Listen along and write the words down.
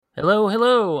Hello,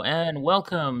 hello, and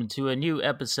welcome to a new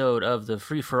episode of the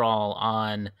Free for All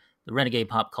on the Renegade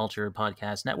Pop Culture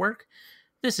Podcast Network.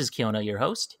 This is Kiona, your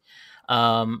host.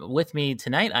 With me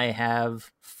tonight, I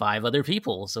have five other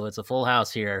people, so it's a full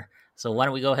house here. So why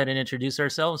don't we go ahead and introduce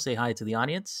ourselves, say hi to the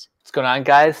audience. What's going on,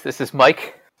 guys? This is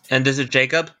Mike. And this is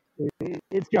Jacob.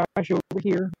 It's Josh over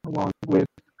here, along with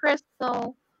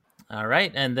Crystal. All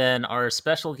right, and then our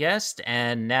special guest,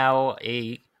 and now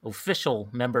a official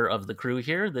member of the crew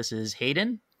here. This is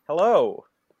Hayden. Hello.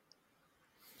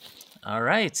 All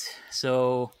right,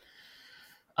 so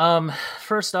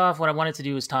first off, what I wanted to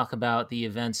do is talk about the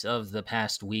events of the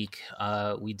past week.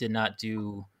 We did not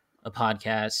do a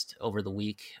podcast over the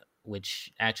week,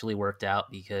 which actually worked out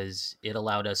because it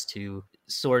allowed us to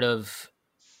sort of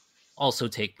also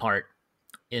take part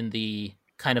in the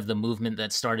kind of the movement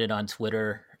that started on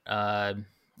Twitter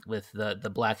with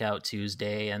the Blackout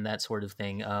Tuesday and that sort of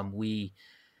thing. We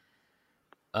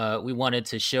wanted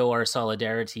to show our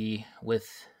solidarity with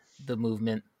the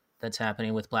movement that's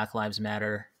happening with Black Lives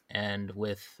Matter and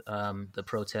with the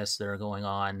protests that are going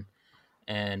on.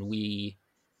 And we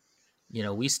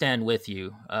stand with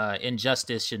you.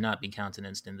 Injustice should not be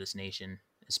countenanced in this nation,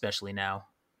 especially now.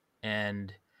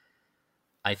 And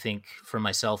I think for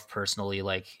myself personally,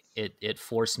 like it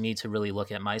forced me to really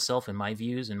look at myself and my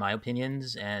views and my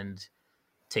opinions and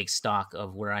take stock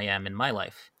of where I am in my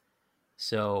life.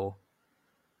 So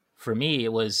for me,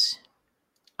 it was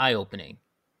eye-opening.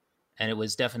 And it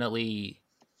was definitely,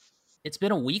 it's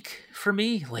been a week for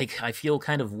me. Like I feel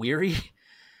kind of weary,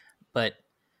 but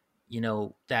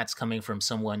that's coming from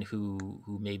someone who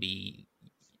maybe,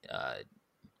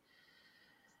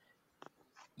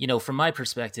 from my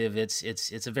perspective,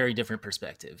 it's a very different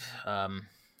perspective.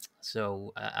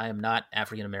 So I am not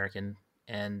African American,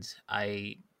 and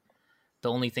the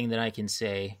only thing that I can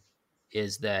say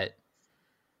is that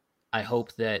I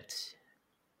hope that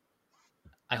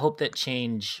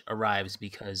change arrives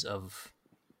because of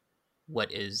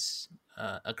what is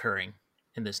occurring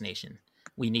in this nation.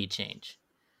 We need change.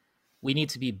 We need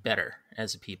to be better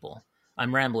as a people.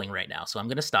 I'm rambling right now, so I'm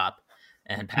going to stop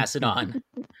and pass it on.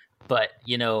 But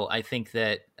I think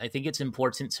it's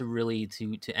important to really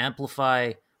to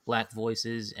amplify Black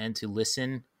voices and to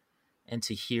listen and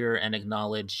to hear and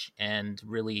acknowledge and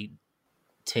really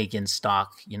take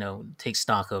stock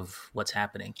of what's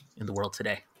happening in the world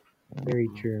today. very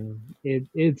true.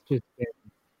 It's just been,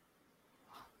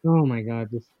 oh my god,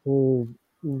 this whole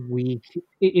week.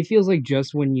 It feels like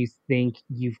just when you think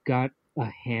you've got a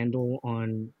handle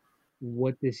on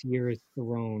what this year has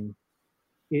thrown,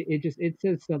 it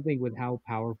says something with how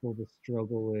powerful the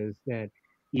struggle is. That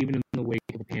even in the wake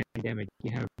of the pandemic,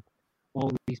 you have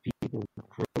all these people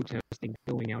protesting,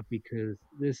 going out because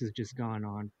this has just gone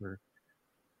on for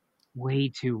way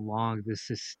too long. This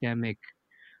systemic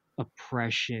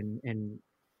oppression, and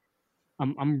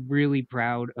I'm really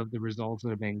proud of the results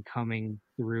that have been coming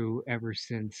through ever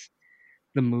since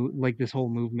like this whole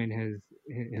movement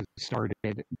has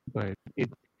started. But it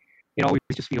always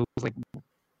just feels like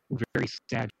very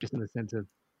sad, just in the sense of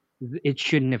it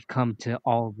shouldn't have come to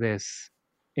all this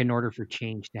in order for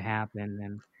change to happen.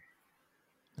 And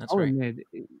That's I'll right. admit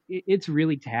it's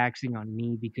really taxing on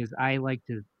me because I like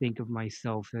to think of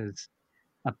myself as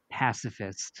a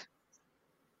pacifist.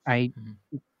 I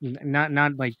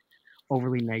not like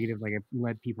overly negative, like I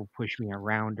let people push me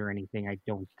around or anything, I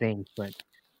don't think, but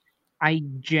I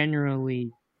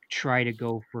generally try to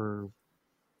go for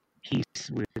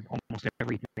peace with almost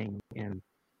everything. And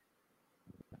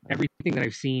everything that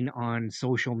I've seen on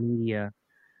social media,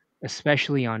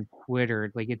 especially on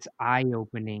Twitter, like it's eye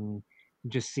opening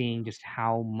just seeing just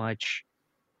how much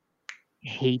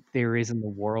hate there is in the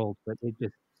world. But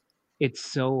it's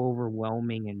so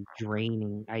overwhelming and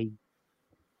draining.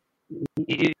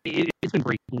 It's been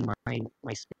breaking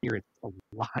my spirits a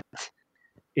lot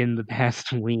in the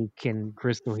past week, and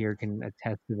Crystal here can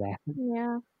attest to that.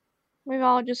 Yeah. We've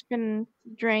all just been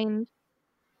drained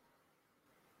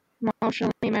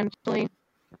emotionally, mentally.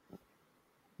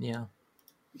 Yeah.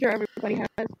 I'm sure everybody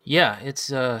has. Yeah,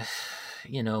 it's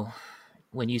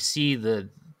when you see the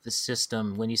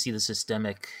system, when you see the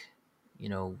systemic,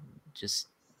 just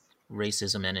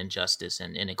racism and injustice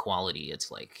and inequality,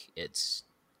 it's like it's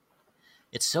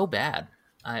so bad.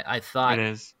 I thought It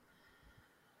is.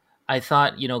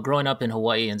 growing up in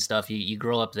Hawaii and stuff, you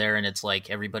grow up there and it's like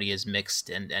everybody is mixed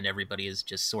and everybody is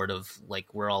just sort of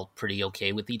like we're all pretty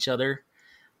okay with each other.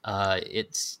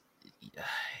 It's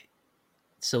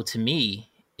so to me,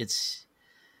 it's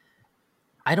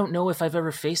I don't know if I've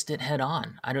ever faced it head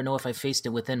on. I don't know if I faced it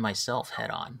within myself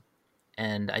head on.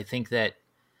 And I think that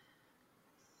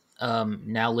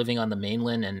now living on the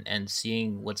mainland and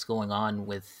seeing what's going on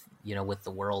with with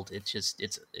the world,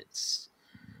 it's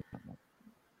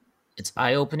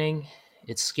eye-opening.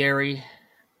 It's scary.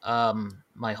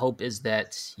 My hope is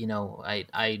that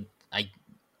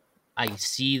I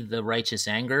see the righteous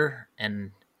anger,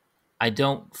 and I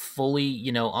don't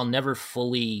fully, I'll never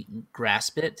fully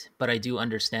grasp it, but I do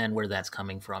understand where that's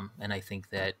coming from. And I think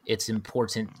that it's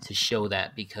important to show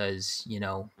that because,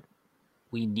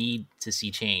 we need to see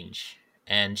change.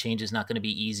 And change is not going to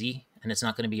be easy, and it's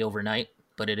not going to be overnight,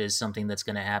 but it is something that's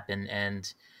going to happen.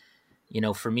 And,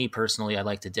 for me personally, I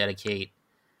like to dedicate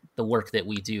the work that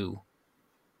we do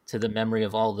to the memory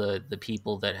of all the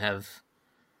people that have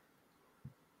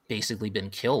basically been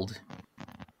killed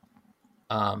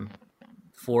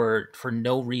for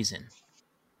no reason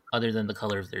other than the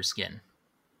color of their skin,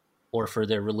 or for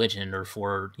their religion, or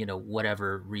for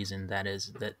whatever reason that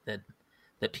is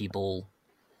that people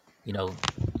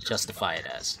justify it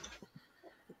as.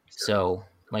 So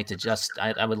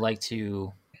I would like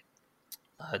to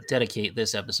dedicate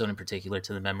this episode in particular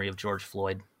to the memory of George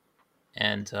Floyd,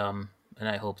 and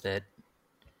I hope that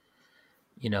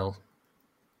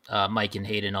Mike and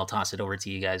Hayden, I'll toss it over to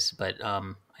you guys, but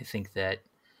I think that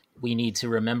we need to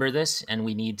remember this, and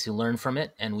we need to learn from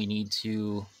it, and we need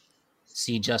to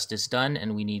see justice done,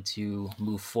 and we need to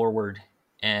move forward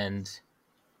and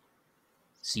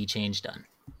see change done.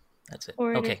 That's it.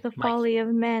 Or it Okay, is the Mike. folly of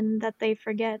men that they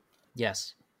forget.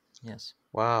 Yes.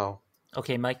 Wow.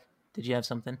 Okay, Mike, did you have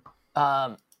something?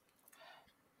 Yeah,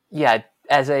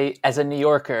 as a New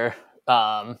Yorker,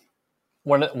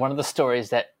 one of the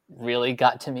stories that really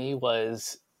got to me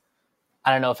was,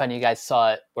 I don't know if any of you guys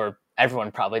saw it, or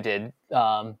everyone probably did,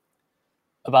 about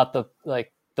the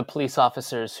police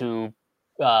officers who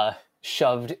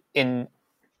shoved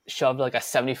like a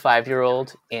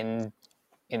 75-year-old in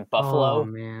Buffalo. Oh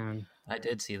man, I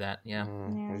did see that. Yeah. Yeah.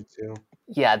 Me too.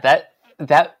 Yeah,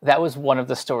 that was one of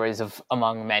the stories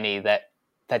among many that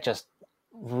just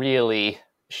really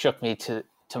shook me to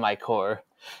my core.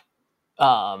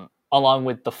 Along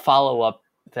with the follow-up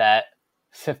that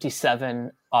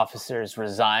 57 officers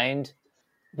resigned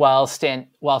while standing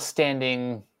with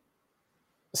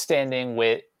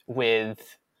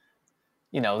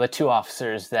the two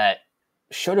officers that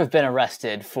should have been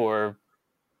arrested for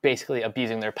basically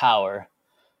abusing their power.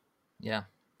 Yeah,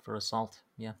 for assault.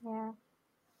 Yeah.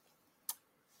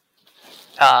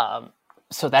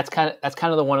 So that's kind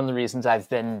of one of the reasons I've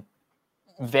been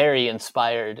very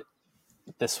inspired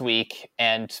this week,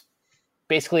 and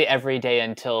basically every day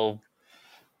until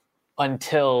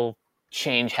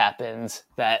change happens,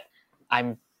 that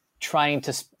I'm trying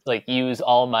to use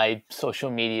all my social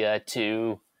media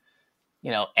to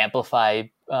amplify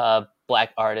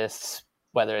Black artists,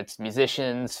 whether it's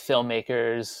musicians,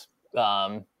 filmmakers,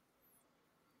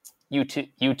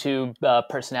 YouTube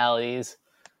personalities,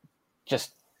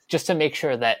 just to make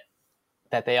sure that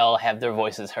they all have their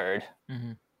voices heard.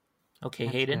 Mm-hmm. Okay,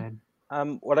 that's Hayden.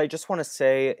 good. What I just want to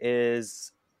say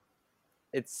is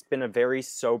it's been a very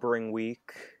sobering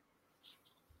week,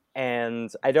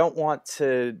 and I don't want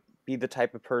to be the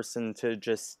type of person to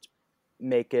just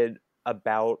make it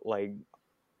about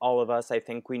all of us. I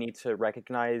think we need to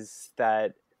recognize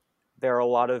that there are a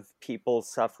lot of people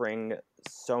suffering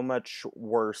so much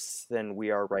worse than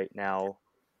we are right now.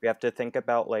 We have to think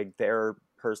about their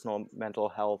personal mental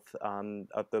health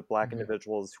of the Black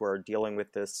individuals who are dealing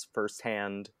with this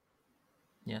firsthand.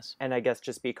 Yes. And I guess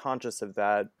just be conscious of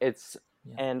that.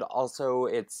 And also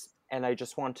and I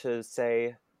just want to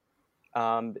say,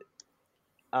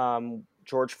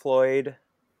 George Floyd,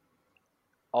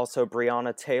 also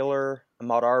Breonna Taylor,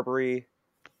 Ahmaud Arbery,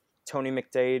 Tony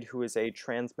McDade, who is a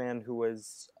trans man who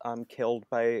was killed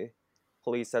by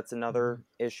police. That's another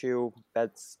issue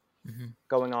that's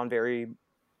going on, very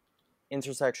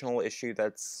intersectional issue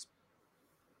that's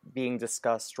being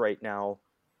discussed right now.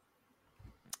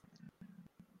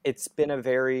 It's been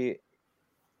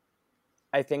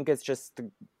I think it's just a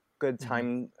good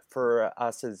time for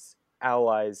us as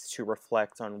allies to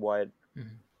reflect on what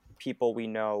people we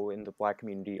know in the Black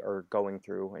community are going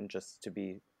through, and just to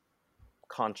be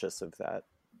conscious of that.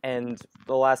 And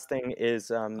the last thing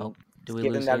is,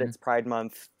 given that it's Pride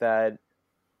Month, that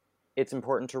it's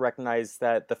important to recognize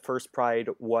that the first Pride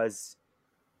was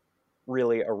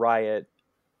really a riot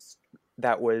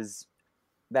that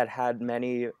had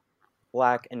many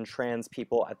Black and trans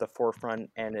people at the forefront,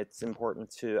 and it's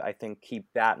important to, I think, keep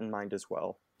that in mind as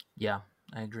well. Yeah,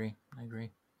 I agree.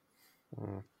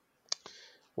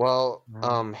 Well,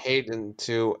 Hayden,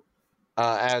 to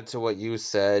add to what you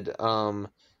said, I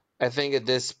think at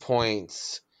this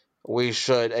point we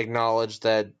should acknowledge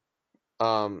that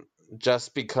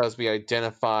just because we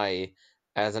identify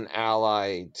as an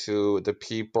ally to the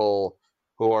people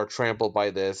who are trampled by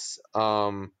this,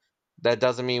 that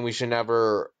doesn't mean we should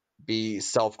never be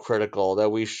self-critical, that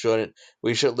we should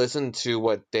listen to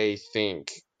what they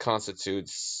think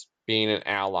constitutes being an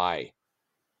ally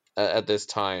at this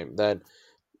time. That,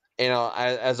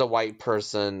 as a white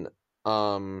person,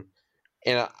 who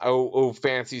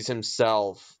fancies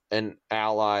himself an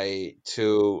ally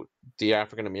to the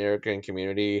African American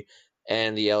community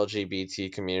and the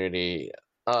LGBT community,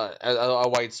 a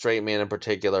white straight man in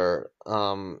particular,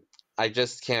 I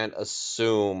just can't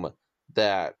assume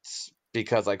that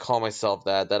because I call myself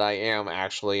that I am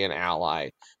actually an ally.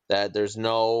 That there's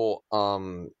no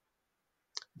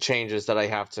changes that I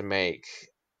have to make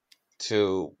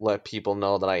to let people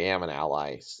know that I am an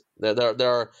ally. There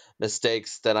are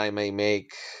mistakes that I may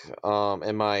make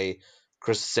in my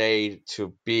crusade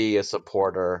to be a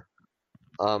supporter,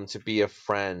 to be a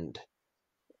friend.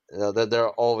 That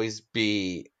there'll always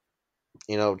be,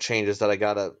 changes that I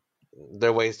gotta. There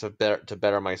are ways to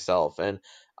better myself, and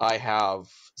I have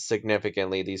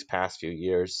significantly these past few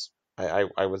years.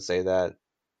 I would say that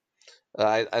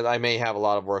I may have a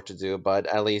lot of work to do, but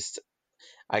at least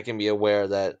I can be aware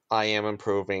that I am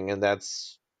improving, and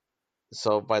that's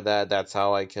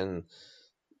how I can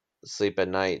sleep at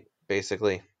night,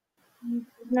 basically.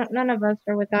 No, none of us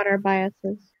are without our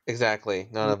biases. Exactly,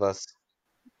 none of us.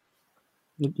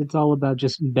 It's all about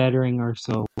just bettering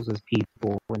ourselves as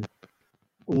people and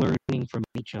learning from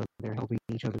each other, helping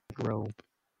each other grow.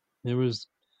 There was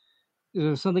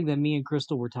something that me and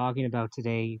Crystal were talking about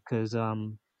today because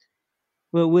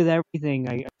well, with everything,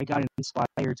 I got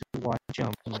inspired to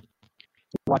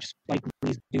watch Spike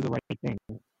Lee's Do the Right Thing,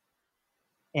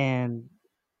 and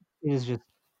it is just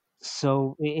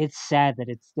so it's sad that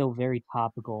it's still very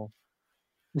topical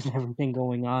with everything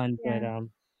going on. Yeah.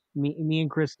 But me and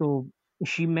Crystal,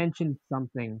 she mentioned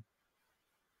something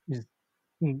just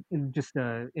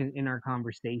in our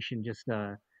conversation, just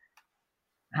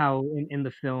how in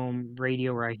the film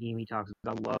Radio Raheem he talks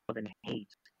about love and hate,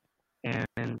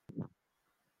 and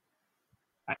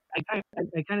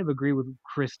I kind of agree with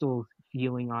Crystal's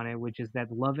feeling on it, which is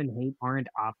that love and hate aren't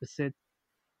opposites,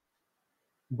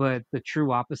 but the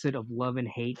true opposite of love and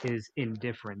hate is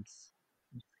indifference,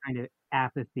 it's kind of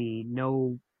apathy,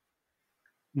 no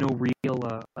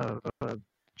real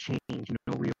change,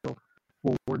 no real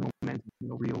forward momentum,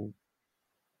 no real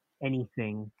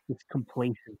anything, just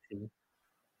complacency.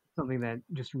 Something that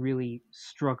just really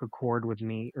struck a chord with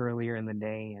me earlier in the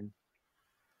day, and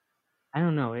I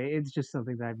don't know, it's just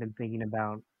something that I've been thinking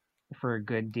about for a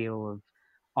good deal of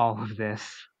all of this.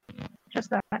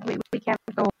 Just that we can't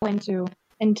go into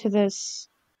this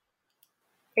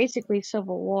basically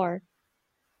civil war.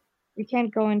 We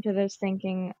can't go into this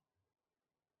thinking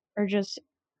or just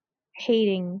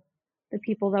hating the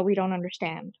people that we don't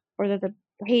understand, or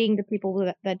hating the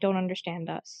people that don't understand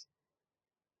us.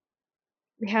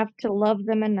 We have to love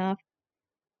them enough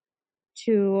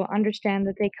to understand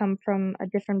that they come from a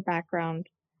different background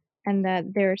and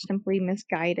that they're simply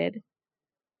misguided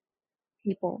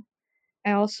people.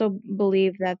 I also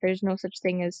believe that there's no such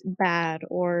thing as bad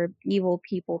or evil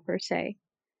people per se.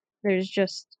 There's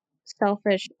just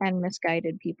selfish and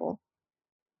misguided people.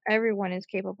 Everyone is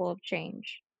capable of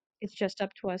change. It's just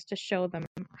up to us to show them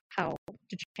how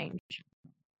to change.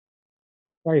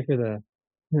 Sorry for the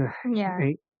Yeah.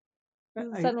 I-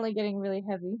 Suddenly getting really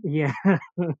heavy. yeah.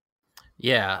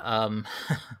 Yeah,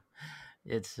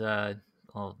 it's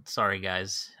well, sorry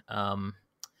guys.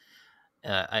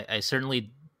 I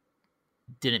certainly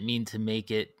didn't mean to make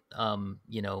it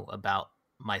about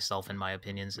myself and my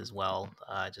opinions as well.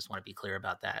 I just want to be clear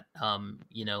about that.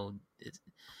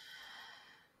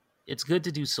 It's good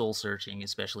to do soul searching,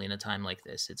 especially in a time like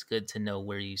this. It's good to know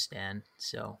where you stand.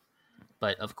 So,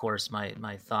 but of course,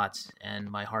 my thoughts and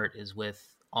my heart is with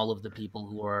all of the people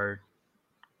who are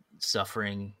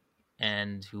suffering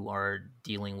and who are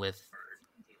dealing with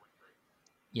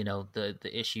the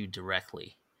issue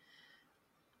directly.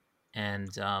 And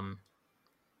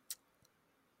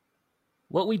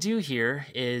what we do here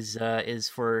is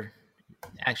for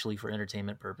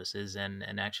entertainment purposes,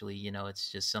 and actually,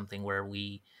 it's just something where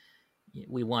we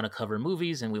want to cover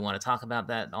movies and we want to talk about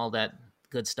that, all that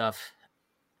good stuff.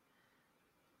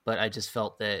 But I just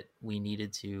felt that we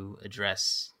needed to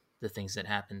address the things that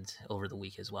happened over the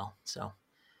week as well. So,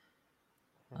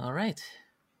 all right.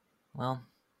 Well,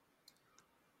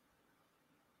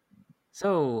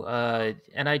 so,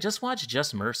 and I just watched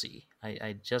Just Mercy.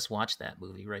 I just watched that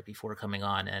movie right before coming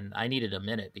on, and I needed a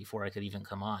minute before I could even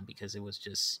come on because it was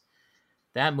just,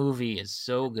 that movie is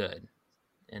so good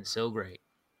and so great.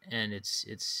 And it's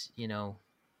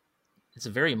it's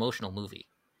a very emotional movie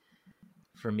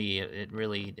for me. It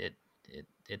really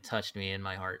it touched me in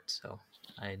my heart. So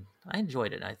I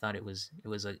enjoyed it. I thought it was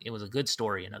a good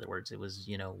story. In other words, it was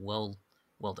well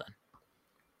done.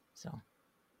 So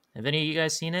have any of you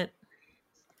guys seen it?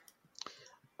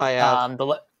 I have.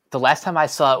 The last time I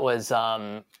saw it was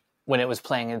when it was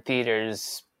playing in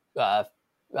theaters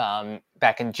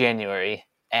back in January,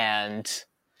 and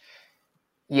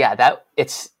yeah, that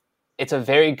it's a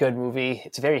very good movie.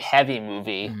 It's a very heavy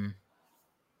movie,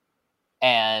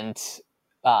 and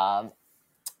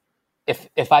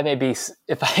if I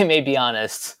may be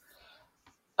honest,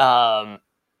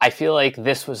 I feel like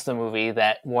this was the movie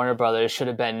that Warner Brothers should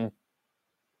have been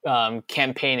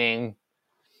campaigning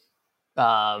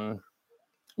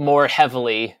more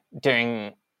heavily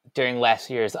during last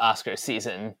year's Oscar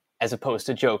season as opposed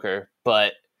to Joker,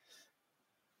 but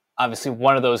obviously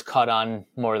one of those caught on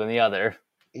more than the other.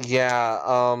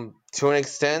 Yeah, to an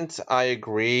extent, I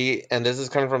agree, and this is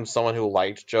coming from someone who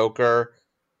liked Joker.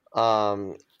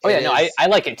 I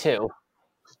like it too.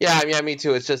 Yeah, me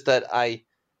too. It's just that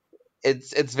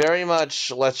it's very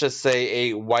much, let's just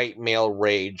say, a white male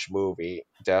rage movie.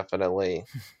 Definitely,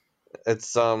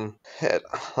 it's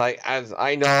as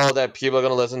I know that people are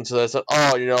gonna listen to this.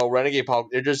 And, Renegade Pop,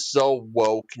 they're just so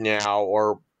woke now,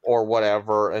 or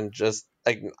whatever, and just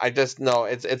I just know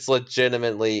it's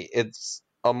legitimately it's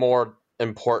a more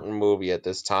important movie at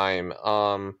this time.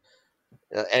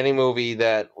 Any movie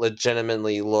that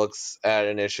legitimately looks at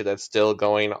an issue that's still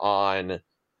going on,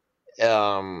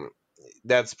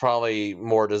 that's probably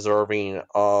more deserving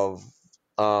of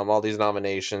all these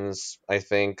nominations, I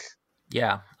think.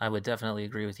 Yeah, I would definitely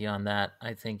agree with you on that.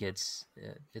 I think it's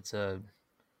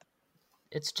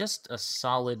just a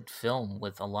solid film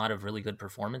with a lot of really good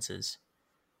performances.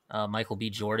 Michael B.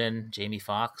 Jordan, Jamie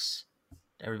Foxx,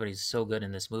 everybody's so good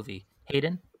in this movie.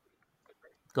 Hayden,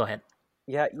 go ahead.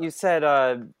 Yeah, you said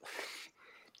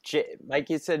Mike,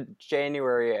 you said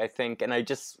January, I think, and it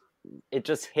just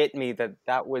hit me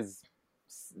that was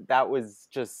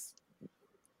just,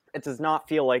 it does not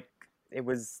feel like it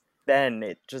was then.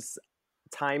 It just,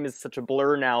 time is such a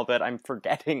blur now that I'm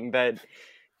forgetting that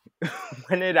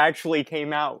when it actually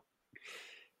came out.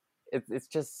 It's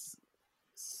just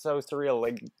so surreal,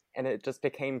 and it just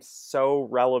became so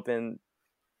relevant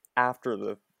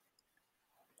after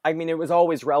I mean, it was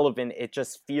always relevant. It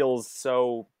just feels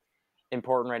so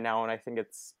important right now, and I think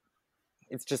it's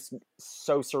just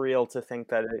so surreal to think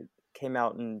that it came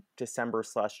out in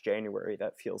December/January.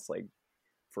 That feels like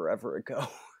forever ago.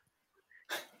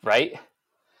 Right?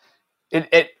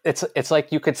 It's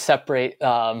like you could separate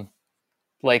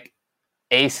like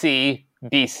AC,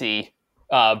 BC,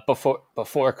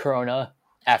 before Corona,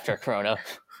 after Corona.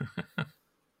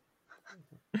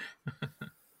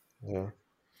 Yeah.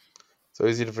 So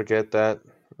easy to forget that.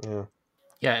 Yeah.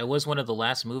 Yeah, it was one of the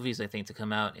last movies, I think, to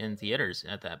come out in theaters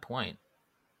at that point.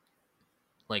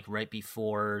 Like right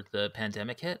before the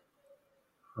pandemic hit.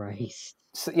 Christ.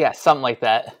 So, yeah, something like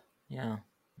that. Yeah.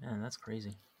 Man, that's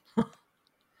crazy.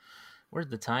 Where'd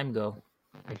the time go?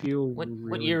 I feel what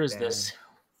really year is bad. this?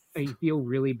 I feel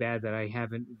really bad that I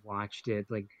haven't watched it.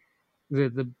 Like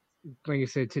the like I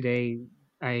said today,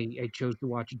 I chose to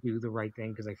watch Do the Right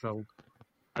Thing because I felt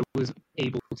I was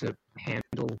able to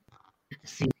handle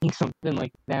seeing something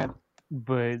like that.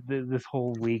 But this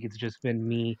whole week, it's just been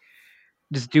me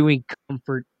just doing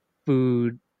comfort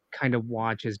food kind of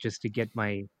watches just to get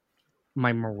my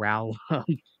morale up.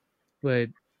 But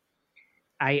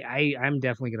I'm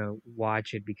definitely gonna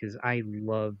watch it because I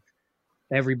love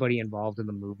everybody involved in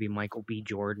the movie. Michael B.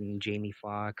 Jordan, Jamie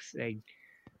Foxx,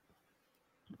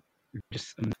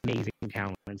 just amazing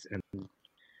talents, and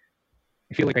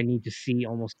I feel like I need to see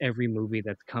almost every movie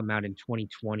that's come out in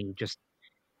 2020 just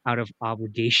out of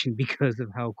obligation because of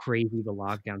how crazy the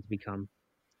lockdowns become.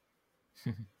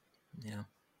 Yeah.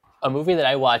 A movie that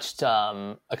I watched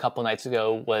a couple nights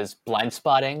ago was Blind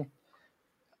Spotting.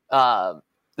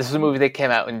 This is a movie that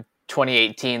came out in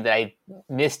 2018 that I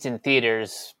missed in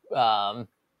theaters, and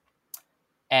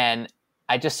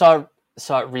I just saw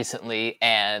it recently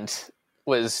and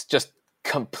was just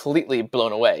completely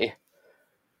blown away.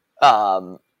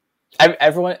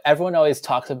 Everyone always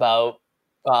talks about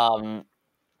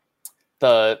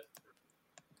for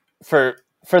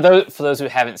those who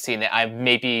haven't seen it, I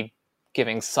may be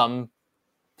giving some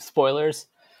spoilers.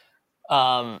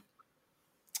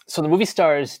 So the movie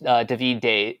stars Daveed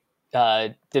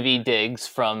Diggs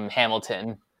from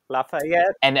Hamilton,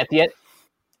 Lafayette, and at the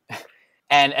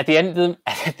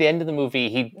end of the movie,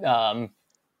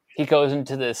 he goes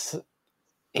into this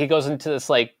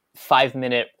like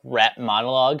 5-minute rap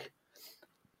monologue,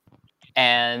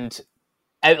 and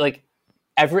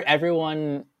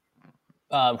everyone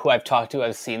who I've talked to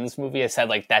has seen this movie has said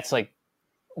like that's like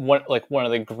one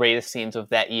of the greatest scenes of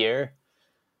that year.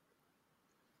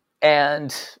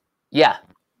 And yeah,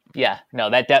 no,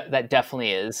 that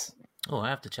definitely is. Oh, I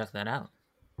have to check that out.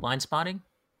 Blind Spotting?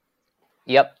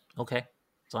 Yep. Okay,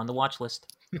 it's on the watch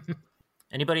list.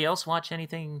 Anybody else watch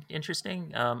anything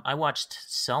interesting? I watched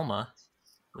Selma,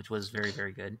 which was very,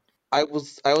 very good. I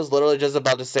was literally just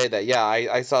about to say that. Yeah,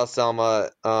 I saw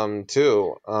Selma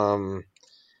too.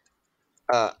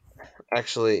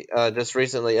 Actually, just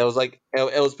recently. It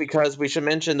was because we should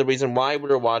mention the reason why we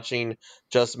were watching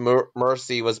Just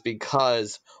Mercy was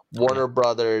because Warner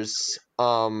Brothers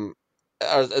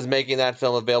is making that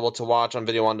film available to watch on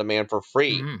video on demand for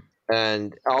free. Mm-hmm.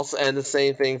 And the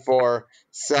same thing for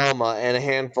Selma and a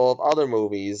handful of other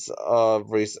movies of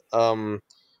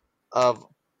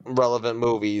relevant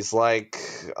movies like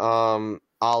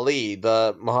Ali,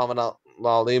 the Muhammad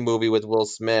Ali movie with Will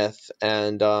Smith,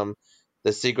 and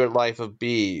The Secret Life of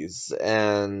Bees,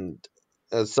 and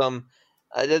some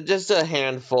just a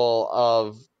handful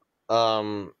of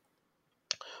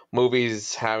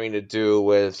movies having to do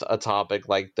with a topic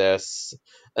like this,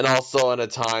 and also in a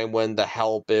time when The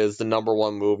Help is the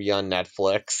 #1 movie on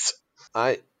Netflix.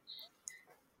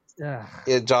 Yeah,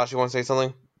 Josh, you want to say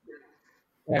something?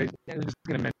 I was just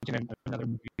gonna mention another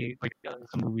movie, like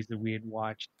some movies that we had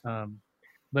watched.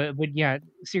 But yeah,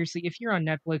 seriously, if you're on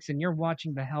Netflix and you're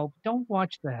watching The Help, don't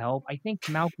watch The Help. I think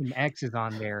Malcolm X is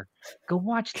on there. Go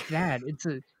watch that.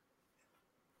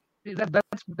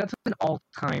 That's an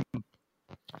all-time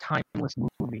timeless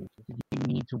movie that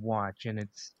you need to watch, and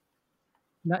it's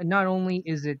not only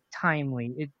is it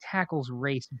timely, it tackles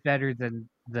race better than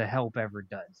The Help ever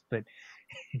does. But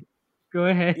go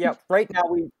ahead. Yeah, right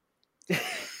now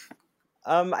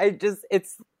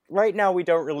right now we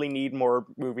don't really need more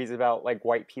movies about like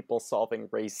white people solving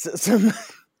racism.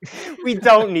 We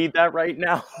don't need that right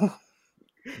now.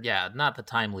 Yeah, not the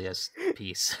timeliest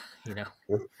piece,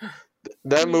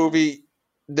 That movie,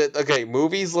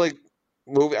 movies like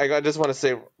I just want to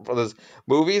say for this,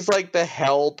 movies like The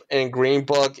Help and Green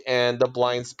Book and The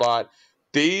Blind Spot,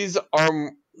 these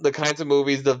are the kinds of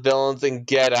movies the villains in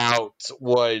Get Out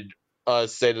would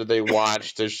say that they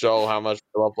watch to show how much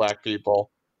they love black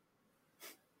people.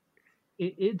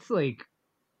 It's like,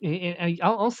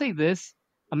 I'll say this: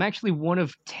 I'm actually one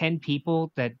of 10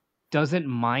 people that doesn't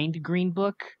mind Green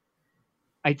Book.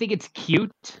 I think it's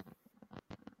cute,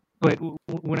 but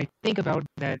when I think about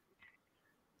that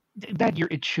year,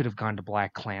 it should have gone to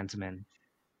Black Klansman.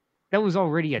 That was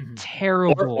already a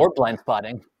terrible or Blind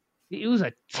Spotting. It was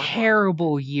a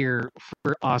terrible year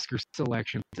for Oscar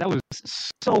selections. That was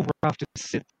so rough to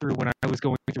sit through when I was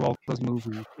going through all those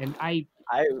movies, and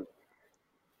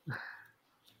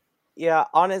yeah,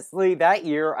 honestly, that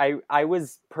year I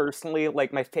was personally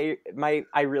like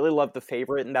I really loved The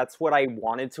Favorite, and that's what I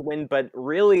wanted to win, but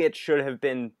really it should have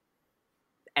been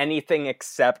anything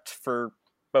except for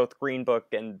both Green Book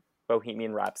and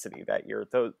Bohemian Rhapsody that year.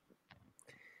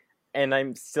 And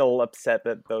I'm still upset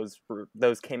that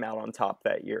those came out on top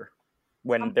that year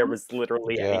when there was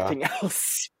literally anything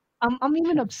else. I'm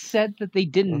even upset that they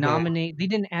didn't nominate. They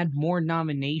didn't add more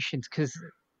nominations because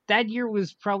that year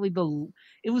was probably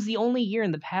it was the only year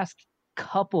in the past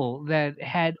couple that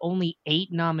had only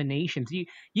 8 nominations.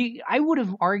 I would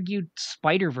have argued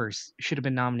Spider-Verse should have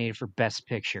been nominated for Best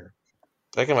Picture.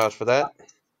 I can vouch for that.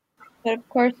 But of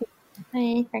course,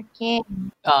 I can't.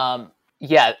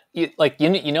 Yeah,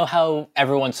 you know how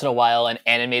every once in a while an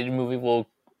animated movie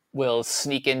will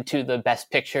sneak into the Best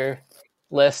Picture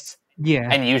list. Yeah,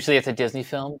 and usually it's a Disney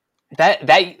film.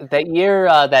 That year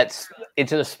that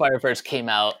Into the Spider-Verse came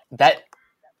out, that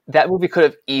movie could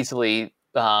have easily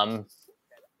been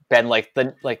like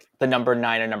the number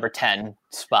 9 or number 10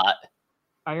 spot.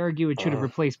 I argue it should have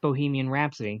replaced Bohemian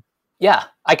Rhapsody. Yeah,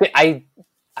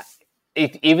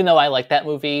 even though I like that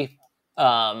movie,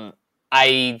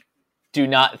 I do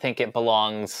not think it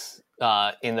belongs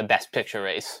in the Best Picture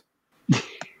race.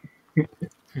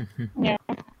 Yeah.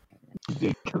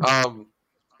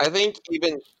 I think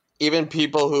even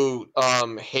people who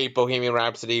hate Bohemian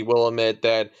Rhapsody will admit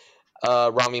that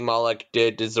Rami Malek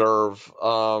did deserve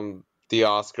the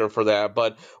Oscar for that.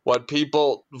 But what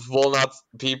people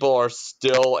are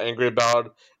still angry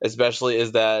about, especially,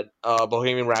 is that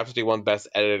Bohemian Rhapsody won Best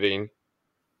Editing.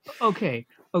 Okay.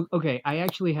 I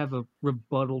actually have a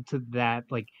rebuttal to that.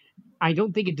 Like, I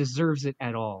don't think it deserves it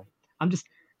at all. I'm just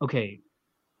okay.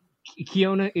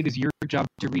 Kiona, it is your job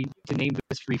to name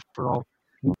this free for all.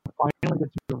 We finally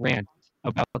get to the rant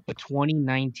about the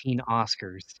 2019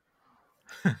 Oscars.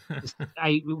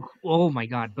 Oh my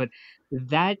god! But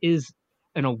that is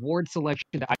an award selection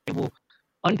that I will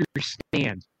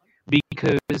understand,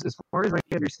 because as far as I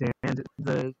understand,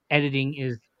 the editing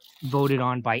is voted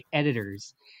on by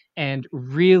editors, and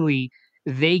really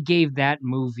they gave that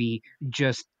movie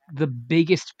just the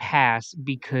biggest pass,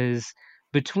 because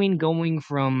between going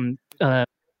from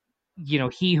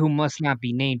He Who Must Not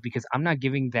Be Named, because I'm not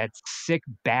giving that sick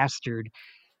bastard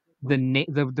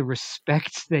the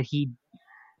respect that he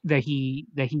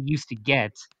used to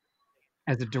get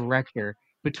as a director,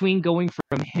 between going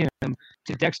from him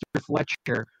to Dexter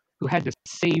Fletcher, who had to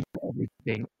save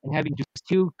everything, and having just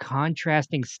two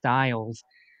contrasting styles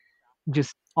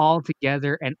just all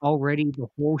together, and already the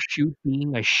whole shoot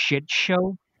being a shit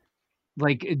show.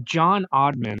 Like, John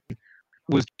Ottman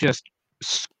was just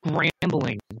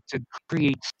scrambling to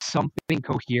create something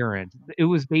coherent. It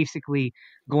was basically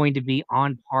going to be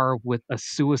on par with a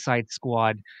Suicide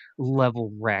Squad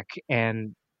level wreck,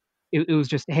 and it was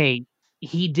just, hey,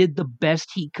 he did the best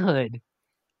he could.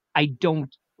 I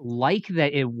don't like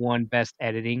that it won Best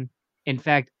Editing. In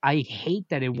fact, I hate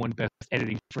that it won Best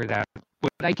Editing for that.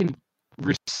 But I can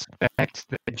respect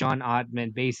that John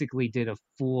Ottman basically did a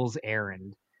fool's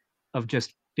errand of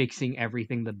just fixing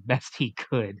everything the best he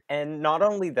could. And not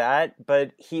only that,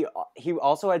 but he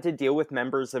also had to deal with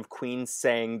members of Queen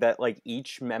saying that like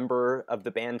each member of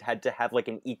the band had to have like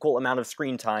an equal amount of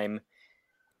screen time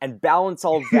and balance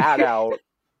all that out.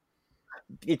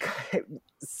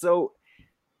 So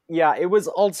yeah, it was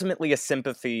ultimately a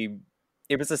sympathy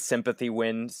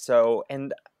win. So,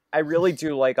 and I really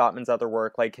do like Ottman's other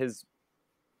work. Like his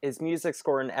music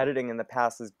score and editing in the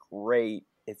past is great.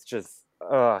 It's just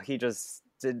he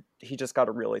just got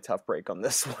a really tough break on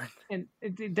this one. And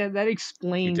that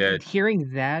explains,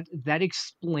 hearing that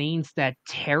explains that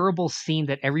terrible scene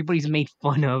that everybody's made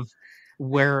fun of,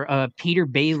 where Peter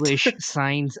Baelish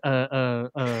signs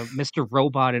Mr.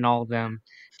 Robot and all of them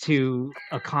to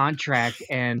a contract,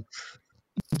 and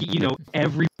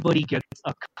everybody gets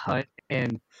a cut,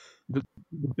 and the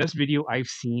best video I've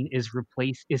seen is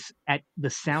at the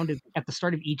start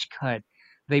of each cut,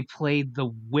 they played the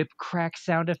whip crack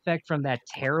sound effect from that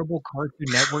terrible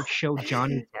Cartoon Network show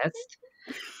Johnny Test.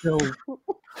 So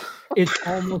it's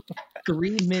almost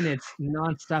 3 minutes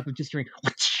nonstop of just hearing.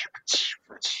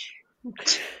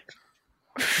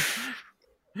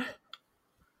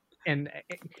 And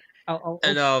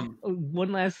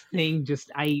one last thing,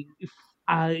 just I've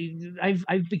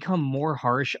become more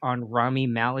harsh on Rami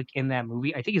Malek in that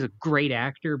movie. I think he's a great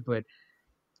actor, but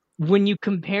when you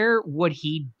compare what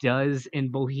he does in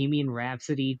Bohemian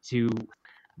Rhapsody to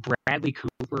Bradley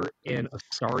Cooper in A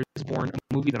Star Is Born,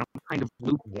 a movie that I'm kind of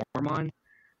lukewarm on,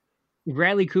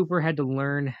 Bradley Cooper had to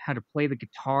learn how to play the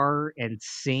guitar and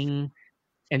sing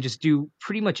and just do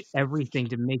pretty much everything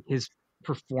to make his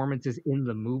performances in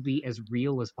the movie as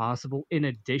real as possible, in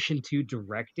addition to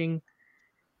directing.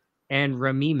 And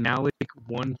Rami Malek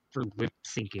won for lip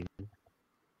syncing.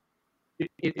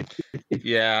 It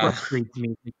frustrates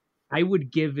me. I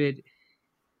would give it.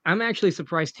 I'm actually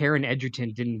surprised Taron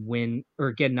Egerton didn't win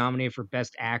or get nominated for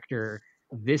Best Actor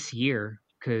this year,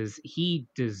 because he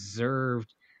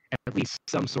deserved at least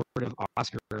some sort of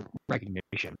Oscar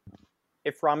recognition.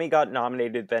 If Rami got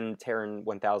nominated, then Taron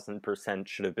 1000%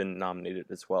 should have been nominated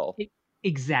as well.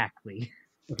 Exactly.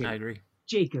 Okay. I agree.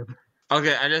 Jacob.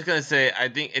 Okay, I'm just gonna say, I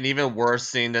think an even worse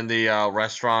scene than the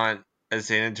restaurant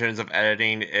scene in terms of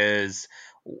editing is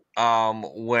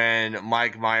when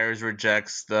Mike Myers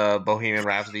rejects the Bohemian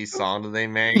Rhapsody song that they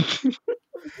make.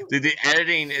 Dude, the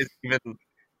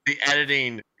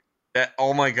editing that,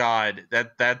 oh my god,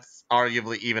 that's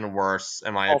arguably even worse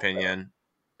in my opinion.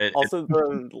 Also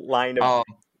the line of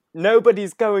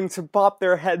nobody's going to bop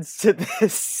their heads to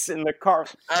this in the car.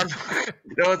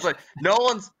 It's like no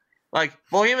one's like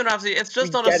Bohemian Rhapsody. It's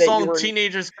just not a song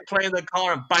teenagers play in the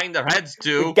car and bang their heads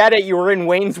to. We get it. You were in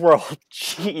Wayne's World.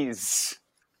 Jeez.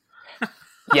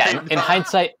 Yeah, in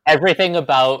hindsight, everything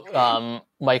about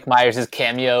Mike Myers'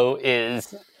 cameo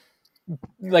is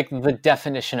like the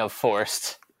definition of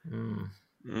forced.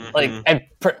 Mm-hmm. Like, and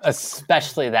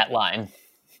especially that line.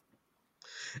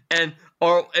 And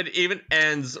it even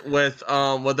ends with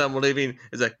them leaving.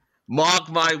 It's like, mark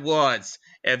my words,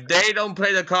 if they don't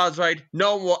play the cards right,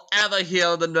 no one will ever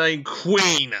hear the name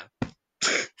Queen.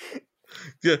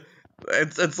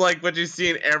 It's like what you see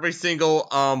in every single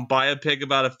biopic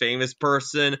about a famous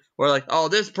person, where like, oh,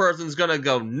 this person's gonna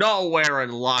go nowhere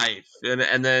in life,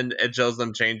 and then it shows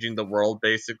them changing the world,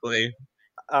 basically.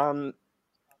 Have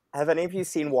any of you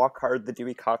seen Walk Hard, the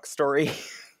Dewey Cox story?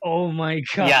 Oh my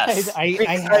god, yes. I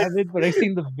haven't, but I've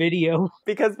seen the video.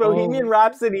 Because Bohemian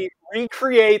Rhapsody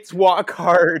recreates Walk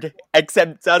Hard,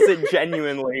 except does it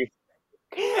genuinely.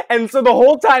 And so the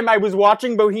whole time I was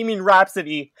watching Bohemian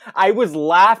Rhapsody, I was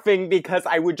laughing because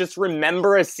I would just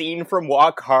remember a scene from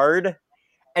Walk Hard,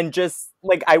 and just,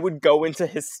 like, I would go into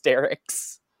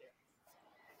hysterics.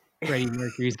 Freddie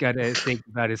Mercury's got to think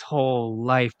about his whole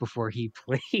life before he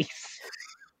plays.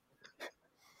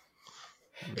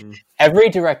 Every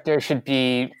director should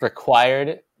be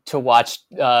required to watch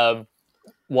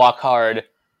Walk Hard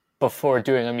before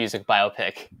doing a music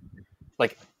biopic.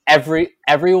 Like,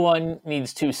 everyone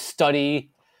needs to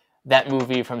study that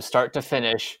movie from start to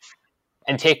finish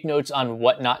and take notes on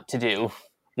what not to do,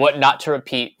 what not to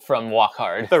repeat from Walk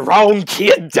Hard. The wrong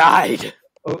kid died.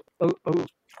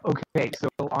 Okay, so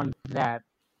on that,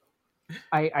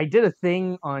 I did a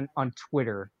thing on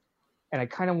Twitter, and I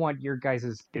kind of want your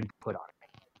guys' input on it.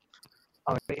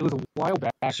 It was a while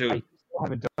back. Shoot. I still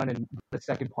haven't done the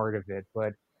second part of it,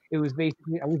 but it was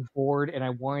basically I was bored and I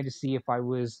wanted to see if I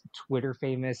was Twitter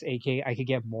famous, aka I could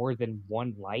get more than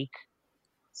one like.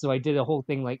 So I did a whole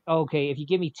thing like, okay, if you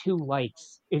give me 2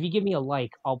 likes, if you give me a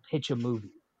like, I'll pitch a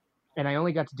movie. And I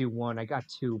only got to do 1. I got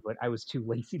 2, but I was too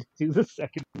lazy to do the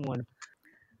second one.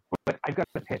 But I've got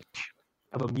a pitch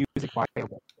of a music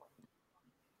biopic.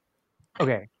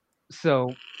 Okay,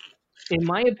 so in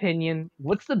my opinion,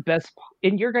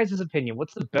 in your guys' opinion,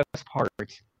 what's the best part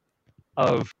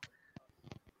of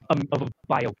a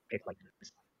biopic like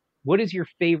this? What is your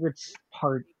favorite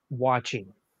part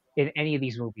watching in any of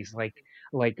these movies, like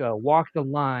Walk the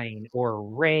Line or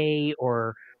Ray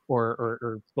or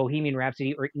Bohemian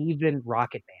Rhapsody or even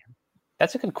Rocket Man?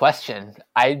 That's a good question.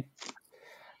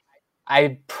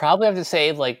 I probably have to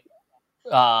say like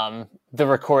either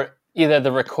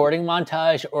the recording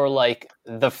montage or like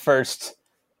the first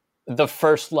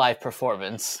live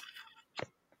performance.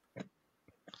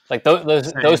 Like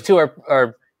those two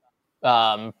are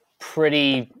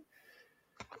pretty.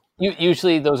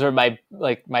 Usually, those are my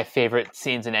favorite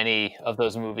scenes in any of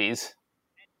those movies,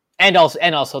 and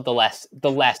also the last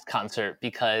concert,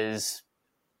 because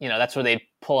that's where they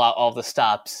pull out all the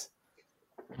stops.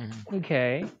 Mm-hmm.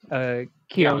 Okay, Kiona.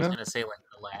 Yeah, I was gonna say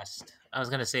I was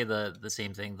gonna say the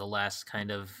same thing. The last kind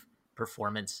of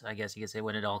performance, I guess you could say,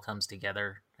 when it all comes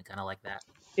together. I kind of like that.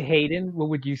 Hayden, what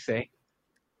would you say?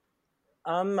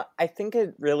 I think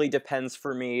it really depends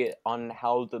for me on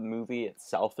how the movie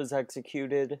itself is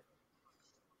executed.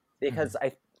 Because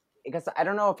I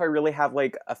don't know if I really have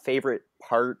like a favorite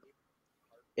part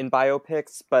in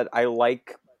biopics, but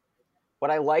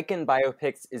what I like in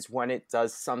biopics is when it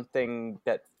does something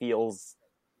that feels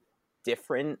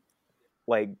different,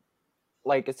 like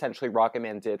essentially Rocket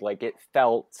Man did. Like it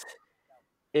felt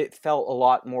a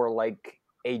lot more like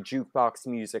a jukebox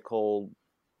musical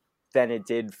than it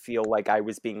did feel like I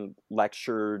was being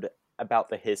lectured about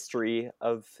the history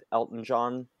of Elton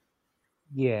John.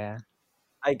 Yeah.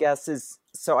 I guess I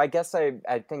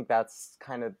think that's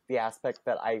kind of the aspect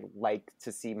that I like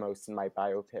to see most in my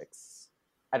biopics.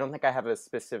 I don't think I have a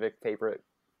specific favorite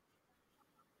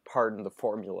part in the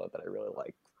formula that I really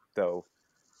like, though.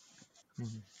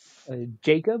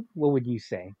 Jacob, what would you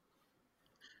say?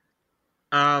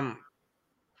 I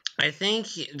think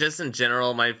just in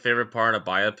general, my favorite part of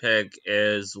biopic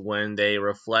is when they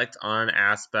reflect on an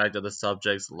aspect of the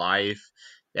subject's life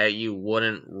that you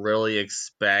wouldn't really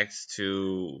expect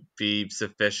to be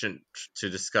sufficient to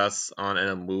discuss in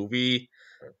a movie.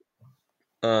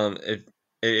 If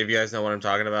you guys know what I'm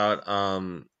talking about,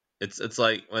 it's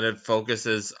like when it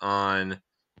focuses on,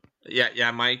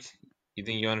 yeah, Mike, you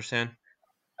think you understand?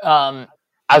 I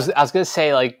was gonna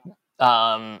say, like,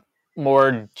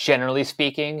 more generally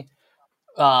speaking,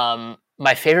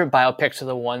 my favorite biopics are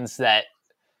the ones that,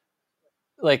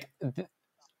 like,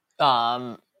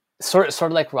 sort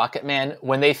of like Rocket Man,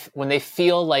 when they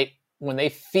feel like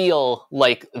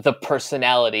the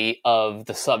personality of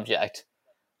the subject.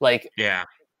 Like, Yeah,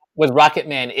 with Rocket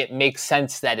Man, it makes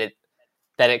sense that it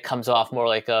comes off more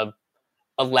like a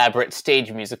elaborate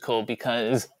stage musical,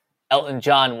 because Elton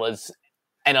John was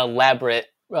an elaborate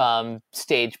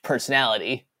stage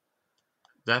personality.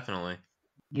 definitely.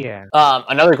 Yeah.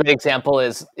 Another great example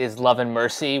is Love and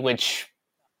Mercy, which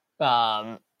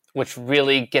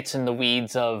really gets in the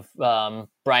weeds of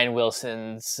Brian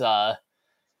Wilson's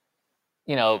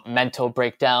mental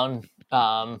breakdown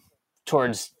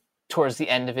towards the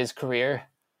end of his career.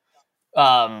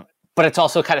 But it's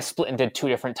also kind of split into 2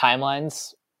 different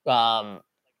timelines.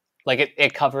 Like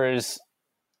it covers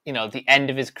the end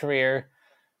of his career,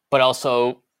 but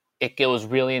also it goes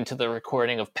really into the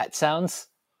recording of Pet Sounds.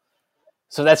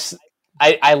 So that's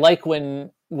I like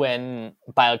when biopics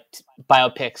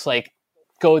like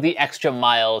go the extra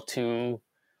mile to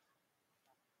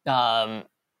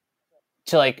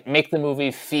to like make the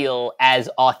movie feel as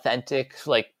authentic,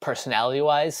 like personality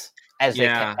wise, as they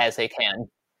can.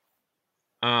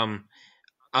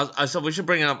 So we should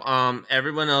bring up.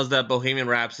 Everyone knows that Bohemian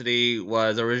Rhapsody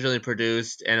was originally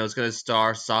produced, and it was going to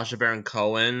star Sacha Baron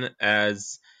Cohen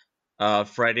as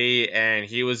Freddie, and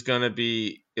he was going to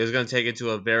take it to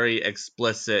a very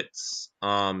explicit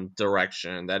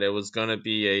direction. That it was going to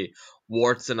be a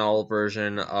warts and all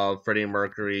version of Freddie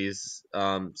Mercury's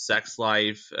sex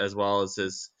life, as well as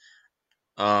his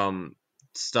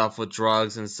stuff with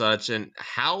drugs and such. And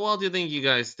how well do you think you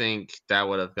guys think that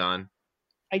would have gone?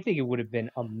 I think it would have been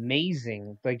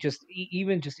amazing. Like just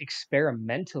even just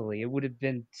experimentally, it would have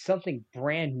been something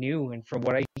brand new. And from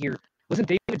what I hear, wasn't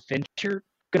David Fincher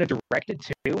gonna direct it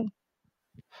too?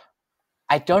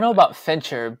 I don't know about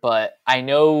Fincher, but I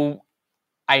know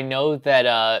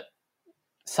that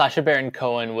Sacha Baron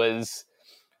Cohen was,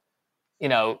 he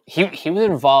was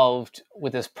involved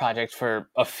with this project for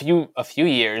a few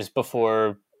years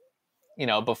before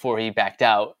he backed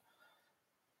out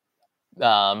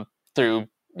through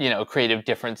creative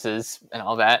differences and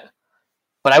all that.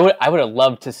 But I would have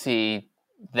loved to see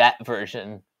that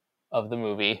version of the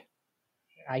movie.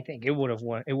 I think it would have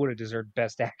won. It would have deserved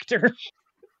Best Actor.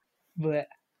 But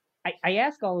I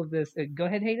ask all of this. Go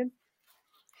ahead, Hayden.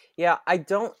 Yeah, I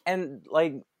don't, and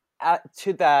like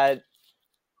to that,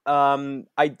 I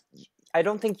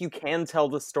don't think you can tell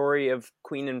the story of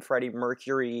Queen and Freddie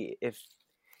Mercury if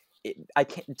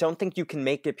don't think you can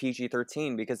make it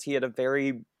PG-13 because he had a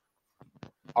very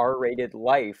R-rated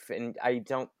life, and I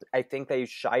think they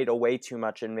shied away too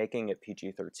much in making it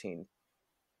PG-13.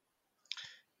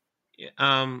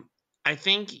 I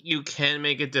think you can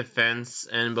make a defense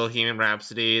in Bohemian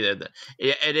Rhapsody.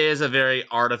 It is a very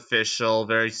artificial,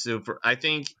 very super. I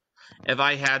think if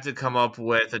I had to come up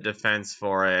with a defense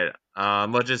for it,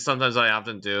 which is sometimes I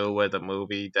often do with a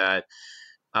movie that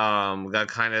got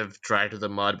kind of dragged to the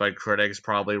mud by critics,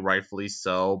 probably rightfully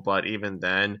so. But even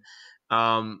then,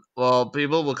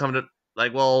 people will come to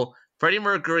Freddie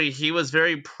Mercury. He was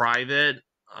very private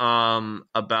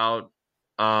about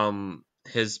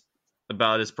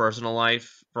his personal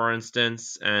life, for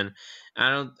instance, and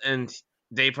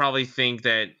they probably think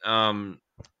that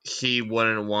he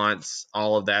wouldn't want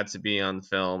all of that to be on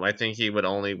film. I think he would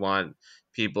only want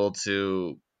people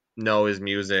to know his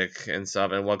music and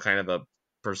stuff and what kind of a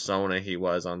persona he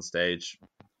was on stage.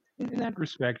 In that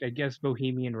respect, I guess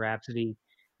Bohemian Rhapsody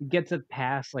gets a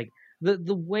pass. Like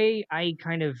the way I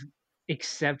kind of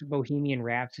accept Bohemian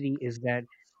Rhapsody is that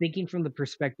thinking from the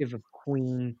perspective of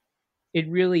Queen, it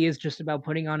really is just about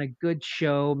putting on a good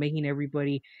show, making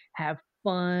everybody have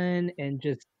fun, and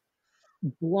just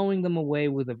blowing them away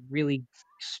with a really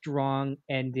strong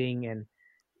ending. And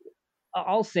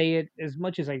I'll say it as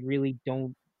much as I really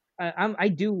don't. I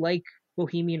do like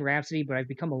Bohemian Rhapsody, but I've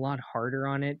become a lot harder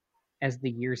on it as the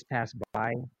years pass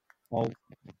by. All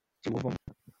two of them,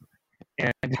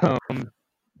 and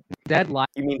that live.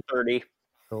 You mean 30?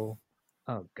 Oh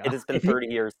God! It has been 30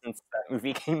 years since that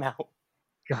movie came out.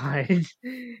 God, and,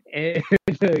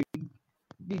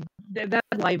 that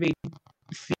Live Aid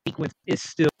sequence is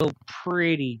still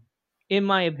pretty, in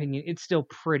my opinion, it's still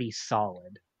pretty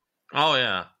solid. Oh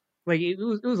yeah. Like it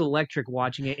was electric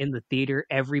watching it in the theater.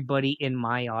 Everybody in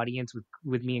my audience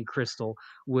with me and Crystal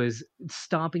was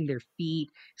stomping their feet.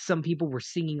 Some people were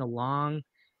singing along.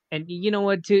 And you know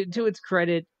what, to its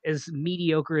credit, as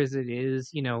mediocre as it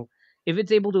is, if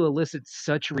it's able to elicit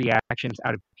such reactions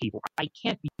out of people, I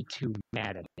can't be too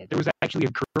mad at it. There was actually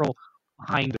a girl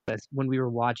behind us when we were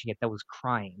watching it that was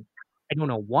crying. I don't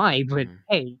know why, but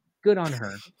hey, good on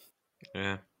her.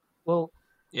 Yeah. Well,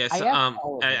 yes.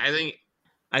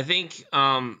 I think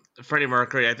Freddie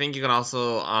Mercury. I think you can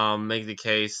also make the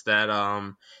case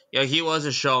that he was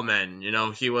a showman.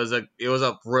 He was a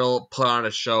real put on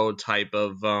a show type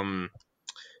of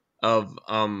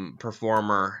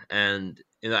performer, and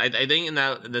I think in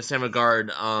the same regard,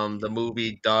 the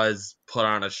movie does put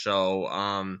on a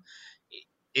show.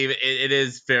 It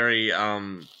is very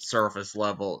surface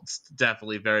level. It's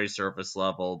definitely very surface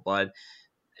level, but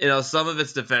some of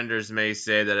its defenders may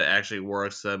say that it actually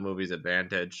works to the movie's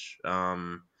advantage.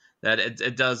 That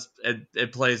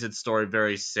it plays its story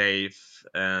very safe,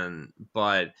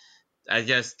 but I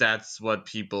guess that's what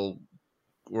people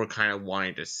were kind of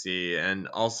wanting to see. And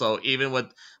also, even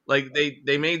with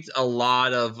they made a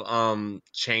lot of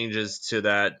changes to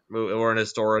that movie weren't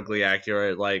historically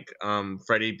accurate, like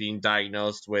Freddie being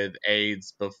diagnosed with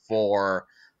AIDS before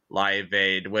Live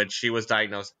Aid, which he was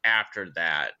diagnosed after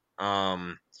that.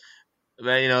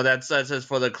 That's just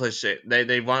for the cliche.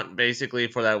 They want basically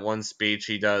for that one speech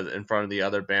he does in front of the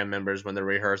other band members when they're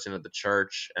rehearsing at the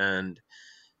church, and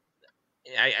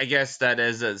I guess that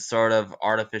is a sort of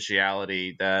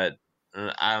artificiality that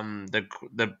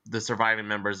the surviving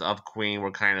members of Queen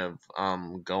were kind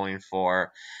of going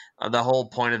for. The whole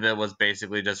point of it was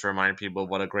basically just to remind people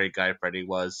what a great guy Freddie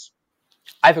was.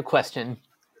 I have a question.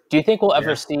 Do you think we'll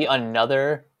ever Yeah. see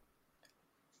another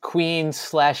Queen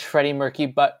 / Freddie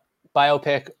Mercury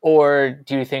biopic, or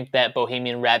do you think that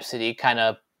Bohemian Rhapsody kind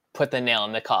of put the nail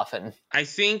in the coffin? I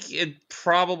think it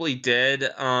probably did,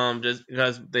 just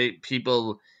because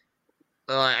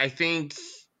I think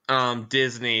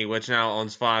Disney, which now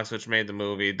owns Fox, which made the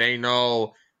movie, they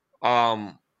know,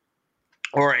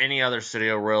 or any other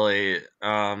studio really,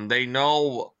 they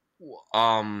know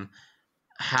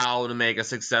how to make a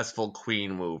successful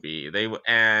Queen movie.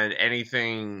 And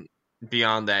anything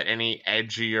beyond that, any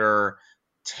edgier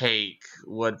take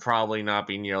would probably not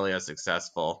be nearly as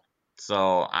successful.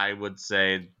 So I would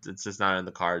say it's just not in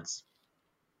the cards.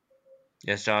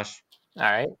 Yes, Josh? All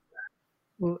right.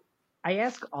 Well, I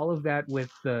ask all of that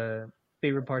with the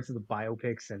favorite parts of the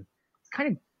biopics, and it's kind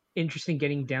of interesting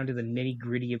getting down to the nitty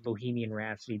gritty of Bohemian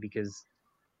Rhapsody because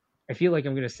I feel like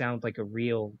I'm gonna sound like a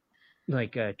real,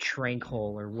 like a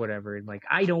tranquil or whatever. And like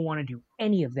I don't want to do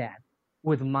any of that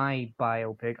with my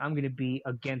biopic. I'm gonna be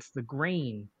against the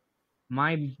grain.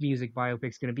 My music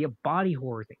biopic's gonna be a body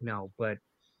horror thing. No, but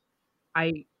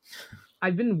I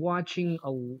I've been watching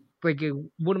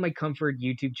one of my comfort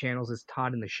YouTube channels is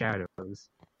Todd in the Shadows.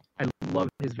 I love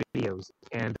his videos,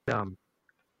 and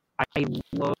I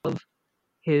love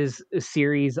his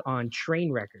series on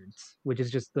Train Records, which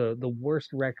is just the worst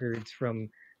records from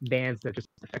bands that just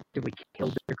effectively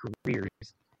killed their careers.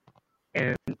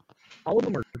 And all of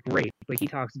them are great. Like he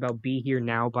talks about "Be Here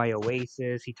Now" by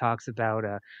Oasis. He talks about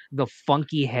 "The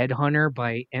Funky Headhunter"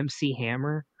 by MC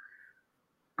Hammer.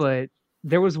 But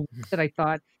there was one that I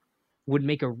thought would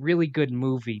make a really good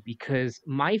movie because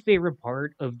my favorite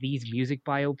part of these music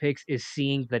biopics is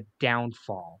seeing the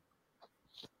downfall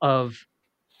of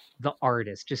the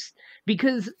artist. Just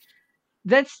because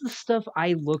that's the stuff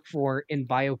I look for in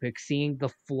biopics, seeing the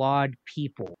flawed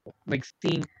people, like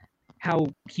seeing how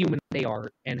human they are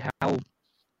and how,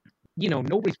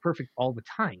 nobody's perfect all the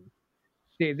time.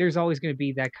 There's always going to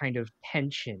be that kind of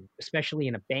tension, especially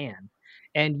in a band.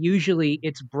 And usually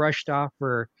it's brushed off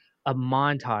for a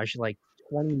montage, like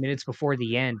 20 minutes before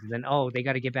the end. And then, oh, they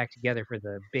got to get back together for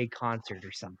the big concert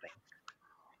or something.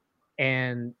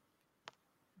 And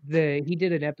he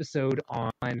did an episode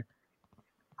on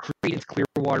Creedence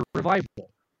Clearwater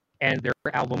Revival and their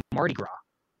album Mardi Gras.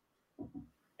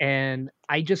 And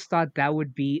I just thought that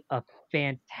would be a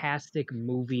fantastic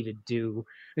movie to do,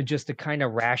 just a kind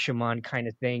of Rashomon kind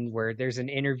of thing where there's an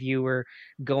interviewer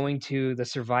going to the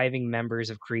surviving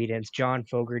members of Creedence, John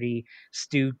Fogerty,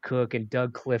 Stu Cook, and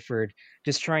Doug Clifford,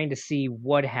 just trying to see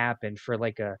what happened for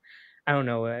like a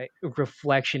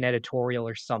reflection editorial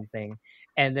or something.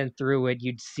 And then through it,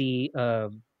 you'd see,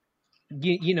 the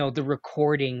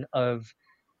recording of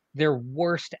their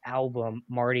worst album,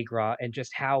 Mardi Gras, and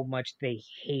just how much they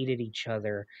hated each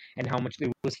other and how much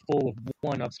it was full of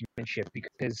one-upsmanship.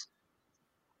 Because,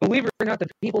 believe it or not, the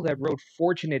people that wrote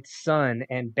Fortunate Son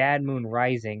and Bad Moon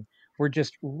Rising were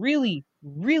just really,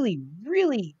 really,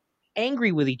 really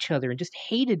angry with each other and just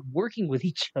hated working with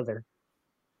each other.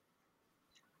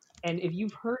 And if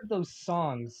you've heard those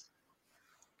songs,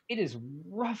 it is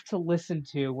rough to listen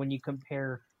to when you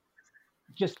compare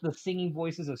just the singing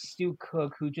voices of Stu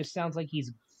Cook, who just sounds like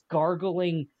he's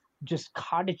gargling just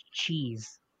cottage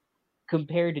cheese,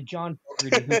 compared to John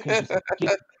Fogerty, who can just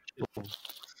give chills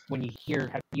when you hear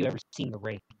 "Have you ever seen the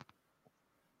rain?"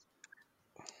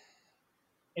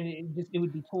 And it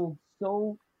would be told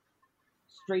so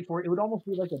straightforward. It would almost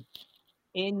be like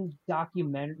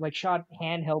documentary, like shot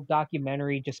handheld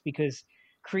documentary, just because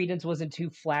Creedence wasn't too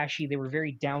flashy. They were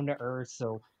very down to earth,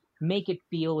 so make it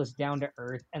feel as down to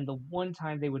earth. And the one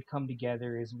time they would come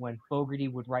together is when Fogerty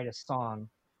would write a song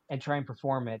and try and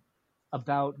perform it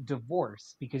about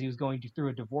divorce, because he was going through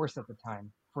a divorce at the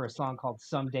time, for a song called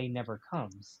 "Someday Never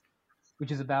Comes,"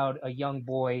 which is about a young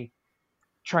boy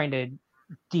trying to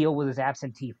deal with his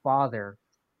absentee father,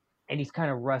 and he's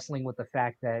kind of wrestling with the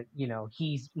fact that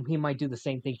he might do the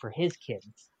same thing for his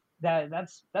kids.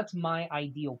 That's my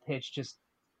ideal pitch. Just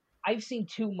I've seen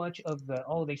too much of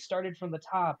they started from the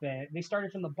top and they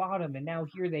started from the bottom and now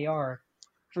here they are.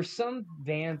 For some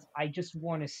bands, I just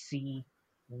want to see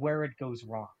where it goes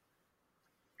wrong,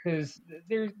 because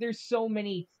there's so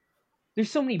many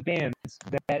bands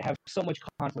that have so much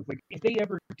conflict. Like if they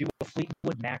ever do a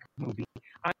Fleetwood Mac movie,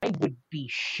 I would be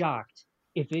shocked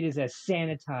if it is as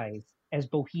sanitized as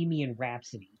Bohemian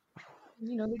Rhapsody.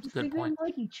 They didn't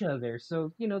like each other,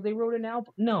 so they wrote an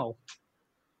album. No,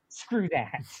 screw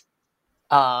that.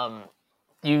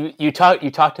 You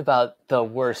talked about the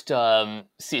worst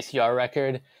CCR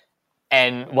record,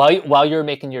 and while you were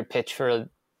making your pitch for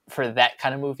that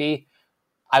kind of movie,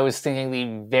 I was thinking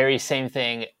the very same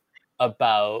thing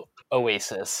about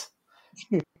Oasis.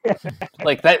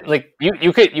 Like that, like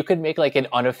you could make like an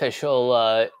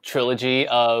unofficial trilogy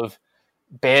of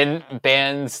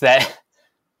bands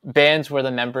where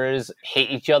the members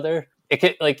hate each other. It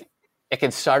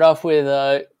could start off with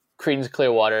Creedence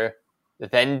Clearwater,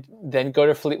 then go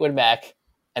to Fleetwood Mac,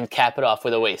 and cap it off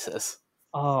with Oasis.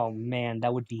 Oh man,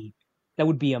 that would be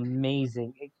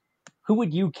amazing. Who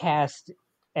would you cast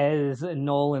as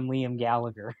Noel and Liam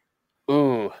Gallagher?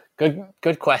 Ooh,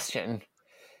 good question.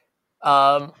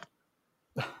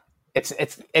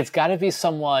 It's got to be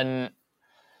someone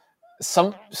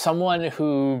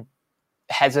who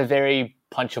has a very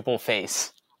punchable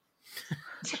face.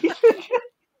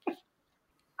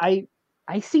 I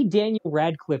see Daniel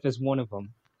Radcliffe as one of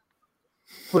them,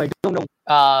 but I don't know.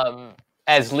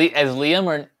 As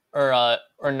Liam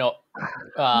or no.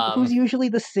 Who's usually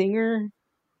the singer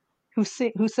who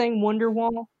sang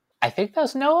Wonderwall? I think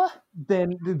that's Noah.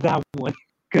 Then that one.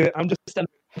 I'm just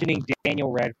imagining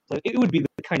Daniel Radcliffe. It would be the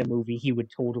kind of movie he would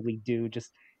totally do.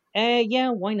 Just, yeah,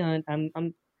 why not?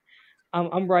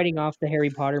 I'm writing off the Harry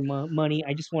Potter money.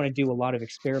 I just want to do a lot of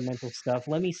experimental stuff.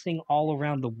 Let me sing all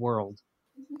around the world.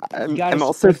 I'm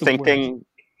also thinking.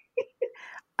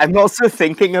 I'm also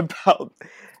thinking about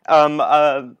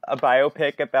a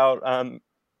biopic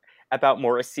about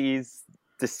Morrissey's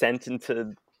descent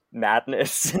into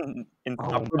madness and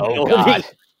oh God.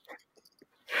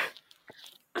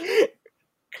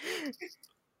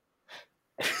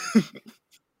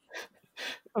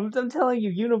 I'm telling you,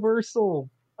 Universal,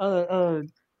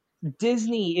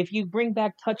 Disney, if you bring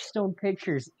back Touchstone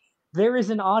Pictures, there is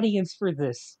an audience for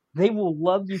this. They will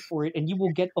love you for it, and you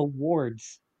will get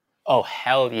awards. Oh,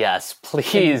 hell yes,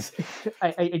 please.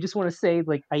 I just want to say,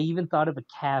 like, I even thought of a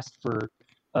cast for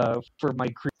my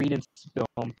Creedence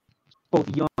film,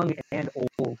 both young and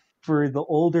old. For the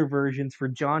older versions, for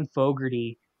John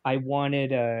Fogerty, I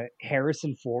wanted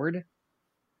Harrison Ford,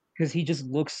 because he just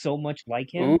looks so much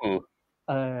like him. Ooh.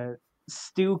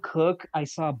 Stu Cook, I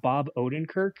saw Bob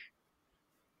Odenkirk.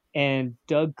 And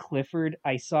Doug Clifford,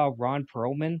 I saw Ron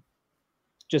Perlman.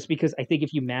 Just because I think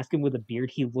if you mask him with a beard,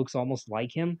 he looks almost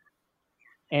like him.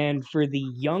 And for the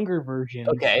younger version,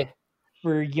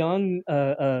 for young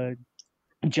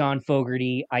John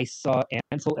Fogerty, I saw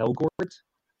Ansel Elgort.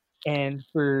 And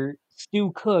for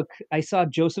Stu Cook, I saw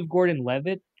Joseph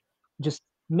Gordon-Levitt. Just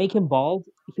make him bald.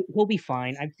 He'll be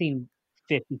fine. I've seen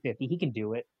 50-50. He can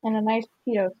do it. And a nice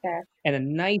keto stash. And a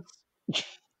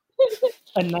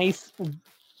nice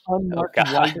unmarked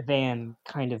white van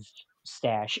kind of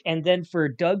stash. And then for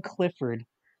Doug Clifford,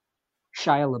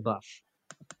 Shia LaBeouf.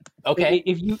 Okay.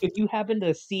 If you happen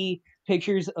to see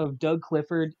pictures of Doug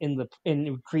Clifford in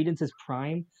Creedence's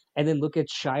prime, and then look at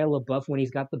Shia LaBeouf when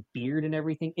he's got the beard and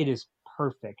everything, it is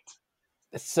perfect.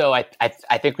 So I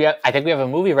think we have a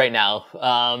movie right now.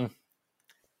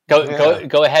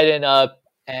 Go ahead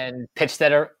and pitch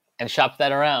that and shop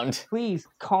that around. Please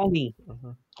call me,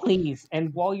 please.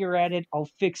 And while you're at it, I'll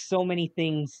fix so many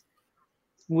things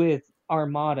with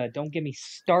Armada. Don't get me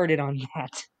started on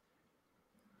that.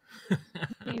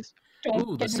 Please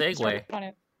Ooh, the segue. On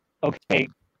it. Okay,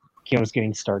 Keo's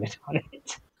getting started on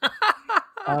it.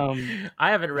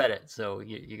 I haven't read it, so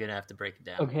you're gonna have to break it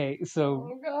down. Okay,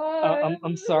 so God.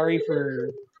 I'm sorry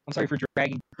for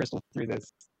dragging Crystal through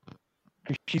this.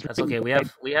 That's okay. We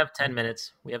have 10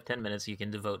 minutes. We have 10 minutes you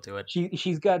can devote to it.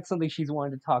 She's got something she's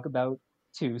wanted to talk about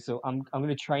too, so I'm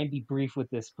gonna try and be brief with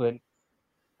this. But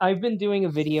I've been doing a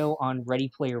video on Ready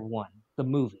Player One, the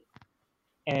movie,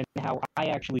 and how I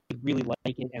actually really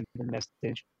like it and the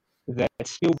message that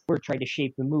Spielberg tried to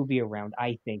shape the movie around,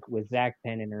 I think, with Zach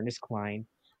Penn and Ernest Cline,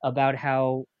 about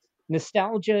how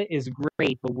nostalgia is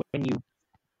great, but when you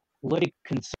let it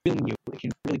consume you, it can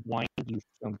really wind you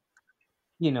from,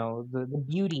 the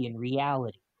beauty and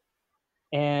reality.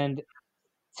 And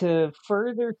to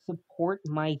further support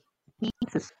my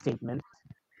thesis statement,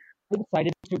 I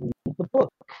decided to read the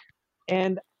book.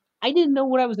 And I didn't know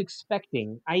what I was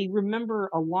expecting. I remember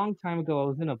a long time ago, I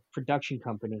was in a production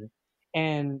company,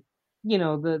 and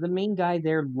the main guy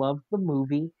there loved the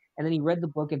movie, and then he read the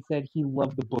book and said he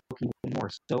loved the book even more.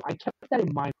 So I kept that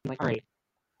in mind. I'm like, all right,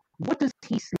 what does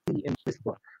he see in this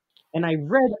book? And I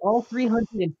read all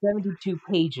 372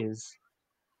 pages,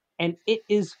 and it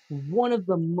is one of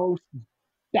the most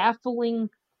baffling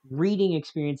reading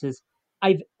experiences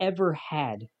I've ever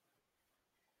had.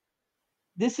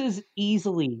 This is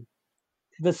easily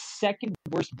the second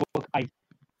worst book I've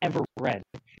ever read.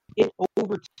 It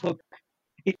overtook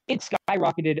it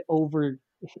skyrocketed over,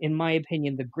 in my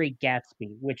opinion, The Great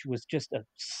Gatsby, which was just a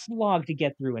slog to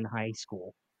get through in high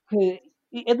school.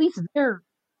 At least there,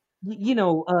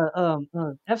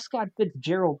 F. Scott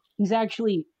Fitzgerald, he's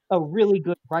actually a really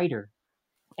good writer,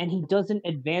 and he doesn't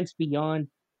advance beyond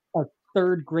a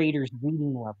third grader's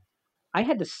reading level. I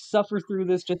had to suffer through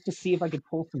this just to see if I could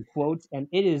pull some quotes, and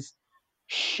it is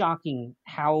shocking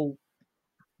how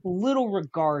little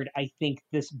regard I think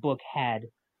this book had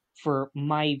for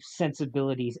my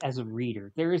sensibilities as a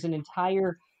reader. There is an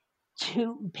entire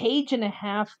 2.5 page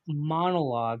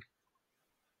monologue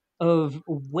of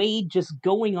Wade just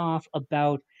going off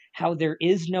about how there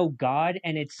is no God,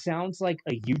 and it sounds like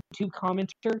a YouTube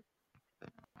commenter.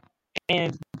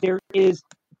 And there is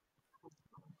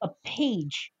a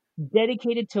page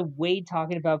dedicated to Wade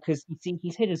talking about, because you see,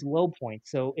 he's hit his low point.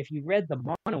 So if you read the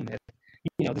monomyth,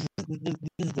 this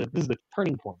is the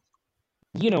turning point.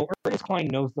 Ernest Cline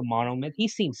knows the monomyth.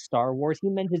 He's seen Star Wars. He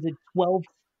mentions it 12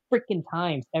 freaking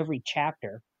times every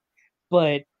chapter.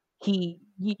 But he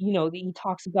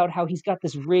talks about how he's got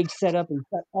this rig set up and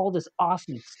he's got all this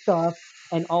awesome stuff,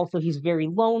 and also he's very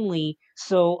lonely,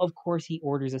 so of course he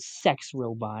orders a sex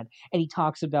robot. And he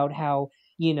talks about how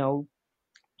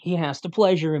he has to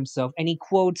pleasure himself, and he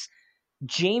quotes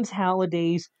James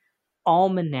Halliday's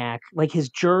almanac, like his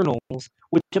journals,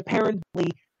 which apparently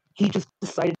he just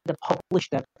decided to publish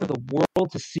that for the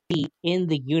world to see in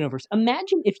the universe.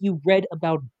 Imagine if you read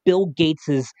about Bill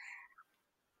Gates's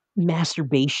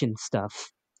masturbation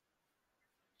stuff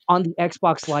on the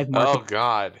Xbox Live market. Oh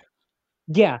God.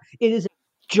 Yeah, it is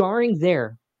jarring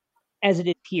there as it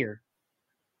is here.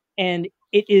 And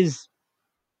it is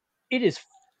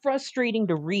frustrating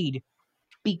to read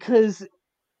because,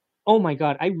 oh my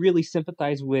God, I really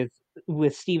sympathize with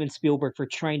Steven Spielberg for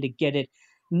trying to get it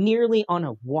nearly on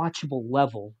a watchable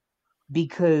level,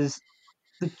 because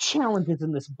the challenges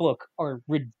in this book are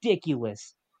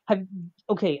ridiculous. I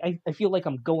feel like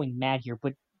I'm going mad here,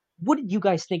 but what did you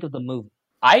guys think of the movie?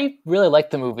 I really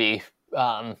liked the movie.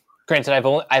 Granted,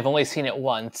 I've only seen it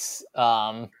once,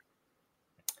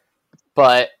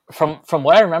 but from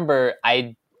what I remember,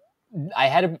 I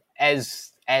had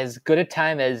as good a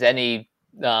time as any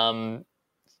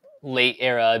late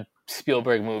era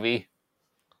Spielberg movie.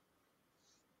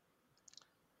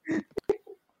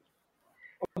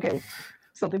 Okay,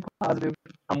 something positive.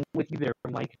 I'm with you there,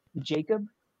 Mike. Jacob?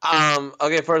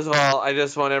 Okay, first of all, I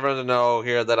just want everyone to know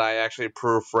here that I actually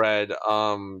proofread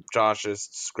Josh's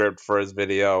script for his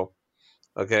video.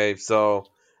 Okay, so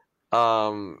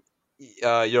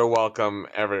you're welcome,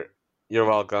 you're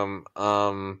welcome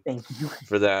Thank you.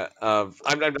 for that.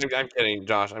 I'm kidding,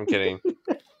 Josh. I'm kidding.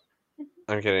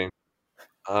 I'm kidding.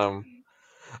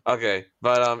 Okay,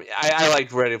 but I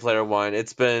liked Ready Player One.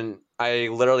 I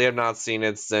literally have not seen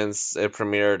it since it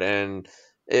premiered, and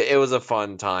it was a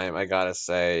fun time, I gotta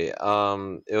say.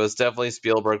 It was definitely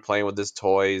Spielberg playing with his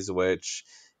toys, which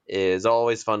is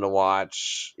always fun to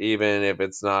watch, even if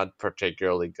it's not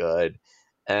particularly good.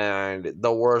 And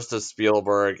the worst of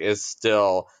Spielberg is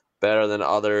still better than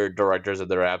other directors at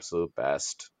their absolute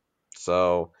best.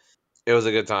 So it was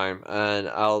a good time, and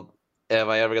if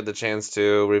I ever get the chance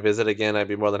to revisit again, I'd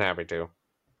be more than happy to.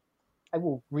 I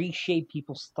will reshape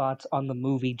people's thoughts on the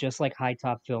movie, just like High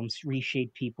Top Films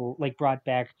reshaped people, like brought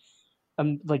back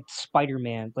like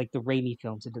Spider-Man, like the Raimi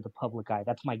films, into the public eye.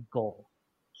 That's my goal.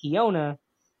 Kiona,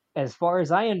 as far as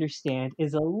I understand,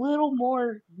 is a little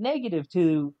more negative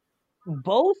to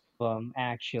both of them,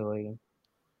 actually.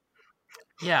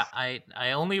 Yeah, I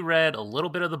only read a little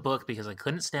bit of the book because I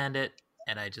couldn't stand it,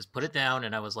 and I just put it down,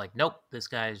 and I was like, nope, this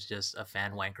guy's just a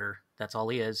fan wanker. That's all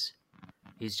he is.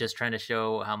 He's just trying to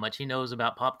show how much he knows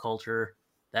about pop culture.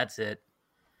 That's it.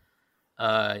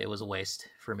 It was a waste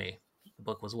for me. The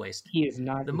book was a waste. He is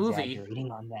not the movie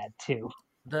exaggerating on that too.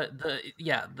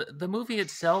 The movie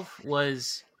itself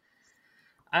was,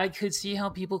 I could see how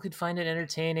people could find it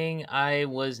entertaining. I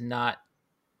was not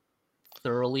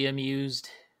thoroughly amused,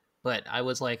 but I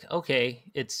was like, okay,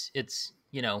 it's it's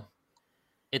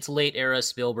late era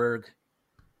Spielberg,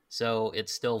 so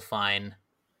it's still fine.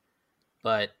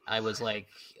 But I was like,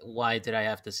 why did I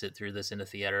have to sit through this in a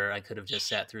theater? I could have just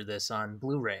sat through this on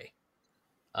Blu-ray.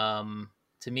 To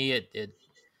me, it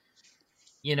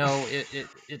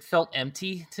felt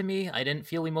empty to me. I didn't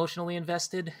feel emotionally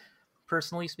invested,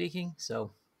 personally speaking.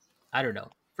 So I don't know.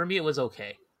 For me, it was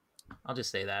okay. I'll just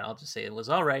say that. I'll just say it was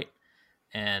all right.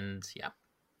 And yeah.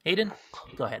 Hayden,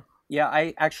 go ahead. Yeah,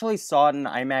 I actually saw it in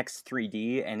IMAX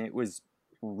 3D, and it was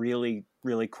really,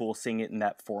 really cool seeing it in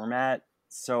that format.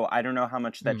 So I don't know how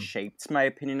much that shaped my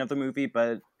opinion of the movie,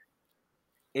 but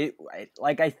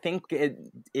I think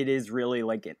it is really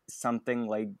like something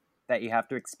like that you have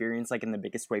to experience like in the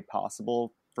biggest way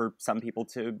possible for some people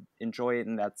to enjoy it,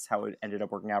 and that's how it ended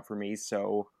up working out for me.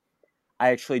 So I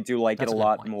actually do like That's it a a good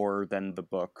lot point. more than the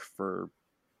book for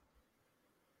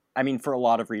a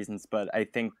lot of reasons, but I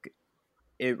think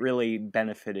it really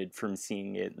benefited from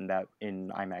seeing it in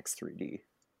IMAX 3D.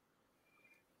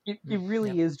 It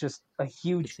really Yep. is just a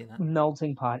huge see that.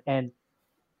 melting pot, and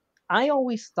I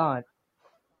always thought,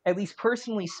 at least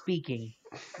personally speaking,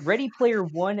 Ready Player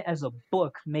One as a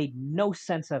book made no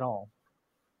sense at all.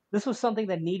 This was something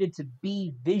that needed to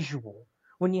be visual.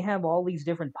 When you have all these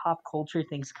different pop culture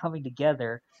things coming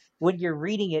together, when you're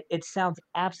reading it, it sounds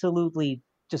absolutely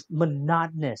just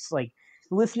monotonous. Like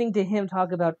listening to him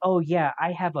talk about, oh yeah,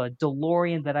 I have a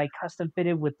DeLorean that I custom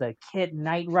fitted with the KITT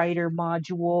Knight Rider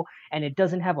module, and it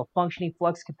doesn't have a functioning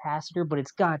flux capacitor, but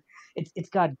it's got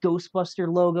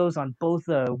Ghostbuster logos on both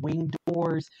the wing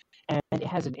doors, and it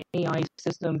has an AI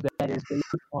system that is based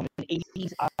on an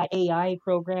 80s AI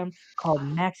program called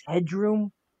Max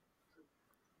Headroom.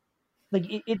 Like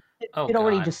Oh it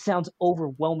already God. just sounds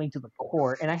overwhelming to the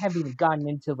core, and I haven't even gotten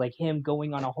into like him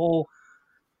going on a whole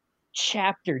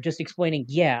chapter just explaining,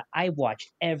 yeah, I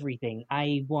watched everything.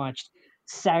 I watched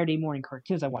Saturday morning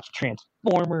cartoons. I watched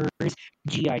Transformers,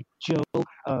 G.I. Joe,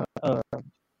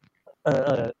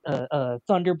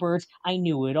 Thunderbirds. I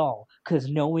knew it all because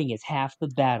knowing is half the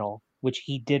battle, which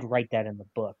he did write that in the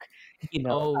book. You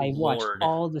know, Oh I watched Lord.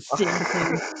 all the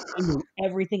Simpsons. I knew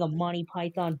everything of Monty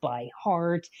Python by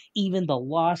heart, even the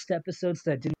Lost episodes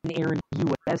that didn't air in the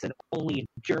U.S. and only in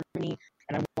Germany.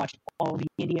 And I watched all the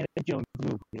Indiana Jones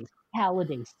movies.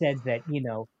 Halliday said that,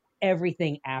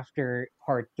 everything after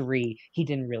part 3, he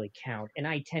didn't really count. And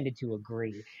I tended to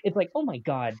agree. It's like, oh my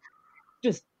God,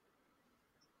 just,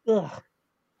 ugh.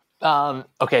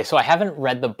 Okay, so I haven't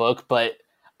read the book, but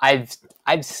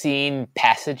I've seen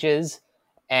passages,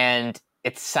 and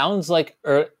it sounds like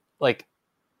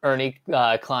Ernie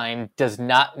Klein does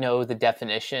not know the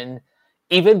definition,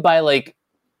 even by like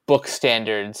book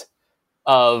standards,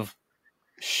 of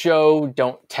show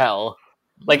don't tell.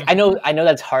 Like I know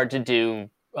that's hard to do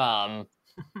on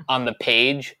the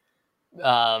page,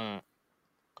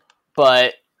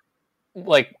 but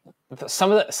like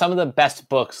some of the best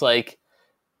books, like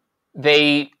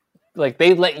they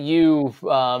let you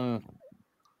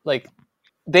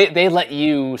they let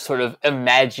you sort of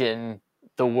imagine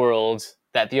the world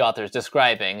that the author is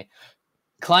describing.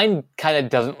 Klein kind of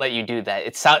doesn't let you do that.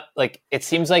 It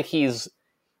seems like he's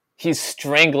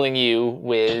strangling you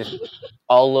with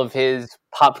all of his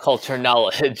pop culture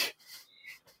knowledge.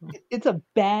 It's a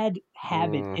bad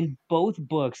habit in both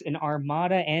books, in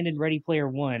Armada and in Ready Player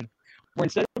One, where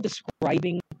instead of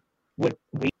describing what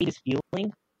Wade is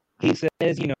feeling, he says,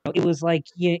 it was like,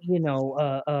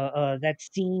 that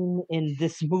scene in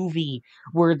this movie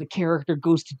where the character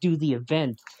goes to do the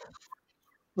event.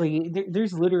 Like,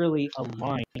 there's literally a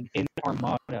line in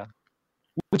Armada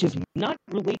which is not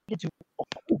related to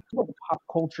pop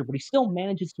culture, but he still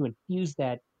manages to infuse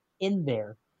that in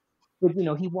there. But,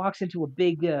 he walks into a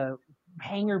big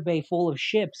hangar bay full of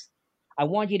ships. I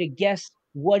want you to guess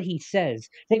what he says.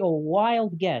 Take a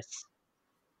wild guess.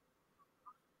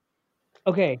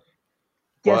 Okay.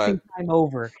 Guessing time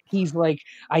over. He's like,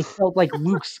 I felt like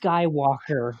Luke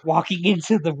Skywalker walking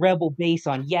into the Rebel base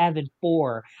on Yavin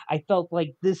 4. I felt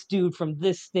like this dude from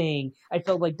this thing. I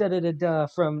felt like da-da-da-da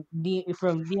from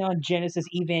Neon Genesis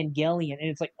Evangelion.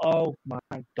 And it's like, oh my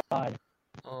God.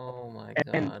 Oh my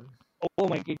And, God. oh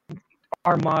my God.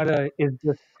 Armada is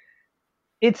just,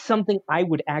 it's something I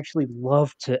would actually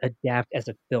love to adapt as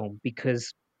a film,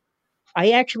 because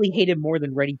I actually hate it more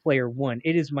than Ready Player One.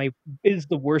 It is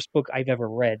the worst book I've ever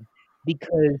read,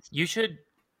 because You should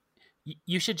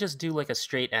just do like a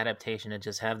straight adaptation and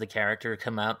just have the character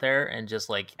come out there and just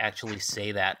like actually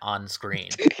say that on screen.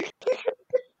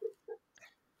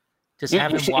 Just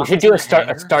have him walk you should into do the a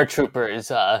hangar. Star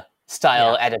Troopers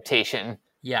style adaptation,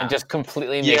 Yeah. and just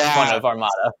completely make fun of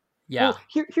Armada. Yeah. Well,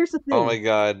 here's the thing. Oh my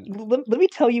God. Let me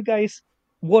tell you guys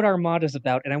what Armada's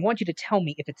about, and I want you to tell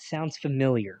me if it sounds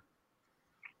familiar.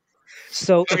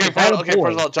 So, Okay, first of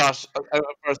all, Josh.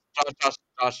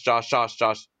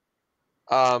 Josh.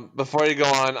 Before you go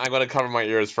on, I'm going to cover my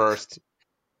ears first.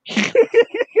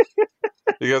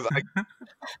 Because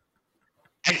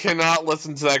I cannot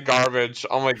listen to that garbage.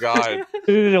 Oh my God.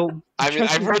 No, I mean,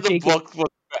 I've heard the Jacob, book was...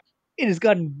 It has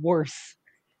gotten worse.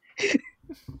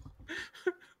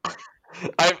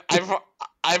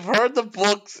 I've heard the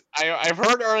books. I've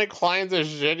heard Ernie Klein's a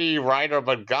shitty writer,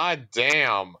 but god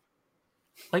damn.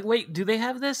 Like, wait, do they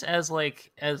have this as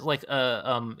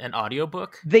an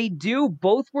audiobook? They do.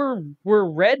 Both were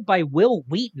read by Will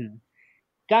Wheaton.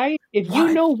 Guy, if you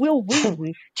What? know Will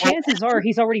Wheaton, chances are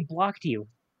he's already blocked you.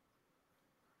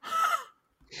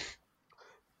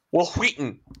 Will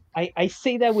Wheaton. I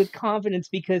say that with confidence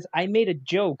because I made a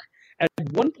joke at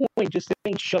one point just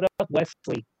saying, "Shut up,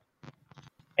 Wesley,"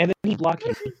 and then he blocked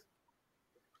me.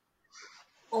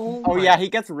 Oh yeah, he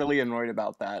gets really annoyed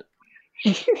about that.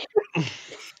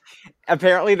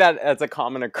 Apparently that's a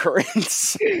common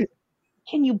occurrence.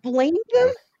 Can you blame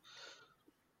them?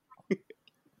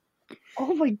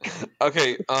 Oh my god.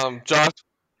 Okay, Josh,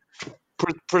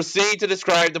 proceed to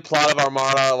describe the plot of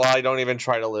Armada while I don't even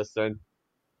try to listen.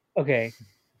 Okay,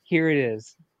 here it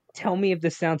is. Tell me if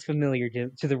this sounds familiar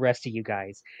to the rest of you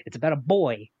guys. It's about a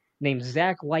boy named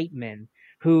Zach Lightman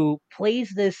who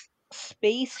plays this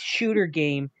space shooter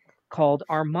game called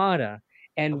Armada,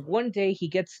 and one day he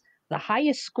gets the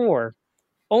highest score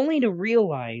only to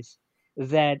realize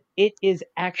that it is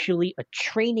actually a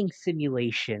training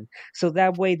simulation, so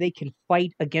that way they can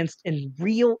fight against a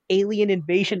real alien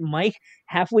invasion. Mike,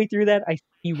 halfway through that, I see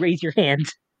you raise your hand.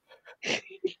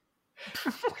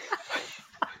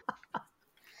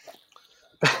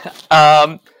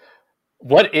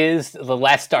 What is The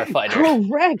Last Starfighter?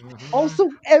 Correct. Also,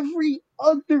 every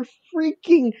other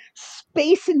freaking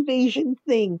space invasion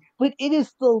thing, but it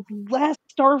is The Last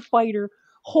Starfighter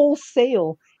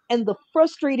wholesale. And the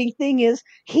frustrating thing is,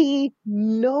 he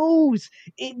knows.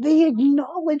 They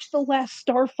acknowledge The Last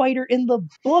Starfighter in the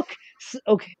book.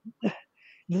 Okay,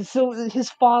 so his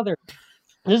father.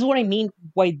 This is what I mean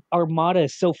why Armada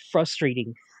is so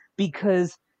frustrating,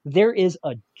 because there is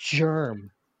a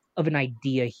germ of an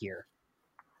idea here.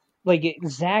 Like,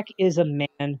 Zach is a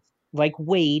man like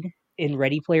Wade in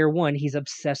Ready Player One. He's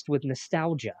obsessed with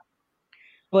nostalgia.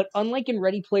 But unlike in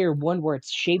Ready Player One, where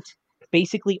it's shaped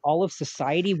basically all of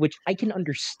society, which I can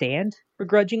understand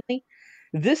begrudgingly,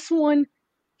 this one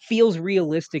feels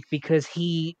realistic because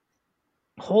he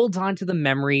holds on to the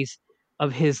memories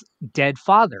of his dead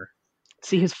father.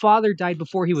 See, his father died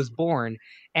before he was born,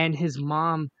 and his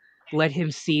mom let him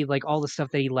see like all the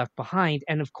stuff that he left behind.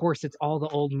 And of course, it's all the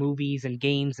old movies and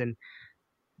games and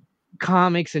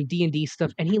comics and D&D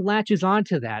stuff, and he latches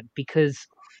onto that because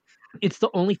it's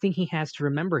the only thing he has to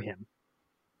remember him.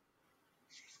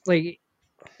 Like,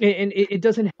 and it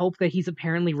doesn't help that he's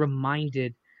apparently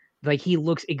reminded, like, he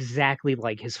looks exactly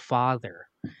like his father,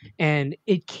 and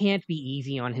it can't be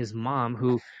easy on his mom,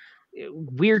 who,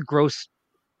 weird, gross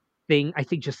thing, I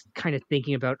think, just kind of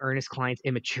thinking about Ernest Cline's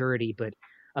immaturity, but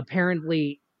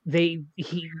apparently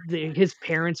his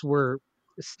parents were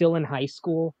still in high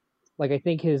school. Like, I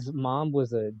think his mom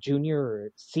was a junior or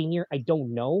senior. I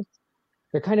don't know.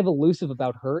 They're kind of elusive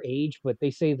about her age, but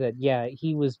they say that, yeah,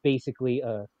 he was basically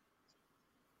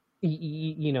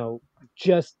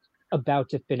just about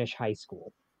to finish high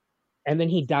school. And then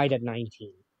he died at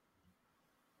 19.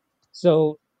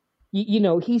 So,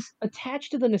 he's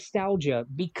attached to the nostalgia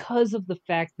because of the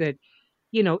fact that,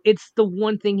 it's the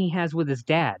one thing he has with his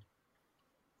dad.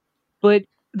 But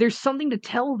there's something to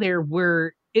tell there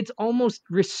where it's almost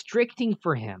restricting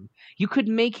for him. You could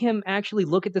make him actually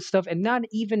look at this stuff and not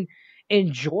even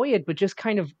enjoy it, but just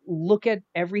kind of look at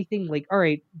everything like, all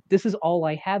right, this is all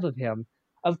I have of him.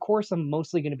 Of course, I'm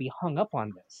mostly going to be hung up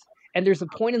on this. And there's a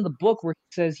point in the book where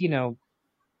he says,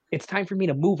 it's time for me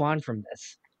to move on from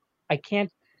this. I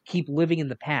can't keep living in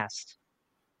the past.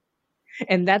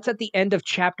 And that's at the end of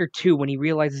chapter 2 when he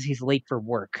realizes he's late for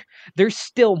work. There's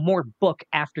still more book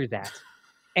after that.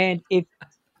 And if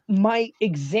my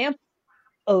example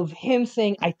of him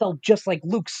saying, I felt just like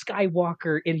Luke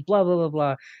Skywalker in blah, blah, blah,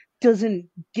 blah, doesn't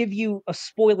give you a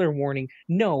spoiler warning,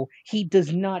 no, he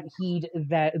does not heed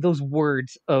those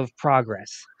words of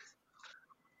progress.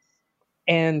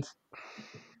 And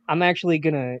I'm actually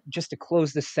gonna, just to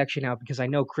close this section out, because I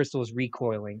know Crystal is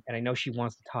recoiling, and I know she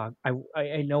wants to talk. I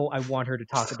know I want her to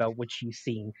talk about what she's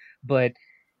seen, but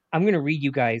I'm gonna read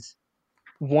you guys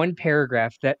one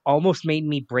paragraph that almost made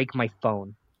me break my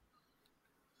phone.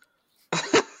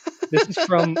 This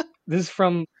is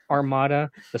from Armada,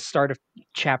 the start of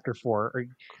chapter 4. Are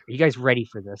you guys ready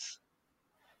for this?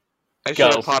 I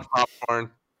should have popped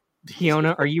popcorn.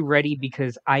 Fiona, are you ready?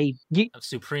 Because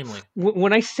supremely.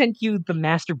 When I sent you the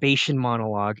masturbation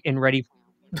monologue and ready,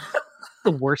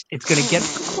 the worst it's gonna get,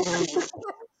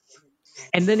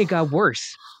 and then it got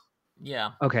worse.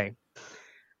 Yeah. Okay.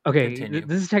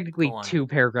 This is technically 2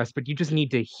 paragraphs, but you just need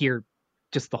to hear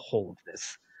just the whole of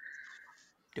this.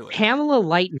 Do it. Pamela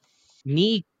Light,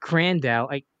 Nee Crandall,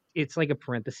 it's like a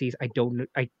parentheses. I don't know.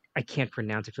 I can't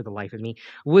pronounce it for the life of me.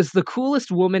 Was the coolest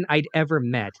woman I'd ever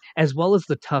met, as well as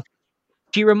the tough.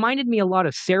 She reminded me a lot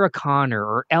of Sarah Connor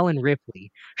or Ellen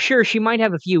Ripley. Sure, she might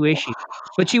have a few issues,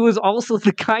 but she was also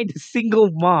the kind of single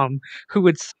mom who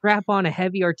would strap on a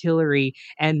heavy artillery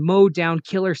and mow down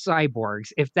killer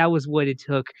cyborgs if that was what it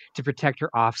took to protect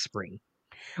her offspring.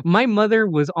 My mother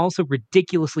was also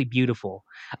ridiculously beautiful.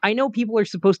 I know people are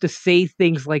supposed to say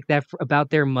things like that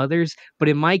about their mothers, but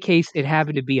in my case, it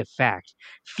happened to be a fact.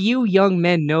 Few young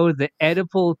men know the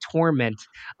Oedipal torment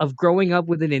of growing up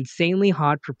with an insanely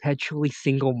hot, perpetually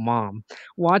single mom.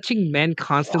 Watching men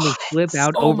constantly flip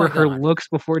out Oh over my her God. looks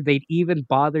before they'd even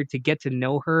bothered to get to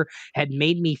know her had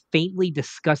made me faintly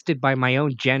disgusted by my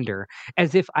own gender,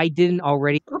 as if I didn't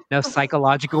already have enough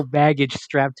psychological baggage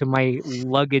strapped to my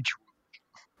luggage.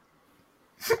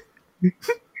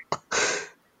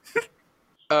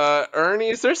 Ernie,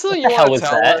 is there something What you the hell want to was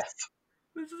tell that? us?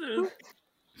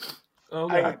 Oh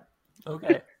God.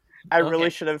 Okay. I Okay. really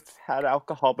should have had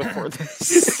alcohol before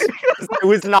this. I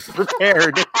was not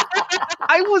prepared.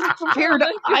 I wasn't prepared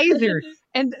either.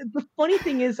 And the funny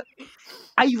thing is,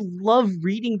 I love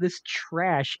reading this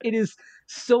trash. It is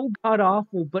so god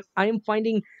awful, but I am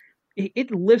finding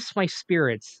it lifts my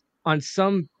spirits on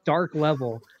some dark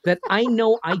level that I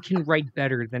know I can write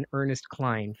better than Ernest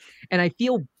Cline. And I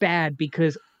feel bad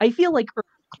because I feel like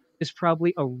Ernest Cline is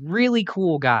probably a really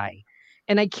cool guy.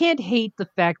 And I can't hate the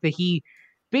fact that he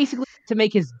basically to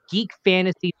make his geek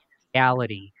fantasy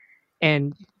reality.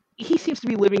 And he seems to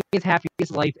be living his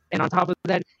happiest life. And on top of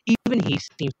that, even he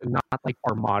seems to not like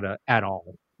Armada at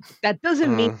all. That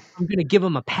doesn't mean I'm going to give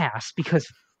him a pass because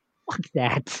fuck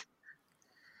that.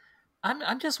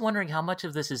 I'm just wondering how much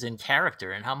of this is in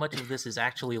character and how much of this is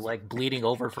actually like bleeding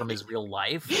over from his real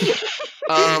life.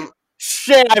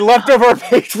 Shit, I left over a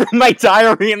page from my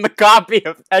diary in the copy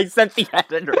I sent the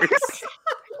editors.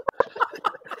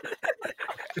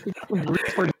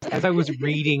 As I was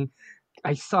reading,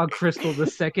 I saw Crystal the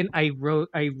second I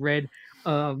read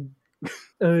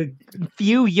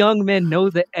few young men know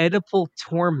the Oedipal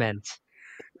torment.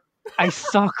 I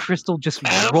saw Crystal just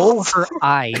roll her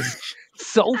eyes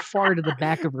so far to the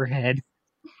back of her head.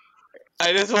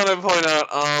 I just want to point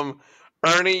out,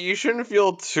 Ernie, you shouldn't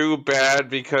feel too bad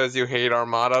because you hate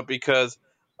Armada, because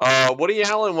Woody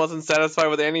Allen wasn't satisfied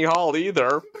with Annie Hall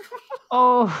either.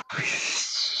 Oh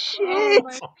shit!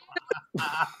 Wow.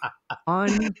 On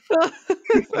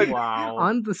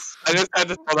the I just had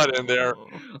to throw that in there.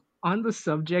 On the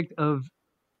subject of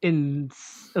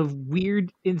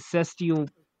weird incestual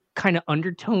kind of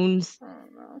undertones,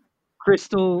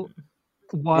 Crystal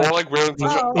More like weird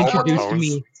introduced overtones.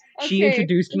 me. She Okay,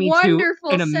 introduced me wonderful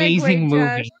to an amazing segue,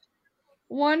 Josh. movie.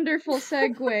 Wonderful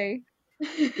segue.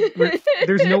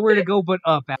 There's nowhere to go but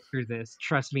up after this,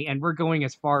 trust me, and we're going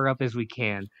as far up as we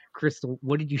can. Crystal,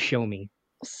 what did you show me?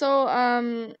 So,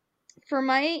 for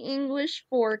my English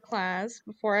 4 class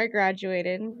before I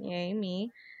graduated, yay me,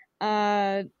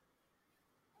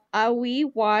 we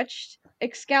watched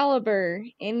Excalibur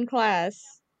in class.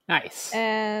 Nice.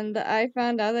 And I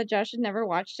found out that Josh had never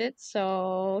watched it,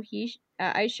 so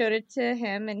I showed it to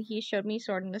him, and he showed me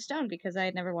Sword in the Stone because I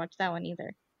had never watched that one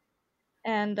either.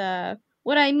 And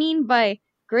what I mean by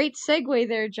great segue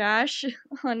there, Josh,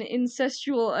 on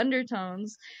incestual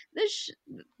undertones,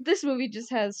 this movie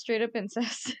just has straight up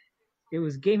incest. It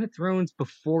was Game of Thrones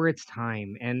before its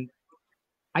time, and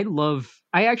I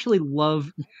actually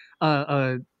love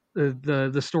the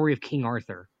story of King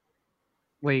Arthur.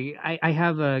 Like I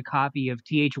have a copy of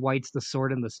T.H. White's The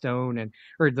Sword and the Stone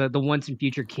or the Once and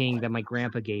Future King that my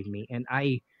grandpa gave me, and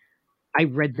I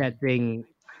read that thing,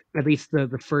 at least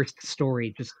the first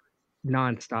story, just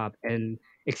nonstop, and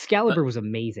Excalibur was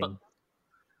amazing.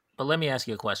 But let me ask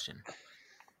you a question.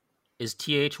 Is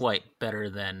T.H. White better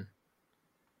than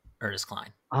Ernest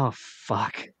Cline? Oh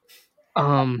fuck.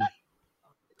 I'm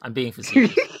being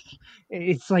facetious.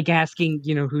 It's like asking,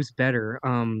 who's better,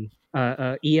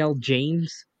 E.L.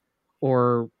 James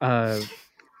or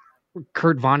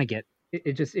Kurt Vonnegut.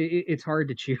 It's hard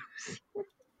to choose.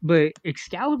 But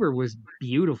Excalibur was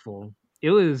beautiful. It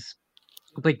was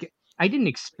like I didn't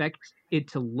expect it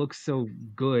to look so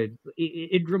good.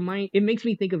 It makes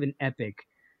me think of an epic,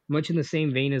 much in the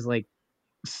same vein as like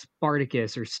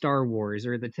Spartacus or Star Wars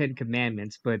or the Ten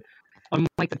Commandments. But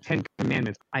unlike the Ten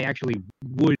Commandments, I actually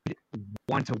would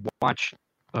want to watch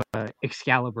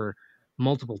Excalibur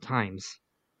multiple times.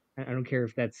 I don't care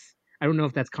if I don't know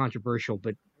if that's controversial,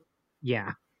 but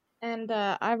yeah. And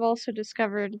I've also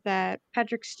discovered that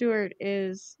Patrick Stewart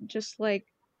is just like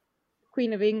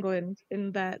Queen of England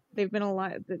in that they've been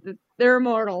alive. They're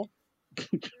immortal.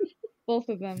 Both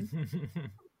of them.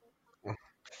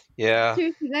 Yeah.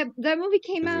 Seriously, that movie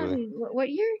came out in what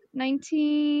year?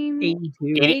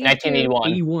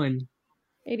 1981.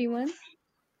 81?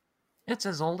 It's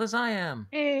as old as I am.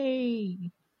 Hey.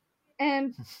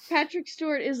 And Patrick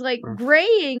Stewart is like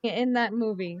graying in that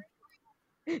movie.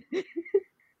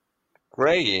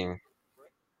 Graying.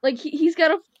 Like he's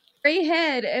got a gray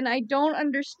head, and I don't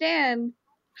understand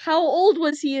how old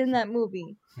was he in that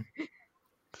movie,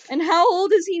 and how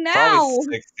old is he now?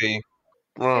 Probably 60.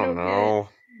 I I don't don't get it. know.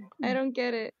 I don't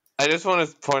get it. I just want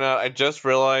to point out, I just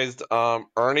realized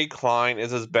Ernie Klein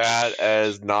is as bad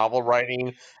as novel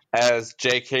writing as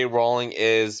J.K. Rowling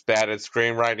is bad at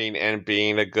screenwriting and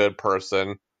being a good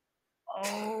person.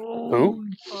 Who?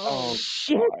 Oh,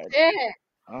 Shit. God. Yeah.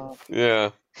 Oh. Yeah.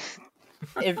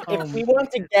 If we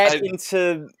want to get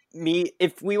into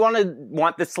if we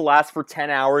want this to last for 10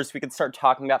 hours, we could start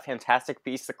talking about Fantastic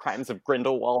Beasts: The Crimes of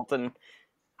Grindelwald and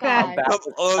how God. that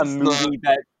was a movie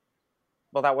that.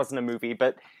 Well, that wasn't a movie,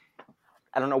 but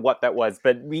I don't know what that was.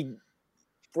 But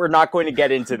we're not going to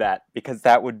get into that because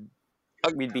that would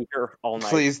we'd be here all night.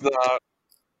 Please not.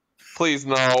 Please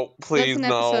no. Please That's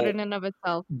an episode no. in and of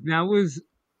itself. That was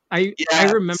I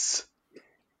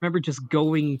remember just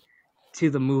going to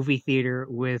the movie theater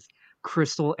with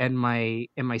Crystal and my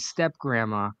step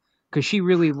grandma because she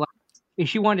really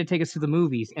she wanted to take us to the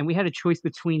movies, and we had a choice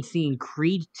between seeing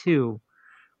Creed 2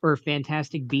 or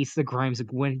Fantastic Beasts: The Crimes of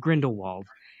Grindelwald,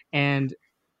 and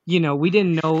we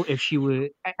didn't know if she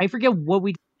would. I forget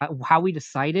how we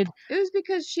decided. It was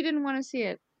because she didn't want to see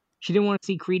it, She didn't want to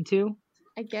see Creed 2.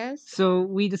 I guess. So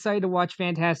we decided to watch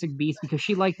Fantastic Beasts because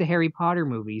she liked the Harry Potter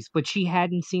movies, but she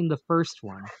hadn't seen the first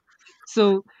one.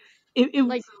 So it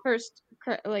Like first,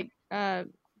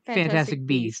 Fantastic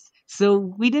Beasts. So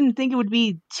we didn't think it would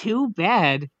be too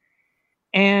bad.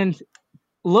 And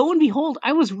lo and behold,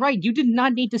 I was right. You did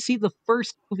not need to see the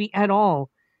first movie at all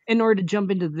in order to jump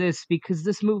into this, because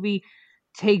this movie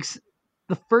takes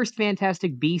the first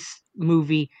Fantastic Beasts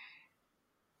movie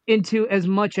into as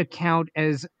much account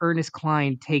as Ernest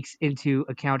Cline takes into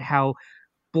account how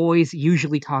boys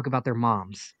usually talk about their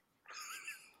moms.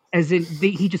 As in,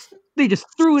 they just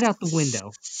threw it out the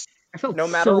window. I felt No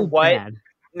matter so what, bad.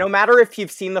 no matter if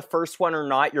you've seen the first one or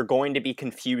not, you're going to be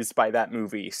confused by that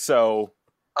movie. So,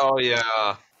 Oh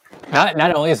yeah.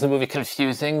 Not only is the movie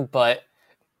confusing, but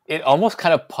it almost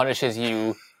kind of punishes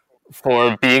you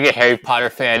for being a Harry Potter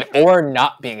fan or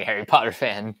not being a Harry Potter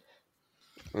fan.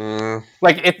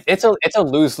 Like it's a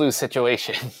lose-lose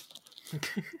situation.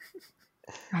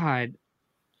 God.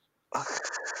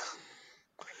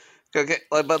 Okay,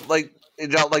 but like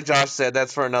Josh said,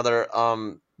 that's for another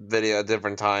video, a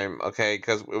different time. Okay,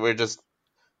 because we're just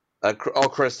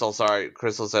Crystal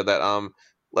said that.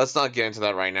 Let's not get into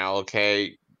that right now.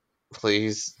 Okay,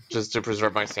 please, just to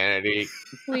preserve my sanity.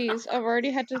 Please, I've already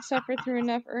had to suffer through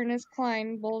enough Ernest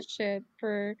Cline bullshit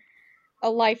for a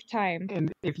lifetime.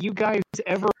 And if you guys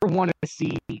ever want to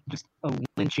see just a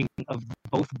lynching of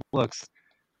both books,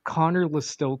 Connor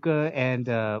Listoka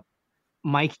and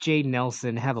Mike J.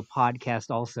 Nelson have a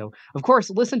podcast also. Of course,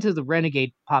 listen to the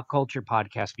Renegade Pop Culture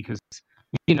podcast because,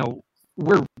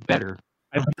 we're better.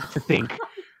 I like to think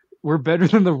we're better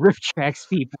than the Riff Tracks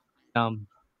people.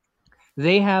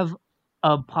 They have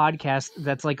a podcast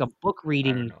that's like a book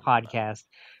reading podcast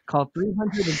called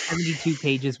 372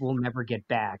 Pages We'll Never Get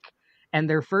Back. And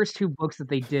their first two books that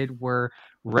they did were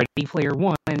Ready Player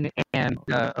One and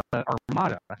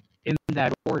Armada, in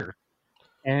that order.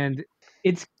 And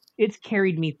it's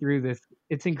carried me through this.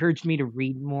 It's encouraged me to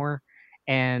read more,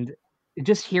 and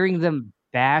just hearing them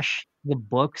bash the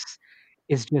books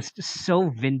is just so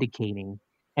vindicating.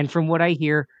 And from what I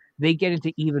hear, they get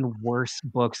into even worse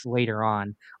books later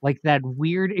on, like that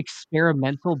weird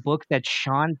experimental book that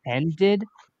Sean Penn did.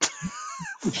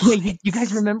 Yeah, you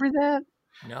guys remember that?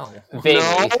 No.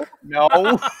 No.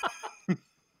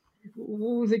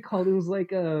 What was it called? It was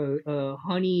like a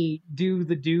Honey Do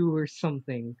the Do or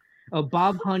something.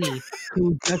 Bob Honey,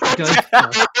 who just does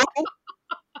stuff.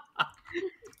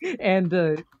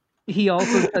 And he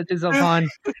also touches upon.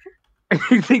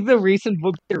 I think the recent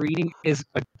book they're reading is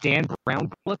a Dan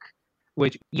Brown book,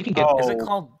 which you can get Is it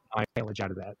called mileage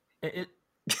out of that.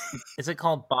 Is it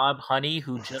called Bob Honey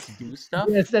Who Just Do Stuff?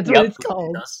 Yes, that's what it's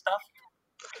called. Does stuff?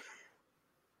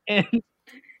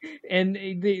 And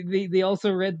they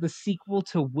also read the sequel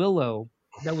to Willow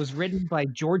that was written by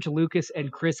George Lucas and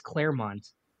Chris Claremont,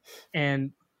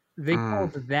 and they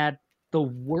called that the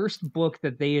worst book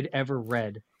that they had ever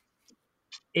read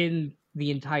in the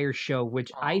entire show,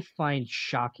 which I find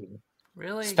shocking.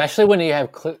 Really? Especially when you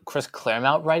have Chris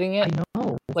Claremont writing it. I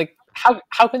know. Like,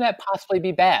 how can that possibly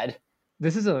be bad?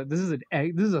 This is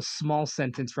a small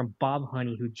sentence from Bob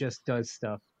Honey, who just does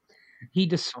stuff. He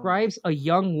describes a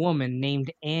young woman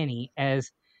named Annie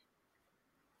as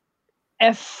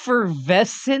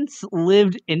effervescence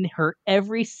lived in her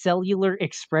every cellular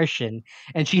expression,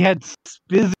 and she had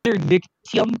spither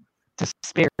dictium to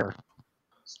spare.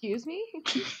 Excuse me?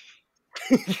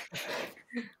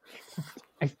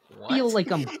 I feel What?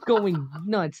 like I'm going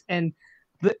nuts, and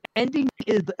the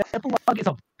epilogue is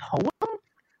a poem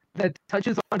that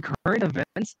touches on current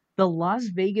events, the Las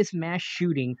Vegas mass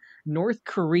shooting, North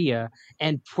Korea,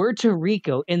 and Puerto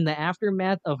Rico in the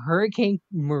aftermath of Hurricane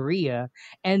Maria,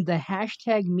 and the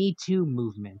hashtag #MeToo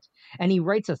movement. And he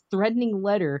writes a threatening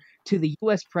letter to the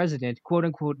U.S. president, quote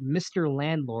unquote, Mr.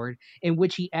 Landlord, in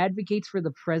which he advocates for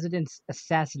the president's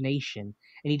assassination.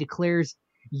 And he declares,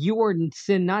 "You are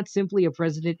not simply a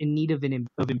president in need of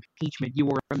impeachment. You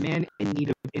are a man in need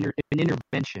of an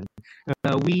intervention.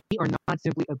 We are not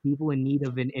simply a people in need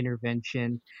of an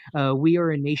intervention. We are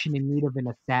a nation in need of an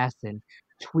assassin.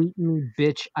 Tweet me,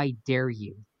 bitch, I dare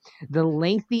you." The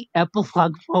lengthy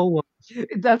epilogue poem.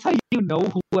 That's how you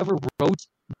know whoever wrote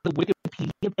the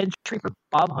Wikipedia entry for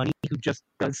Bob Honey, who just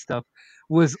does stuff,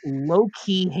 was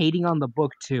low-key hating on the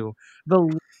book too. The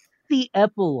lengthy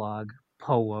epilogue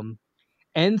poem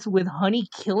ends with Honey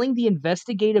killing the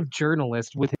investigative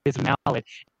journalist with his mallet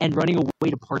and running away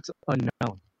to parts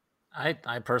unknown.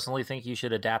 I personally think you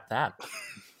should adapt that.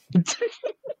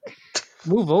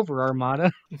 Move over,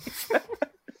 Armada.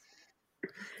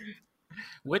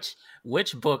 Which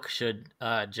book should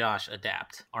Josh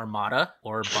adapt? Armada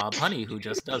or Bob Honey, who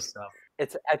just does stuff?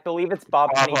 I believe it's Bob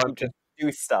Honey who just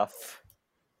do stuff.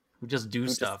 Who just do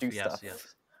stuff? Just do yes, stuff.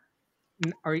 yes.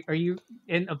 Are you?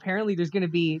 And apparently,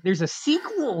 there's a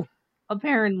sequel.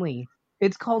 Apparently,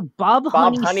 it's called Bob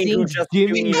Honey Who Sings just do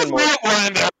Jimmy. even more.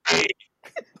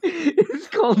 It's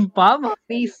called Bob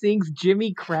Honey Sings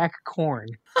Jimmy Crack Corn.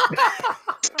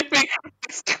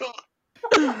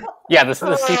 Yeah, the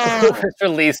sequel was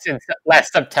released in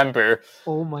last September.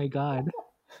 Oh my god.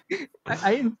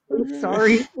 I am so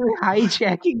sorry for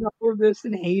hijacking all of this,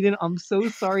 and Hayden, I'm so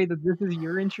sorry that this is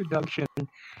your introduction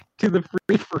to the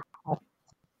Free for All.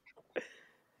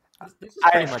 This is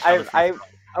pretty much how the Free for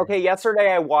All. Okay,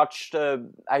 yesterday I watched a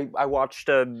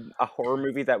horror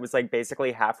movie that was like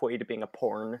basically halfway to being a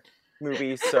porn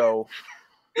movie. So,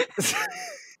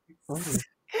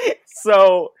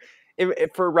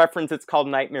 for reference, it's called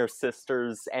Nightmare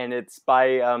Sisters, and it's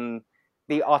by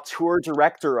the auteur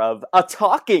director of A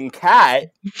Talking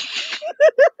Cat.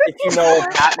 If you know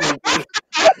that movie.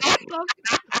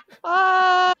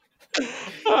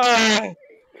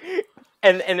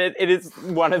 And it is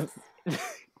one of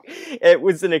it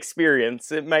was an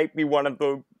experience. It might be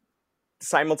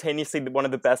simultaneously one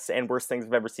of the best and worst things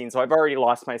I've ever seen. So I've already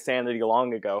lost my sanity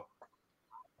long ago.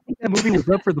 I think that movie was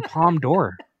up for the Palme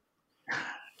d'Or.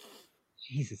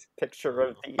 Jesus. Picture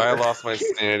of the year. I lost my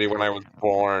sanity when I was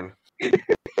born.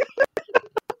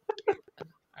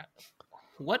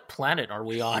 What planet are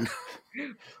we on?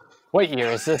 What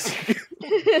year is this?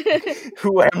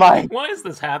 Who am I? Why is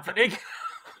this happening?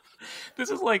 This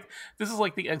is like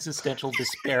the existential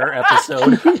despair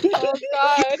episode. Oh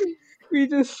god. We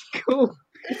just go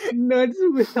nuts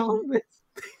with all this.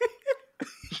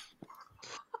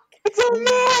 It's a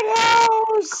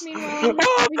madhouse! Meanwhile,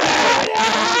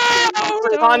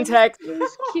 For context, it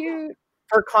was cute.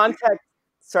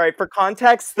 for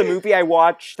context, the movie I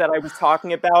watched that I was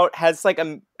talking about has like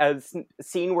a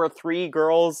scene where 3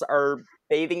 girls are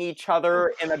bathing each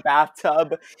other in a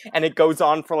bathtub, and it goes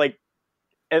on for like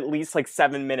at least like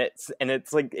 7 minutes, and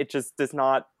it's like it just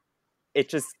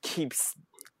keeps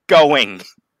going.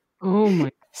 Oh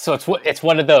my. So it's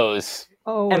one of those.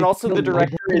 Oh. And also the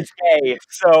director is gay,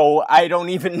 so I don't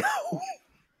even know.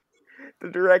 The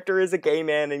director is a gay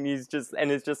man, and it's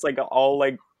just like all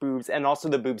like boobs, and also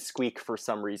the boobs squeak for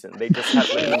some reason. They just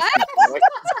have like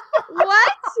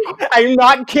What? I'm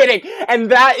not kidding.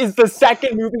 And that is the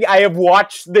second movie I have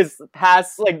watched this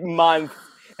past like month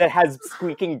that has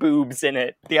squeaking boobs in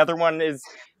it. The other one is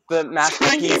the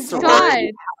Masterpiece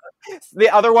Sorority. The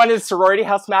other one is Sorority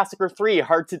House Massacre 3,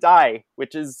 Hard to Die,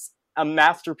 which is a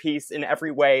masterpiece in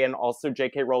every way, and also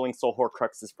J.K. Rowling stole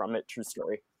Horcruxes from it. True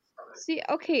story. See,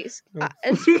 okay, as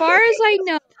far as I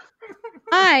know,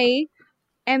 I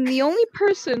am the only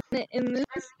person in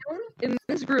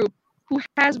this group who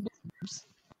has boobs.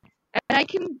 And I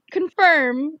can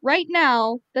confirm right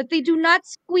now that they do not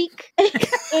squeak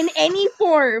in any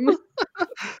form.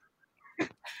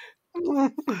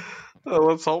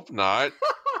 Let's hope not.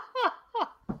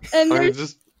 And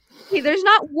there's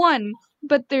not one,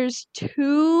 but there's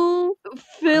 2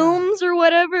 films or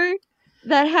whatever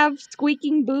that have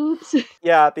squeaking boobs.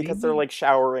 Yeah, because they're like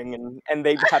showering and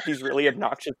they have these really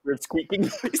obnoxious weird squeaking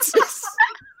noises.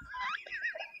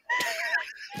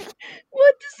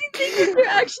 What does he think They're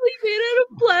actually made out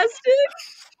of plastic.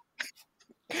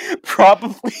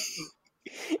 Probably.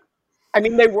 I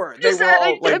mean, they were. They Just were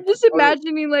all like. I'm just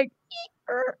imagining like.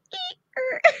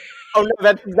 Oh no,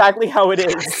 that's exactly how it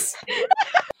is.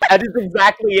 That is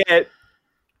exactly it.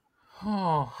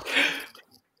 Oh.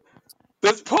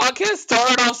 This podcast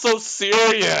started off so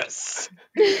serious.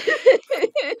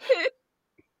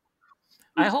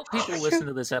 I hope people listen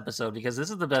to this episode because this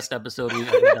is the best episode we've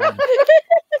ever done.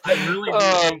 I really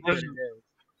think that it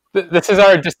is. This is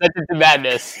our descent into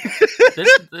madness.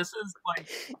 This is like,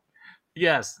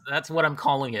 yes, that's what I'm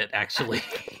calling it, actually.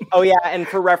 Oh yeah, and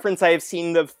for reference, I have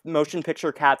seen the motion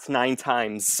picture Cats 9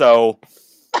 times, so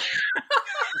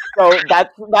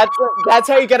that's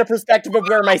how you get a perspective of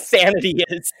where my sanity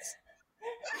is.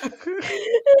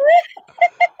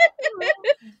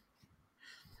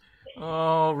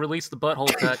 Oh, release the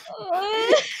butthole cut.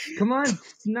 Come on,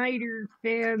 Snyder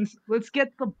fans, let's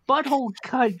get the butthole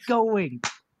cut going.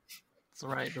 That's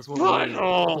right. That's what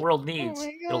the world needs. Oh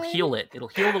my It'll God. heal it. It'll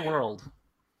heal the world. I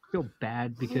feel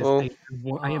bad because Oh.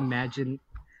 I imagine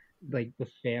like the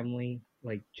family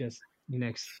like just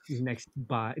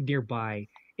nearby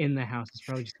in the house is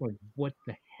probably just going, what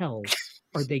the hell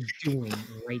are they doing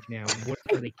right now? What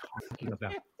are they talking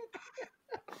about?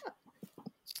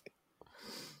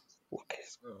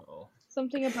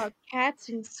 Something about cats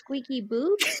and squeaky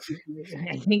boobs.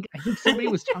 I think somebody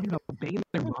was talking about banging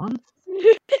their mom.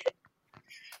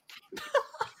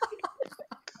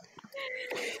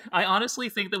 I honestly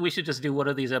think that we should just do one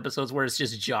of these episodes where it's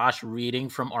just Josh reading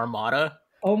from Armada.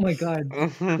 Oh my god,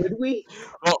 did we?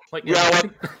 Like, Yeah,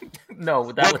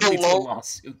 no, that would with the lead to a low-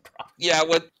 lawsuit. Probably. Yeah,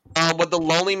 with the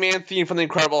Lonely Man theme from the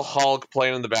Incredible Hulk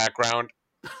playing in the background.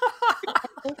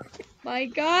 My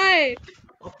God.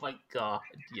 Oh my god,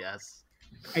 yes.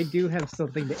 I do have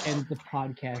something to end the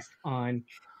podcast on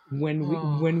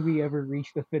when we ever reach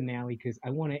the finale, because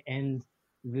I want to end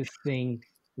this thing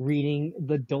reading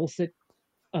the dulcet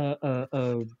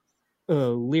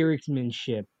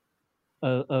lyricsmanship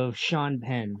of Sean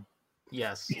Penn.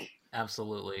 Yes,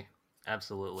 absolutely.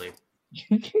 Absolutely.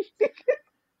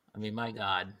 I mean, my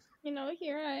god. You know,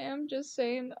 here I am just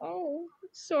saying, oh,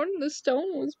 Sword in the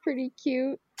Stone was pretty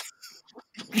cute.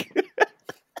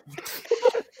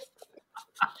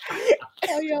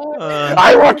 Oh, yeah.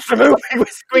 I watched the movie with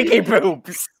squeaky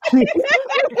boobs.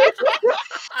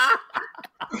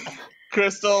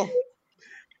 Crystal,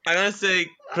 I'm gonna say,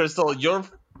 Crystal, your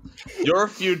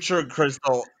future,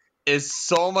 Crystal, is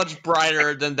so much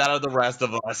brighter than that of the rest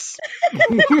of us.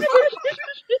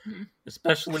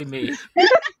 Especially me.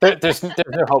 There's no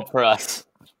hope for us.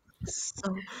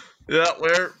 Yeah,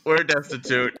 we're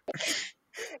destitute.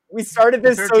 We started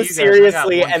this Compared so to you guys, I got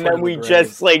seriously, one and foot then in we the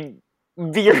just like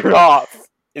veered off.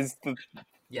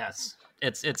 Yes.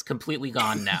 It's completely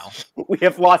gone now. We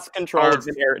have lost control of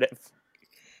the narrative.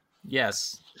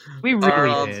 Yes. We really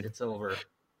Um, did. It's over.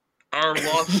 Our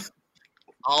lost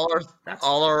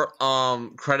all our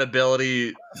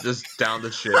credibility just down the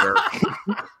shitter.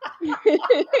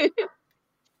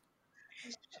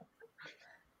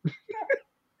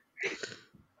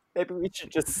 Maybe we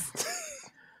should just.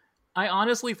 I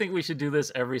honestly think we should do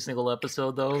this every single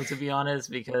episode, though. To be honest,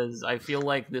 because I feel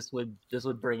like this would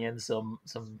bring in some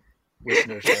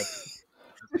listenership.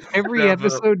 Every Yeah,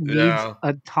 episode needs yeah.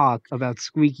 a talk about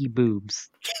squeaky boobs.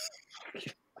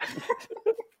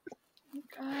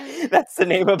 God. That's the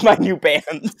name of my new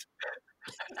band.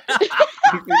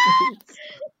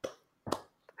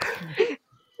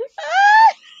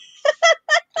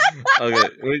 Okay,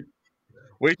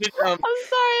 we should I'm sorry,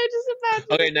 I just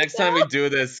imagined. Okay, next time we do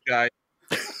this, guys,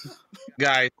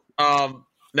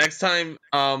 next time,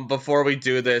 before we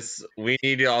do this, we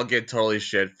need to all get totally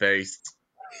shit faced.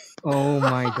 Oh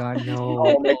my god, no.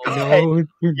 Oh my God. No,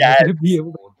 you're Yes. not gonna be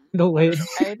able to handle it.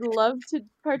 I'd love to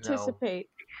participate,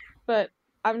 but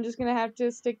I'm just gonna have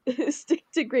to stick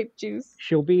to grape juice.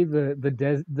 She'll be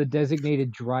the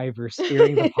designated driver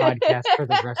steering the podcast for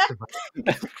the rest of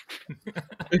us.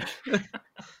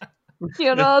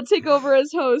 Fiona, I'll take over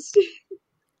as host.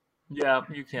 Yeah,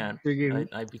 you can. Friggin'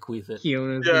 I bequeath it.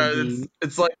 Kiona's Yeah, gonna be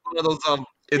it's like one of those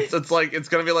it's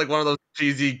gonna be like one of those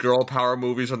cheesy girl power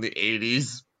movies from the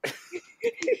 80s.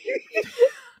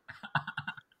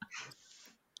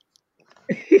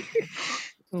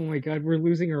 Oh my god, we're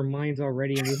losing our minds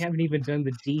already, and we haven't even done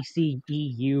the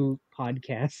DCEU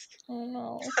podcast. Oh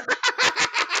no.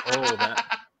 Oh, that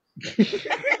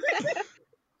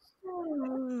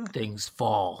things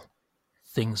fall,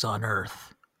 things on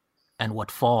Earth, and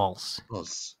what falls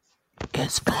is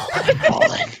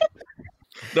falling.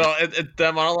 No,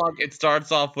 the monologue, it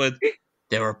starts off with,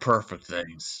 "They were perfect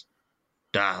things.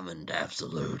 Diamond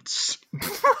absolutes."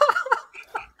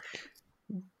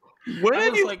 When I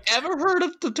have was you like- ever heard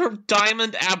of the term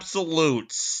diamond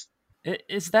absolutes?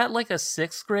 Is that like a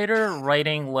sixth grader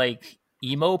writing like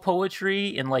emo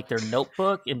poetry in like their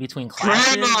notebook in between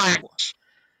classes? Pretty much.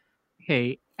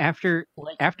 Hey, after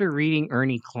Like, reading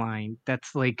Ernie Klein,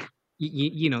 that's like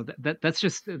you know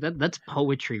that's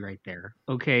poetry right there.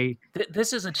 Okay,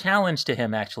 this is a challenge to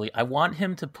him. Actually, I want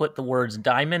him to put the words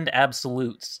 "diamond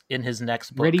absolutes" in his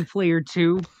next book. Ready Player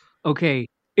 2. Okay,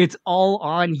 it's all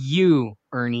on you,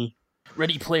 Ernie.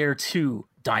 Ready Player 2,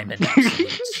 diamond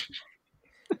absolutes.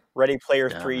 Ready Player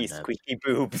Damn 3, it, that- squeaky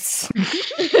boobs.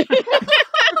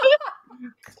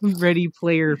 Ready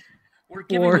Player We're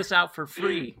giving 4. this out for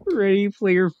free. Ready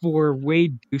Player 4.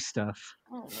 Wade do stuff.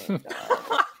 Oh my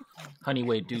god. Honey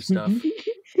Wade, do stuff.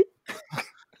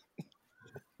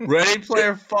 Ready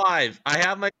Player 5. I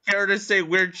have my character say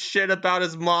weird shit about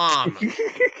his mom.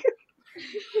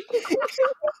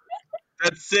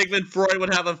 That Sigmund Freud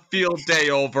would have a field day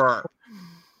over.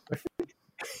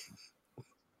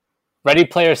 Ready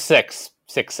Player 6.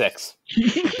 6.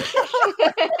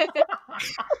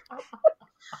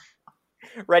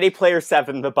 Ready Player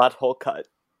 7, the butthole cut.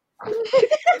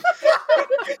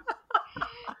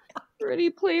 Ready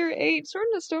Player 8, Sword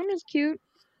in the Stone is cute.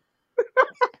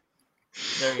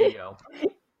 There you go.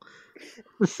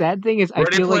 The sad thing is, I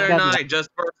Ready feel like Player that. 9. Just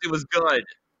Mercy was good.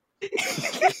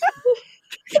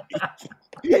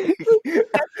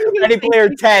 Ready Player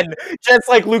 10, just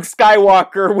like Luke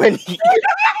Skywalker when he...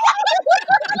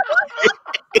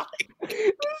 The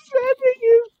sad thing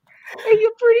is,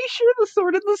 I'm pretty sure the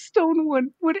Sword in the Stone one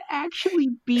would actually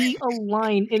be a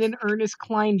line in an Ernest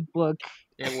Klein book.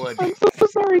 It would. I'm so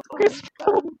sorry,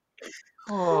 Crystal.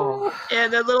 Oh,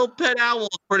 And that little pet owl is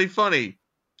pretty funny.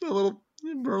 The little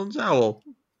Merlin's owl.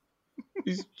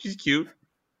 She's cute.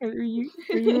 Are you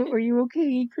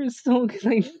okay, Crystal? 'Cause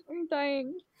I'm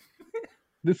dying.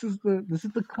 this is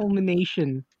the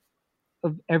culmination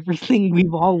of everything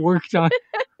we've all worked on.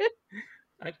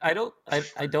 I don't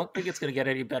think it's gonna get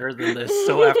any better than this.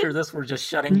 So after this, we're just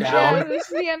shutting Yeah, down. this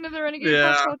is the end of the Renegade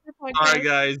Yeah. Pop Culture Podcast. Alright,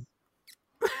 guys.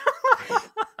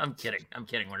 I'm kidding.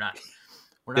 We're not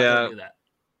Yeah. gonna do that.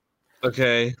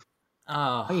 Okay. Oh,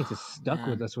 Audience is stuck man.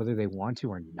 with us whether they want to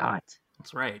or not.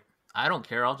 That's right. I don't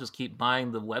care. I'll just keep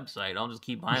buying the website. I'll just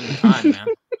keep buying the time,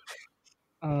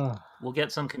 man. We'll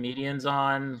get some comedians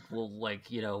on. We'll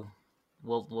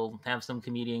we'll have some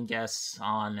comedian guests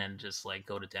on and just like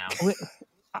go to town.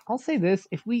 I'll say this: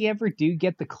 if we ever do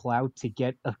get the clout to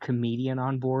get a comedian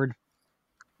on board,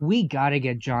 we gotta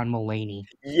get John Mulaney.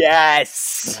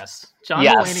 Yes! Yes, John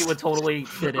Yes. Mulaney would totally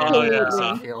fit in. Oh, with yeah. this,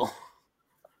 I feel.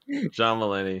 John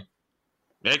Mulaney.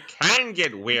 It can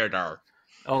get weirder.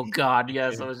 Oh God,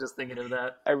 yes, I was just thinking of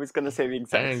that. I was gonna say the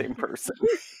exact Dang. same person.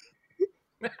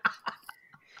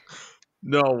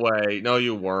 No way. No,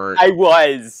 you weren't. I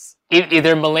was.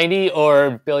 Either Mulaney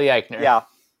or Billy Eichner. Yeah.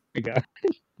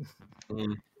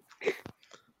 Mm.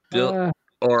 Bill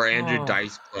or Andrew Oh.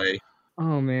 Dice Clay.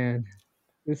 Oh man,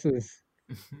 this is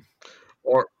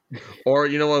Or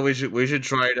you know what? We should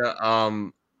try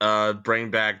to bring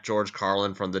back George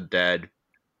Carlin from the dead.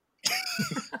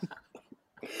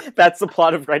 That's the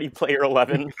plot of Ready Player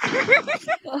 11.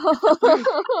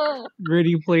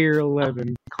 Ready Player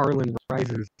 11. Carlin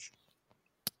rises,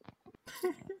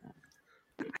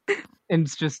 and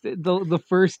it's just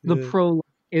the prologue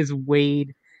is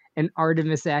Wade and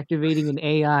Artemis activating an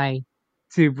AI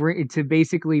to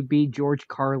basically be George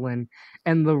Carlin,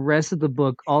 and the rest of the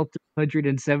book, all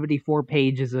 374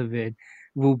 pages of it,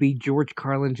 will be George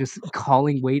Carlin just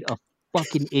calling Wade a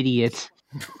fucking idiot.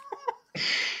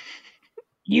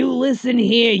 You listen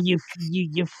here, you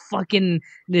fucking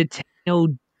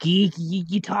Nintendo geek.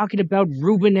 You talking about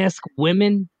Rubenesque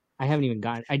women? I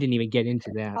didn't even get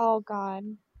into that. Oh god.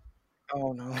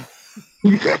 Oh no.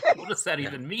 What does that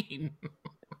even mean?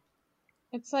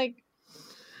 It's like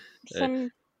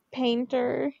some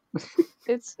painter.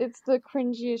 It's the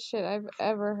cringiest shit I've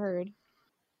ever heard.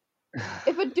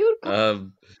 If a dude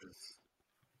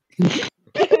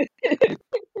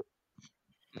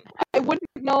I wouldn't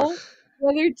know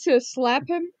whether to slap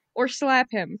him or slap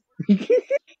him.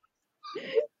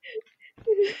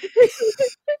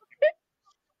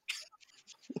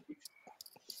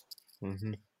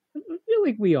 Mm-hmm. I feel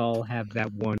like we all have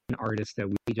that one artist that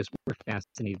we just were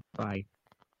fascinated by,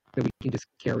 that we can just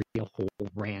carry a whole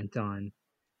rant on.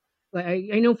 Like,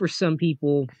 I know for some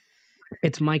people,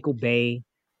 it's Michael Bay.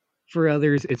 For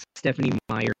others, it's Stephanie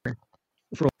Meyer.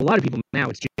 For a lot of people now,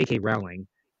 it's J.K. Rowling.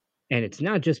 And it's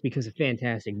not just because of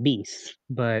Fantastic Beasts,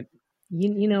 but,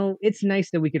 you know, it's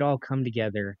nice that we could all come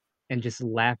together and just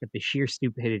laugh at the sheer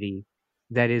stupidity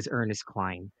that is Ernest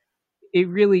Klein. It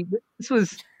really,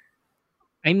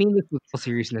 I mean this with all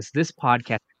seriousness. This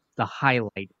podcast is the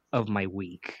highlight of my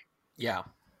week. Yeah,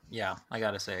 I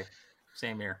gotta say,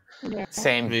 same here. Yeah.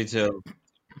 Same. Me too.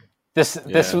 This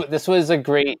Yeah. was a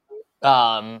great,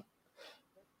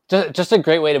 just a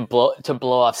great way to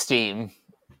blow off steam.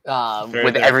 Very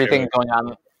With everything therapeutic. going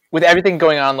on, with everything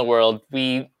going on in the world,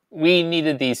 we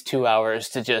needed these 2 hours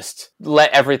to just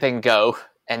let everything go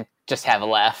and just have a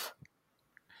laugh.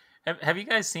 Have you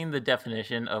guys seen the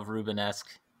definition of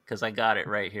Rubenesque? Because I got it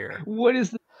right here. What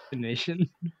is the definition?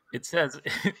 It says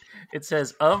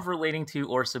of, relating to,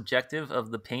 or subjective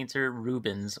of the painter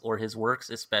Rubens or his works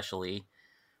especially,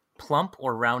 plump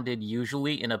or rounded,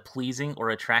 usually in a pleasing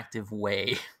or attractive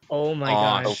way. Oh my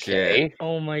Aw, gosh. shit.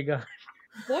 Oh my god.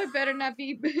 Boy better not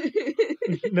be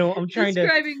No, I'm trying to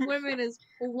describing women as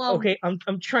plump. Okay,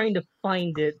 I'm trying to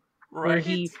find it where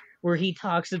he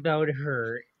talks about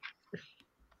her.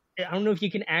 I don't know if you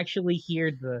can actually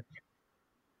hear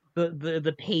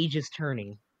the pages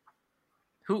turning.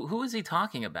 Who is he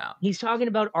talking about? He's talking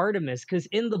about Artemis because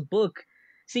in the book,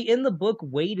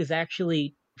 Wade is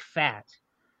actually fat,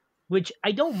 which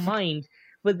I don't mind.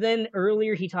 But then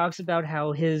earlier he talks about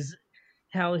how his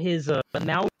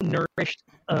malnourished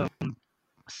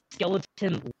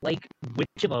skeleton like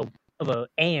witch of a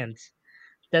ant.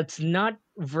 That's not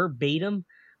verbatim,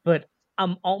 but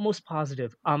I'm almost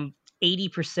positive. I'm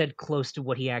 80% close to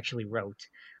what he actually wrote.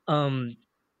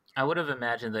 I would have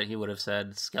imagined that he would have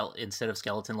said instead of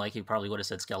skeleton like, he probably would have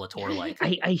said Skeletor like.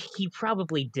 He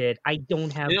probably did. I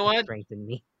don't have You know the what? strength in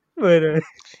me. But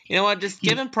You know what? Just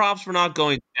give him props for not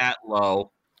going that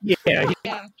low. yeah,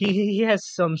 Yeah. he has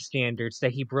some standards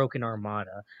that he broke in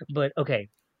Armada. But okay,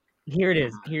 here it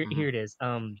is. Here it is.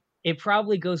 It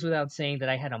probably goes without saying that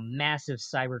I had a massive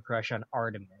cyber crush on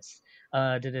Artemis.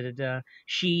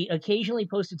 She occasionally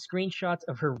posted screenshots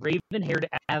of her raven-haired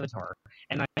avatar,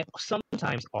 and I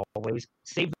sometimes, always,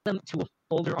 saved them to a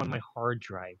folder on my hard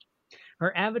drive.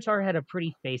 Her avatar had a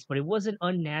pretty face, but it wasn't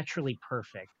unnaturally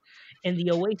perfect. In the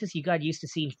Oasis, you got used to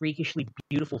seeing freakishly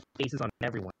beautiful faces on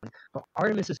everyone, but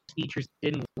Artemis's features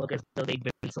didn't look as though they'd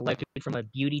been selected from a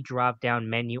beauty drop-down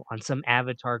menu on some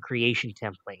avatar creation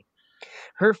template.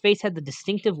 Her face had the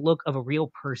distinctive look of a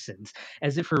real person's,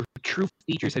 as if her true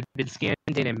features had been scanned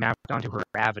in and mapped onto her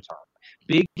avatar.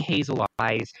 Big hazel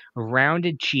eyes,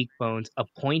 rounded cheekbones, a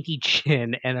pointy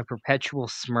chin, and a perpetual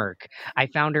smirk. I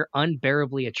found her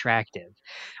unbearably attractive.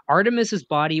 Artemis's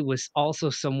body was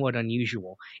also somewhat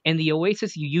unusual. In the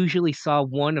Oasis, you usually saw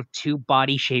one of two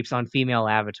body shapes on female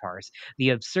avatars: the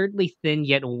absurdly thin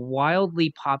yet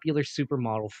wildly popular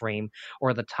supermodel frame,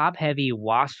 or the top-heavy,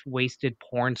 wasp-waisted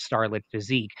porn starlet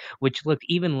physique, which looked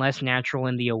even less natural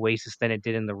in the Oasis than it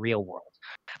did in the real world.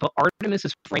 But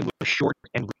Artemis's frame was short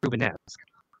and Rubenesque,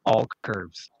 all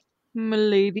curves.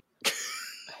 Milady.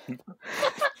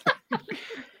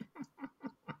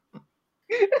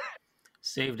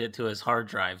 Saved it to his hard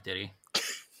drive, did he?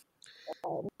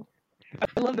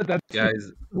 I love that that's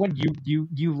Guys, what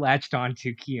you latched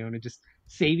onto, Keona, just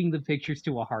saving the pictures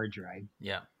to a hard drive.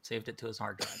 Yeah, saved it to his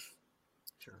hard drive.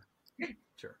 Sure.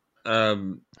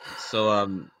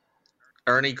 so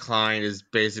Ernie Klein is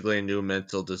basically a new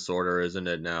mental disorder, isn't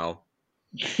it now?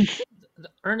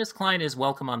 Ernest Klein is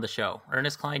welcome on the show.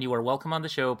 Ernest Klein, you are welcome on the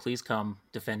show. Please come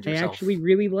defend I yourself. actually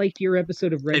really liked your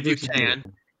episode of Red If you vs. can.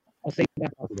 Blue. I'll say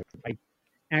that positive. I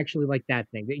actually like that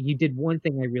thing. You did one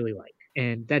thing I really like,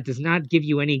 and that does not give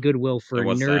you any goodwill for And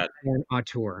what's nerd that? porn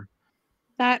auteur.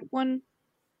 That one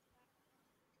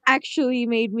actually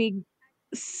made me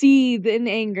seethe in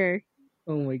anger.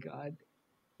 Oh my god.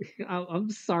 I'm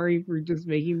sorry for just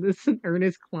making this an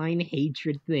Ernest Klein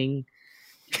hatred thing.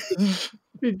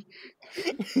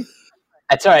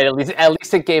 That's all right. At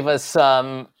least it gave us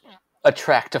a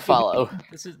track to follow.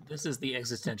 This is the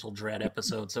existential dread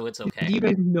episode, so it's okay. Do you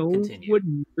guys know Continue. what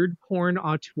nerd porn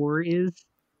auteur is?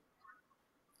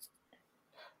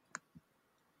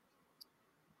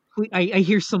 I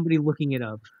hear somebody looking it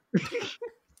up.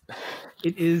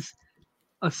 It is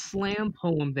a slam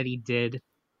poem that he did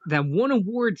that won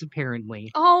awards,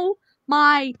 apparently. Oh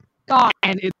my god.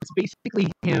 And it's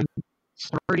basically him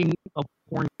starting a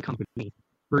porn company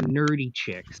for nerdy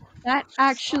chicks. That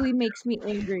actually makes me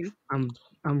angry. I'm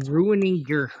ruining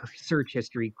your search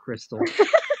history, Crystal.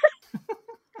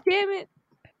 Damn it.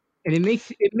 And it makes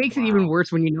it even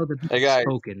worse when you know that Hey, he's guys.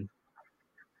 spoken.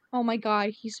 Oh my god,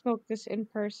 he spoke this in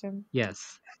person.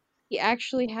 Yes. He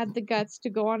actually had the guts to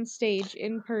go on stage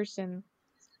in person.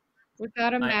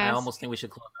 Without a mask. I almost think we should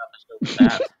close out the show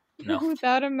with that. No.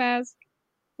 Without a mask.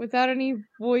 Without any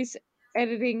voice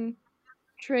editing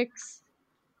tricks.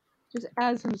 Just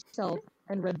as himself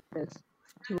and read this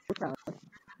to a crowd.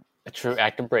 A true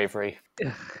act of bravery.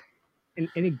 and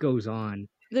it goes on.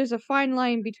 There's a fine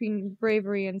line between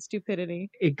bravery and stupidity.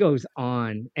 It goes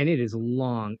on, and it is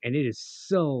long, and it is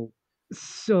so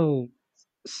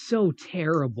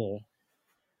terrible.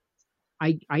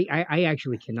 I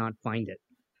actually cannot find it.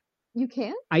 You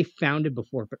can't? I found it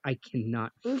before, but I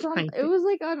cannot find It was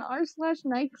like on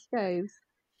r/Nice Guys.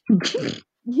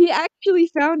 He actually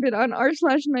found it on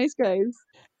r/Nice Guys.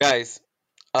 Guys,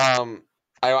 I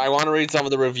want to read some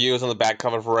of the reviews on the back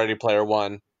cover for Ready Player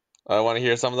One. I want to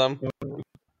hear some of them.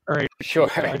 All right, Sure.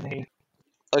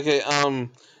 Okay,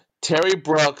 Terry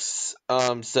Brooks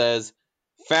says,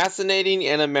 fascinating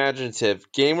and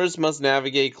imaginative. Gamers must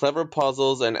navigate clever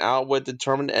puzzles and outwit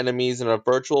determined enemies in a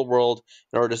virtual world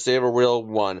in order to save a real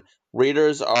one.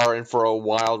 Readers are in for a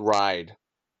wild ride.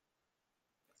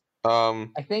 I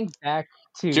think back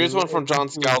to... Here's one from John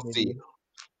Scalzi.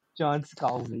 John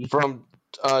Scalzi. From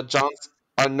John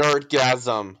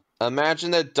Nerdgasm.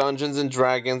 Imagine that Dungeons and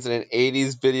Dragons in an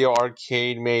 80s video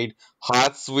arcade made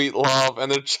hot, sweet love,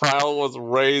 and the child was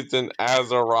raised in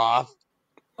Azeroth.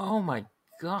 Oh my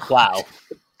god! Wow,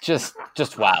 just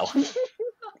wow.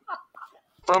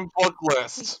 From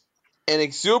Booklist. An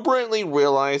exuberantly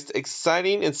realized,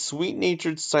 exciting, and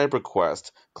sweet-natured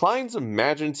CyberQuest. Klein's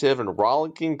imaginative and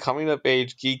rollicking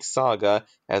coming-of-age geek saga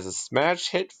has a smash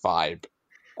hit vibe.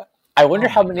 I wonder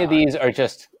how many of these are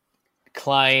just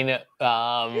Klein,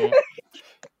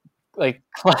 like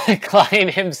Klein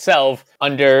himself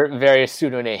under various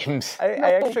pseudonames.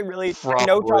 I actually really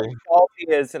know John Scalzi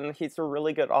is, and he's a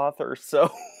really good author,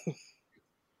 so...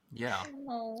 Yeah.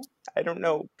 I don't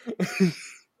know.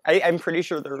 I'm pretty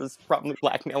sure there was probably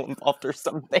blackmail involved or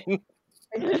something.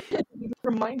 It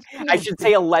reminds me I should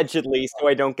say allegedly, so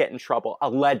I don't get in trouble.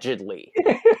 Allegedly.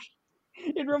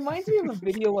 It reminds me of a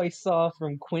video I saw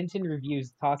from Quentin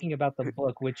Reviews talking about the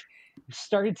book, which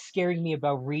started scaring me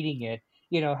about reading it.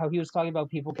 You know, how he was talking about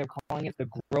people kept calling it the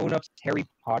grown-ups Harry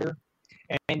Potter.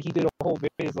 And he did a whole video,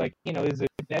 it's like, you know, is it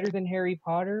better than Harry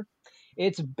Potter?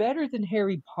 It's better than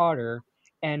Harry Potter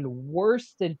and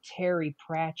worse than Terry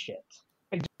Pratchett.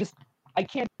 I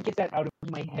can't get that out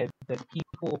of my head, that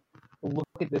people look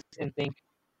at this and think,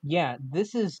 yeah,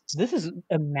 this is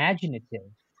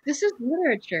imaginative. This is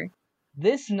literature.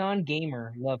 This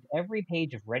non-gamer loved every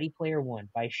page of Ready Player One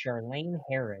by Charlaine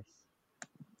Harris.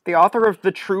 The author of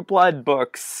the True Blood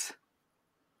books.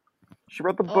 She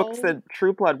wrote the books that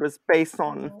True Blood was based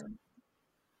on.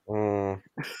 I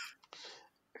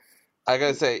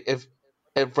gotta say, if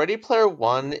Ready Player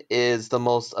One is the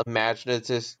most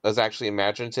imaginative,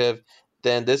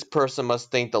 then this person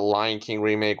must think the Lion King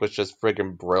remake was just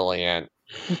friggin' brilliant.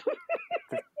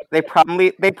 They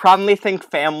probably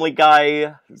think Family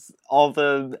Guy, all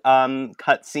the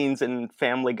cutscenes in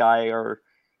Family Guy are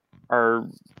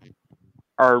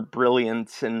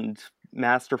brilliant and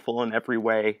masterful in every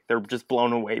way. They're just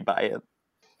blown away by it.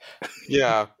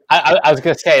 Yeah, I was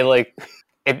gonna say, like,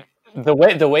 the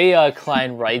way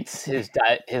Klein writes his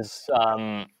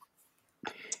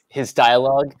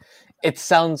dialogue, it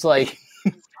sounds like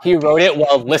he wrote it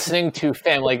while listening to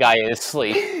Family Guy in his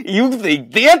sleep. You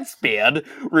think that's bad?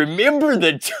 Remember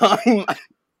the time?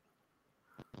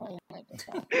 Oh my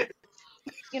god.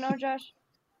 You know, Josh,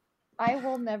 I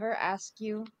will never ask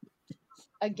you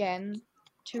again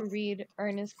to read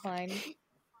Ernest Cline.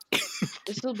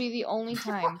 This will be the only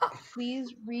time.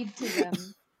 Please read to them.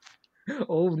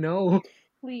 Oh no.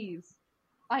 Please.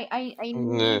 I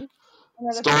need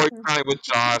story time with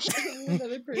Josh.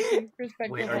 another person's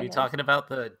perspective. Wait, are you talking about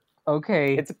the...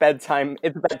 Okay. It's a bedtime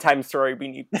story. We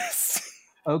need this.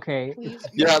 Okay. Please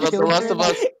Yeah, that's the rest of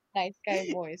us. Nice guy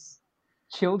voice.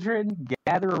 Children,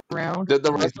 gather around.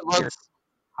 The rest of us.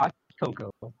 Hot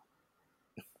cocoa.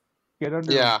 Get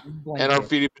under and our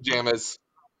feety pajamas.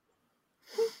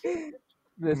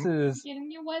 This is Get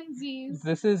in your onesies.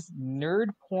 This is Nerd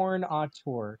Porn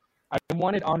Auteur. I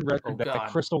want it on record that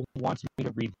Crystal wants me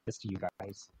to read this to you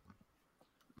guys.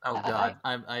 Oh god,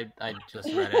 I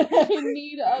just read it. I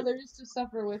need others to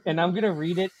suffer with. And I'm gonna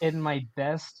read it in my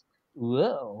best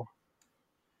whoa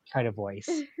kind of voice.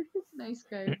 Nice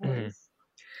guy voice.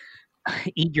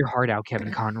 Eat your heart out,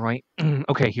 Kevin Conroy.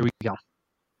 Okay, here we go.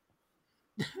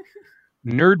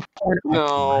 Nerd Porn Auteur.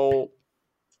 No.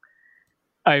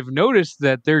 I've noticed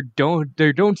that there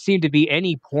don't seem to be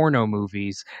any porno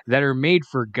movies that are made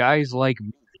for guys like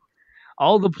me.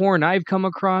 All the porn I've come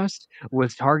across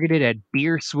was targeted at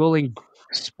beer-swilling,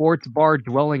 sports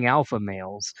bar-dwelling alpha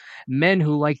males. Men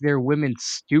who like their women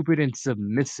stupid and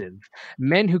submissive.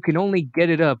 Men who can only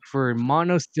get it up for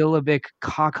monosyllabic,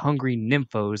 cock-hungry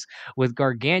nymphos with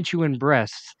gargantuan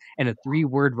breasts and a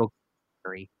 3-word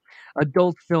vocabulary.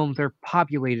 Adult films are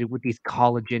populated with these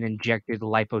collagen-injected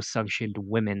liposuctioned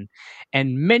women,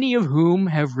 and many of whom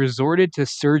have resorted to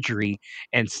surgery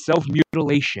and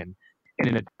self-mutilation in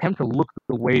an attempt to look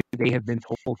the way they have been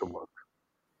told to look.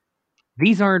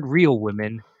 These aren't real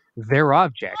women, they're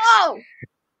objects. Oh!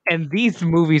 And these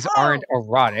movies aren't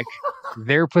erotic,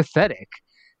 they're pathetic.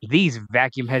 These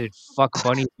vacuum-headed fuck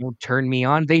bunnies don't turn me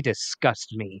on, they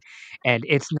disgust me. And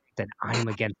it's not that I'm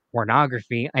against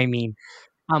pornography, I mean,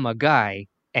 I'm a guy,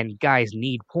 and guys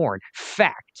need porn.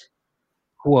 Fact.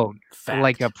 Quote,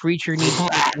 like a preacher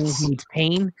needs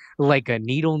pain, like a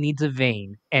needle needs a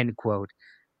vein. End quote.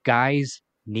 Guys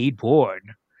need porn.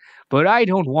 But I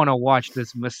don't want to watch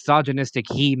this misogynistic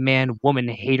he-man woman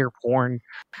hater porn.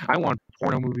 I want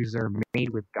porno movies that are made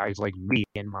with guys like me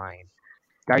in mind.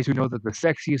 Guys who know that the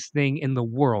sexiest thing in the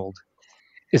world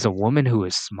is a woman who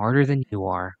is smarter than you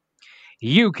are.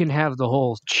 You can have the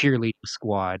whole cheerleading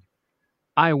squad.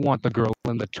 I want the girl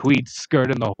in the tweed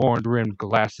skirt and the horn-rimmed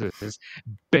glasses.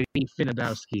 Betty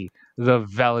Finabowski, the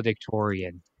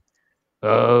valedictorian.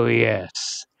 Oh,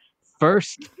 yes.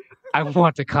 First, I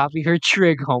want to copy her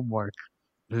trig homework.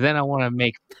 Then I want to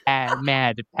make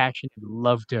mad, passionate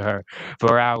love to her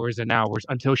for hours and hours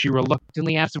until she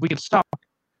reluctantly asks if we can stop.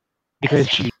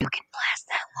 Because you can last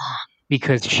that long.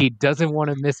 Because she doesn't want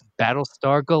to miss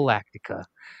Battlestar Galactica.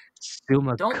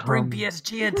 Don't bring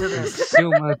PSG into this.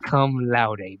 Summa cum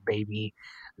laude, baby.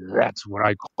 That's what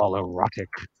I call erotic.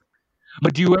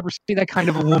 But do you ever see that kind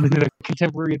of a woman in a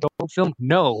contemporary adult film?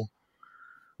 No.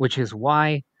 Which is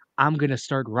why I'm going to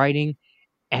start writing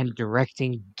and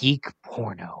directing geek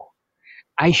porno.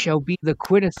 I shall be the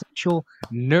quintessential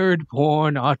nerd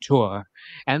porn auteur,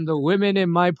 and the women in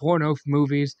my porno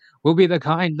movies will be the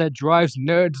kind that drives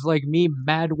nerds like me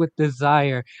mad with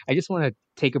desire. I just want to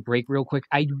take a break real quick.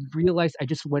 I realized I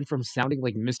just went from sounding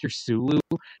like Mr. Sulu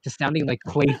to sounding like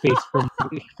Clayface from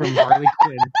Harley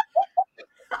Quinn.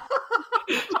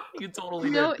 You totally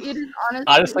did. No, it is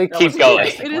honestly keep going.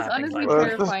 It is honestly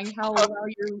terrifying how well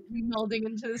you're melding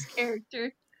into this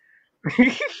character.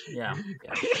 Yeah.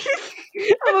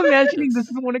 I'm imagining this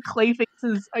is one of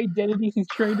Clayface's identities he's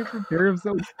trying to prepare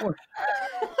himself for.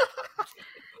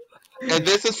 And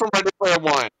this is from Ready Player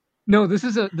One. No, this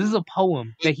is a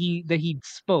poem that he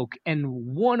spoke and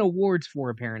won awards for,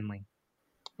 apparently.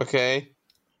 Okay,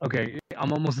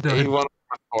 I'm almost done.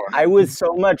 I was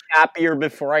so much happier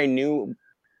before I knew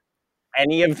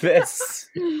any of this.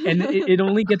 And it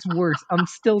only gets worse. I'm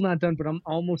still not done, but I'm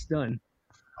almost done.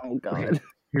 Oh, God. Okay,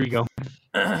 here you go.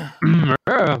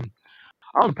 I'm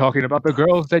talking about the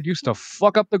girls that used to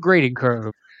fuck up the grading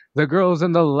curve. The girls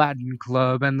in the Latin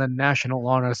Club and the National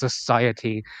Honor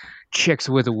Society. Chicks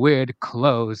with weird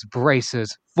clothes,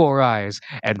 braces, 4 eyes,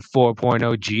 and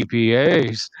 4.0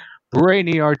 GPAs.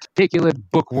 Brainy, articulate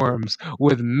bookworms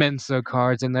with Mensa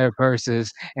cards in their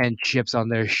purses and chips on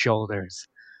their shoulders.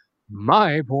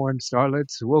 My porn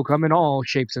starlets will come in all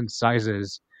shapes and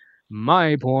sizes.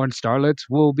 My porn starlets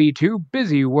will be too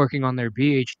busy working on their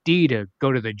PhD to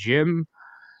go to the gym.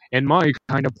 In my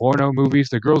kind of porno movies,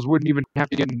 the girls wouldn't even have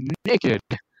to get naked.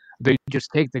 They'd just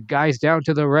take the guys down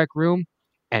to the rec room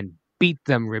and beat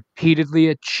them repeatedly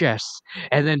at chess,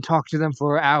 and then talk to them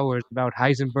for hours about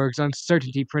Heisenberg's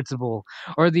uncertainty principle,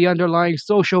 or the underlying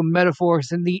social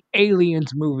metaphors in the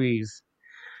Aliens movies.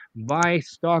 Buy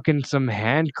stock in some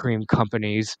hand cream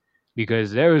companies,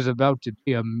 because there is about to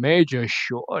be a major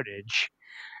shortage.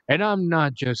 And I'm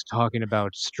not just talking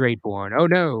about straight porn, oh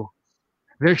no.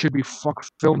 There should be fuck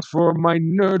films for my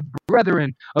nerd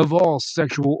brethren of all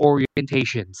sexual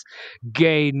orientations.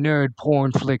 Gay nerd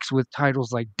porn flicks with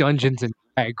titles like Dungeons and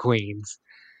Drag Queens.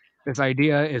 This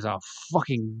idea is a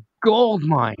fucking gold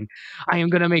mine. I am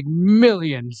gonna make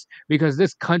millions because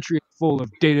this country is full of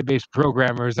database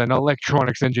programmers and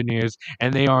electronics engineers,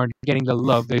 and they aren't getting the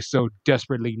love they so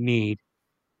desperately need.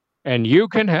 And you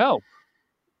can help.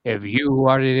 If you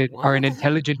are an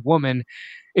intelligent woman,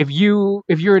 if you're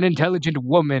an intelligent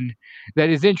woman that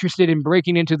is interested in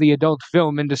breaking into the adult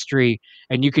film industry,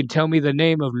 and you can tell me the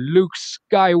name of Luke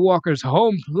Skywalker's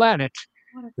home planet,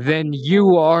 then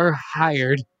you are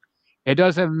hired. It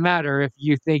doesn't matter if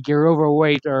you think you're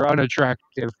overweight or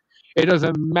unattractive. It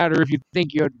doesn't matter if you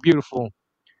think you're beautiful.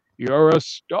 You're a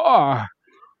star,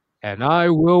 and I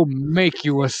will make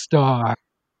you a star.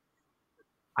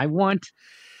 I want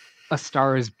A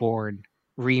Star is Born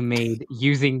remade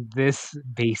using this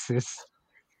basis.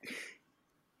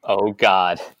 Oh,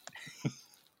 God.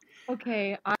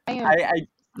 Okay, I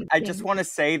just want to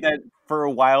say that for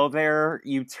a while there,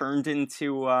 you turned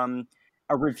into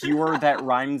a reviewer that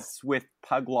rhymes with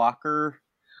Pug Locker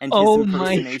and his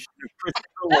impersonation of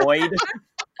Christopher Lloyd.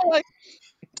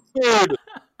 Dude,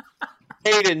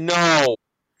 Hayden, no!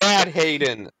 Bad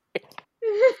Hayden!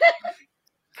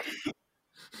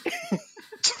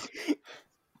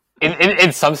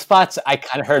 In some spots, I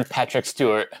kind of heard Patrick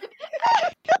Stewart.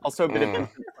 Also a bit of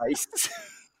Vincent Price.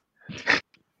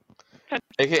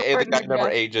 AKA the guy who never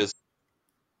ages.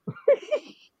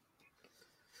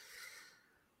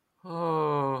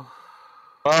 Oh.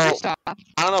 Well, I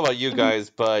don't know about you guys,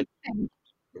 but...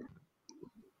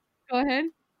 Go ahead.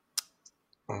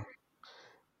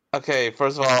 Okay,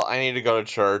 first of all, I need to go to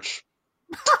church.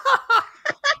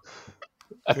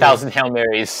 1,000 Hail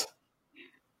Marys.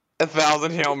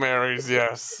 1,000 Hail Marys,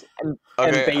 yes. And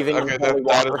Okay, bathing in okay, holy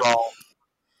that is water. all.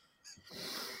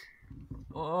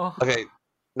 Oh. Okay,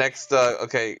 next,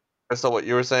 okay, Crystal, what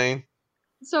you were saying?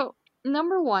 So,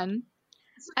 number one,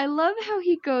 I love how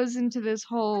he goes into this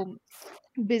whole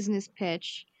business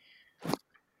pitch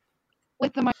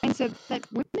with the mindset that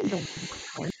women don't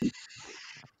work.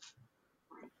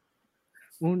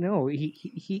 Well, no,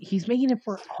 he's making it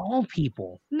for all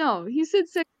people. No, he said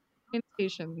sex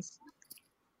orientations.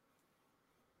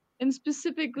 And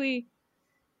specifically,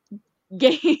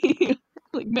 gay.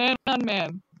 Like, man on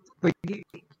man. But you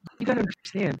gotta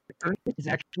understand, Ernest is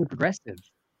actually progressive.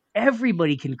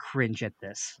 Everybody can cringe at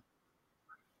this.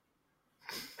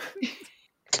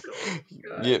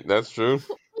 Yeah, that's true.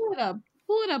 Pull it up.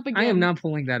 Pull it up again. I am not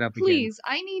pulling that up Please,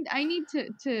 I need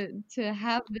to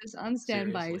have this on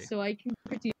standby Seriously. so I can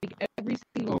critique every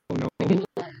single. again.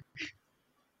 Oh no.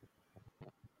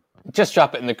 Just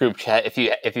drop it in the group chat if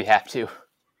you have to.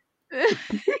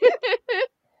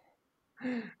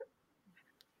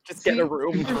 Just get in a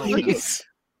room, please.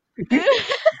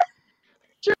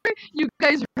 Sure, you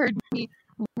guys heard me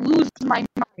lose my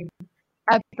mind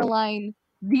at the line,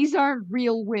 "These aren't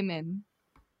real women."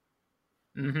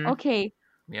 Mm-hmm. Okay,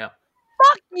 Yeah.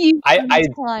 fuck you, I- Ernest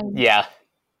Klein. Yeah.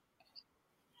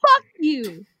 Fuck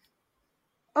you.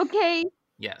 Okay,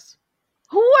 Yes.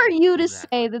 who are you to Exactly.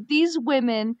 say that these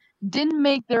women didn't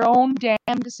make their own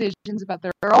damn decisions about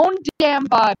their own damn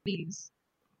bodies?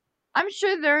 I'm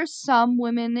sure there are some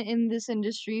women in this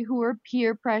industry who are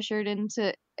peer pressured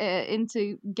into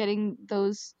getting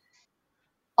those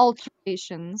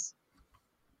alterations.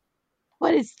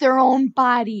 But it's their own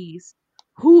bodies.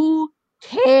 Who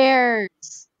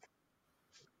cares?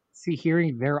 See,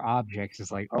 hearing their objects is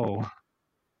like, oh,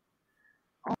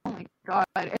 Oh my god.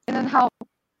 And then how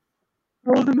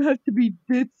all of them have to be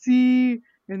ditzy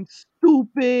and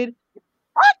stupid.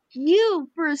 Fuck you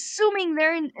for assuming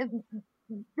they're in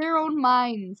their own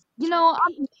minds. You know,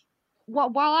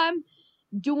 while I'm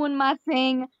doing my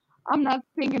thing, I'm not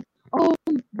thinking, oh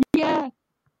yeah,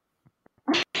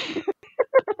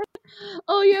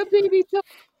 oh yeah, baby, tell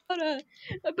me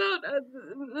about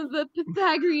the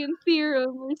Pythagorean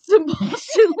theorem or some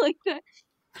bullshit like that.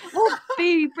 Oh,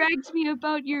 baby, brag to me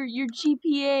about your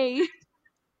GPA.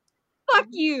 Fuck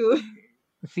you.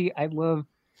 see, I love.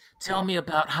 Tell me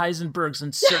about Heisenberg's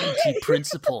uncertainty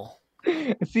principle.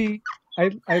 See,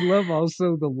 I love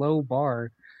also the low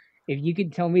bar. If you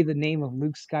could tell me the name of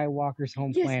Luke Skywalker's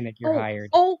home Yes. planet, you're hired.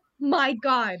 Oh my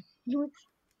god.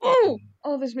 Oh,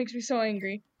 this makes me so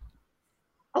angry.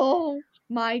 Oh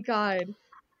my god.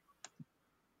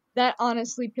 That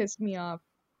honestly pissed me off.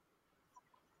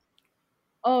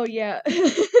 Oh yeah.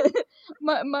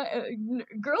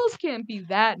 Girls can't be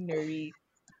that nerdy.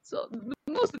 So the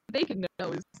most that they can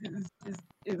know is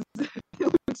Luke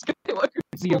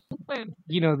Skywalker's The- whole planet.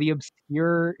 You know, the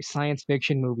obscure science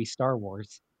fiction movie Star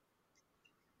Wars.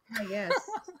 I guess.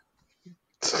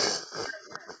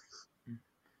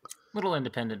 Little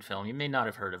independent film. You may not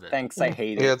have heard of it. Thanks, I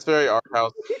hate it. Yeah, it's very art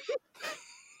house.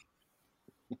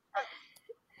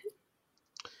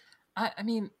 I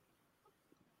mean,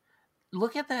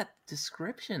 look at that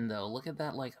description, though. Look at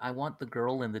that, like, I want the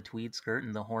girl in the tweed skirt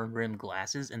and the horn-rimmed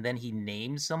glasses, and then he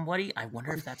names somebody. I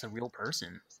wonder if that's a real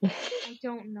person. I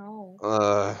don't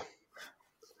know.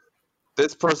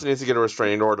 This person needs to get a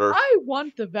restraining order. I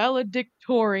want the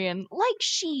valedictorian. Like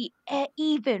she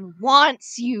even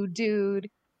wants you, dude.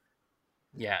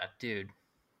 Yeah, dude.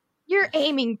 You're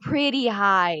aiming pretty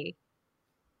high.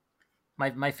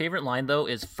 My favorite line, though,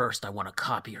 is, first I want to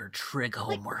copy her trig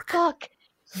homework. Fuck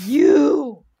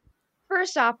you.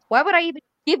 First off, why would I even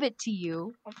give it to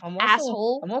you,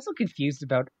 asshole? I'm also confused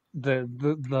about the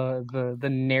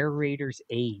narrator's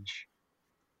age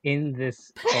in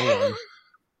this poem.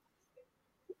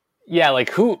 Yeah, like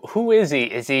who is he?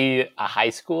 Is he a high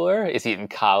schooler? Is he in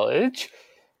college?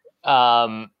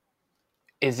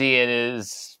 Is he in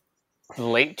his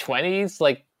late 20s?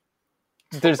 Like,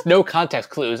 there's no context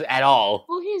clues at all.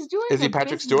 Well, he's doing Is he a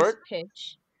Patrick business Stewart?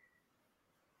 pitch.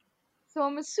 So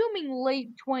I'm assuming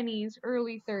late 20s,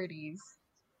 early 30s.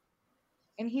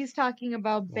 and he's talking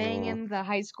about banging the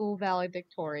high school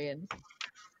valedictorian.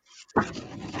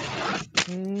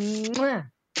 Mwah.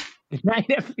 Good night,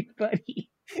 everybody.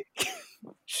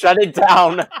 Shut it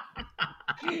down.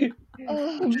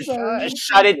 I'm sorry. Just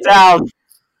shut it down.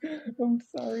 I'm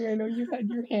sorry. I know you had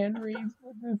your hand raised,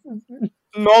 but this has been.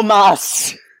 No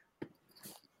mas.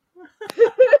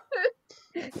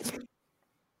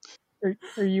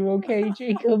 Are you okay,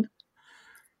 Jacob?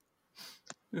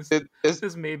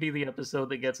 This may be the episode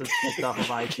that gets us kicked off of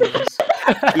iTunes.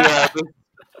 Yeah,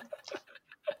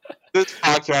 this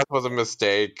podcast was a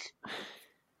mistake.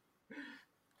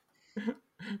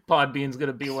 Podbean's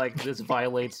gonna be like, this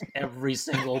violates every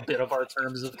single bit of our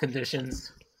terms of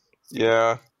conditions.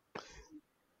 Yeah,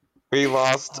 we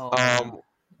lost.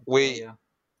 We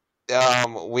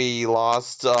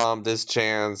lost this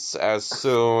chance as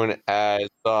soon as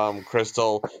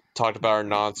Crystal talked about our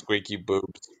non-squeaky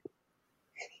boobs.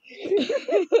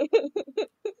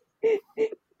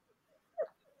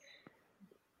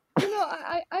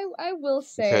 I will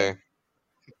say, Okay.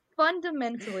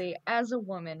 fundamentally, as a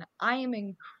woman, I am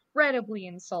incredibly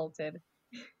insulted.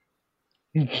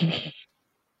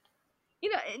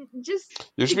 Just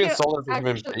You should to be get insulted as a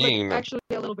human being. actually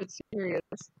a little bit serious.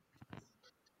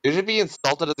 You should be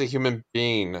insulted as a human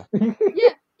being.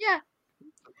 Yeah.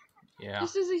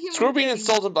 Just as a human Screw being being.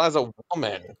 insulted as a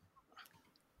woman.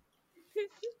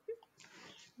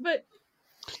 But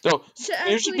No,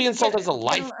 you should be insulted as a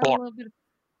life form.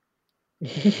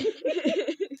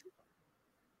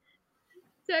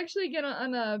 To actually get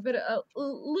on a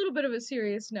little bit of a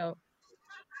serious note,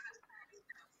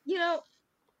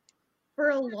 for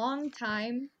a long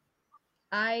time,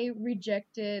 I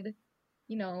rejected,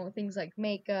 things like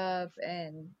makeup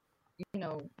and,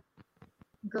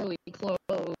 girly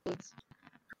clothes,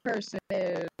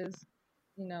 purses,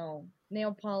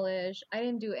 nail polish. I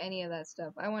didn't do any of that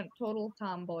stuff. I went total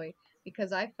tomboy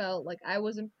because I felt like I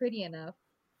wasn't pretty enough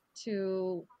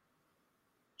to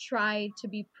try to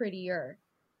be prettier.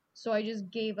 So I just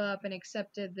gave up and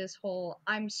accepted this whole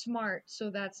I'm smart, so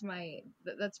that's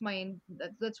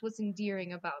what's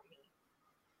endearing about me.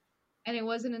 And it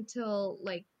wasn't until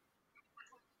like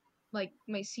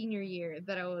my senior year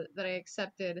that I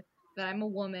accepted that I'm a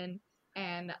woman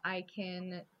and I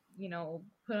can,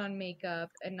 put on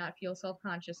makeup and not feel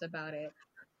self-conscious about it.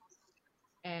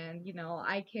 And,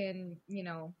 I can,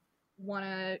 want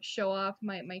to show off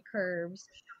my curves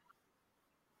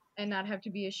and not have to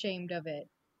be ashamed of it.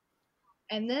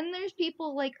 And then there's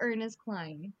people like Ernest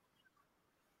Klein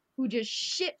who just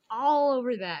shit all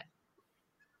over that.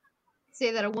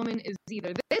 Say that a woman is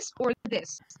either this or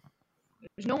this.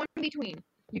 There's no one in between.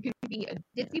 You can be a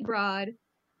ditzy broad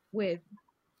with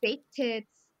fake tits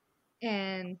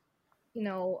and,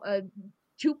 a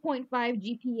 2.5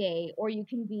 GPA, or you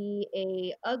can be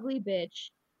a ugly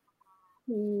bitch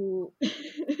who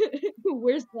who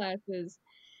wears glasses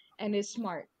and is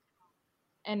smart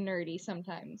and nerdy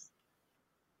sometimes.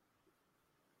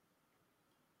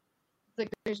 It's like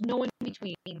there's no one in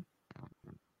between.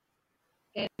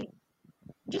 And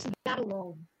just that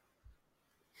alone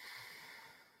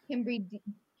can be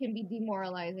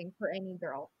demoralizing for any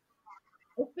girl,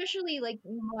 especially like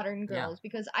modern girls,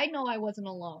 because I know I wasn't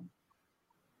alone.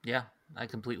 Yeah, I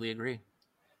completely agree.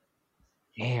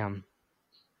 Damn.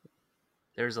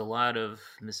 There's a lot of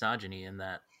misogyny in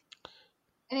that.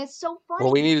 And it's so funny.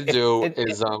 What we need to do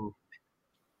is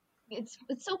It's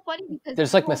so funny because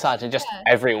there's like misogyny just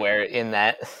everywhere in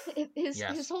that.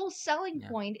 His whole selling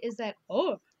point is that,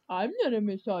 oh, I'm not a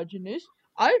misogynist.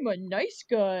 I'm a nice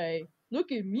guy.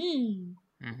 Look at me.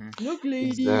 Mm-hmm. Look,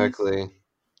 ladies. Exactly.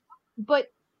 But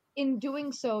in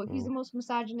doing so, he's the most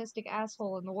misogynistic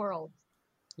asshole in the world.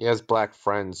 He has black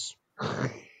friends.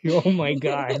 Oh my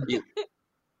god.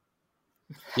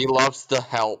 He loves the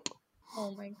help.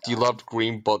 Oh my god. He loved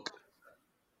Green Book.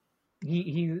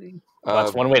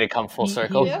 That's one way to come full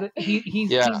circle. He's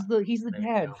the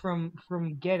dad from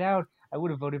Get Out. I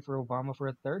would have voted for Obama for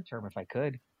a third term if I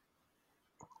could.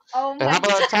 Oh my and how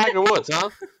about Tiger Woods, huh?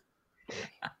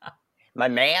 My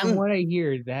man. From what I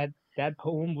hear, that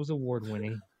poem was award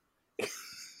winning.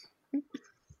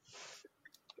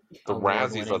 The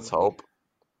Razzies, let's hope.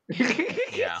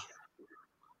 Yeah.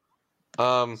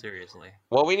 Seriously.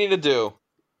 What we need to do,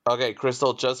 okay,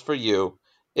 Crystal, just for you,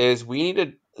 is we need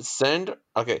to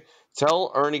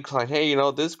tell Ernie Klein, hey,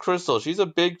 this Crystal, she's a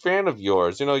big fan of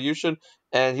yours. You should,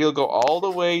 and he'll go all the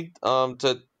way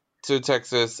to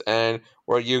Texas, and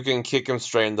where you can kick him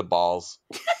straight in the balls.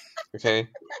 Okay?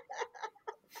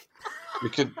 You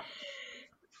could.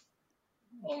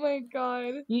 Oh my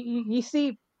god. You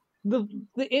see, the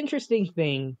interesting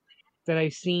thing that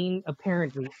I've seen,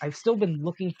 apparently, I've still been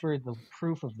looking for the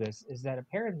proof of this, is that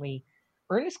apparently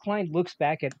Ernest Cline looks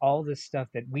back at all this stuff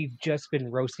that we've just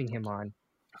been roasting him on,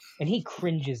 and he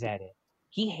cringes at it.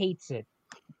 He hates it.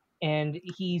 And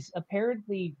he's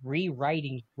apparently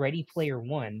rewriting Ready Player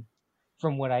One,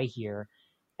 from what I hear,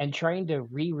 and trying to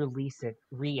re-release it,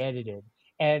 re-edited.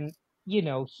 And,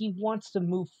 he wants to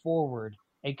move forward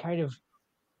and kind of,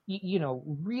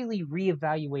 really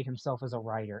reevaluate himself as a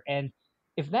writer. And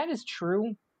if that is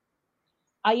true,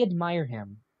 I admire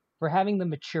him for having the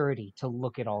maturity to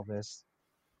look at all this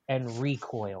and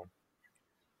recoil.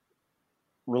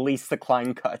 Release the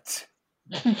Klein cut.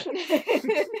 Oh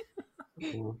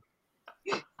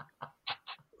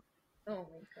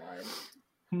my god.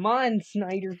 Come on,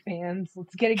 Snyder fans,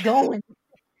 let's get it going.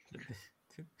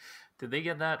 Did they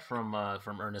get that from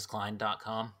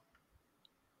ErnestKlein.com?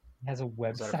 Has a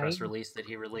website. Is that a press release that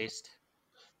he released?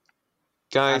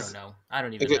 Guys, I don't know. I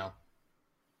don't even know.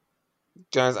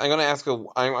 Guys, I'm gonna ask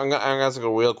a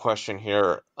real question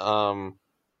here.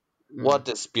 What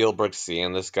does Spielberg see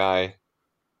in this guy?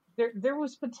 There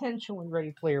was potential in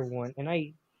Ready Player One, and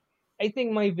I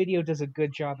think my video does a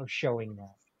good job of showing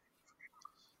that.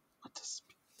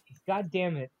 God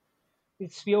damn it.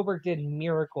 Spielberg did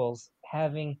miracles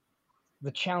having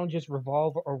the challenges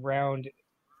revolve around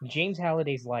James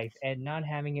Halliday's life and not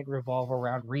having it revolve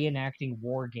around reenacting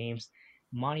war games,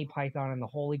 Monty Python and the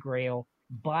Holy Grail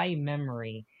by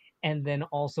memory, and then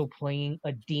also playing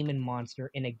a demon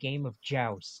monster in a game of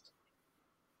Joust,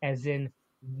 as in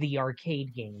the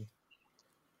arcade game.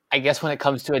 I guess when it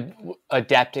comes to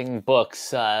adapting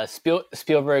books,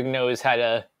 Spielberg knows how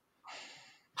to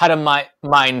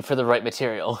mine for the right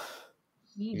material.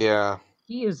 He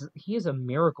is a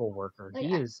miracle worker. Like,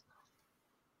 he is.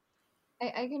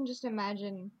 I can just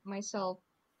imagine myself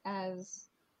as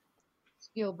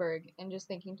Spielberg and just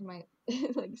thinking to my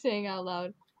like saying out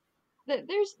loud that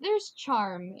there's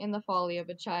charm in the folly of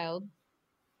a child.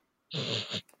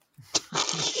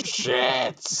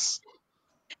 Shit.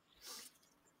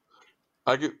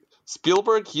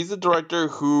 Spielberg, he's a director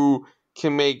who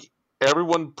can make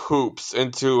everyone poops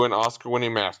into an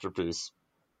Oscar-winning masterpiece.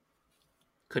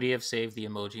 Could he have saved the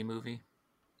Emoji Movie?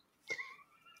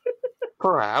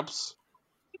 Perhaps.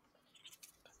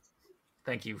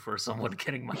 Thank you for someone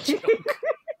getting my joke.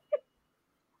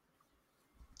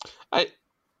 I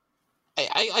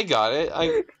got it.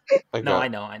 I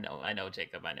know,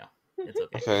 Jacob. I know. It's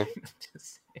okay. Okay.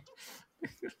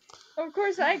 Of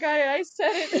course I got it. I said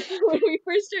it when we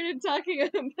first started talking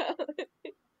about it.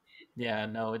 Yeah,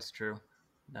 no, it's true.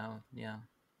 No, yeah.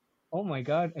 Oh my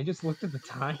god, I just looked at the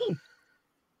time.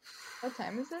 What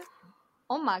time is it?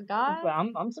 Oh my god.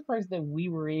 I'm surprised that we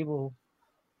were able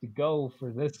to go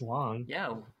for this long.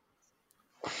 Yeah.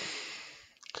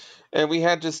 And we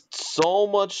had just so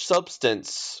much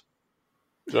substance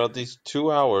throughout these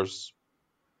 2 hours.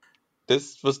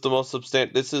 This was the most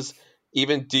substantial. This is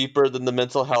even deeper than the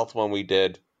mental health one we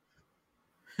did.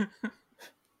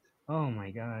 Oh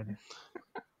my god.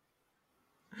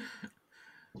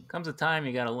 Comes a time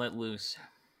you gotta let loose.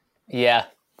 Yeah.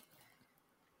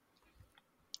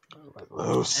 Let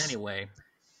loose. Anyway,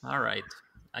 all right.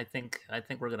 I think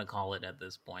we're gonna call it at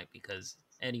this point because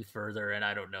any further, and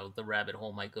I don't know, the rabbit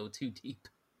hole might go too deep.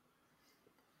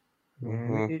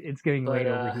 Mm-hmm. It's getting late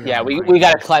over here. Yeah, we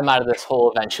got to climb out of this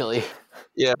hole eventually.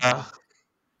 Yeah.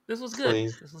 This was good.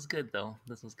 Please. This was good, though.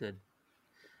 This was good.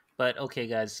 But, okay,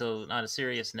 guys, so on a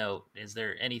serious note, is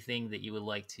there anything that you would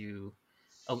like to...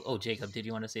 Oh, Jacob, did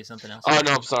you want to say something else? Oh,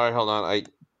 no, I'm sorry. Hold on.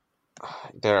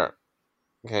 There.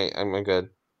 Okay, I'm good.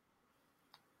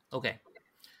 Okay.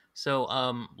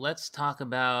 So, let's talk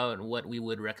about what we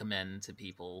would recommend to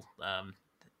people.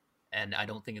 And I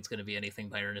don't think it's going to be anything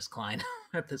by Ernest Cline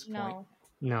at this point.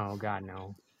 No, God,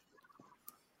 no.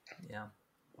 Yeah.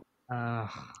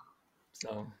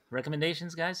 So,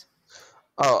 recommendations, guys?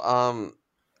 Oh,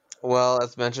 well,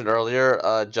 as mentioned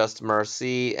earlier, Just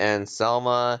Mercy and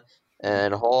Selma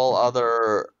and whole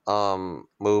other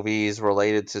movies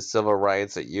related to civil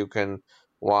rights that you can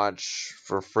watch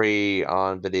for free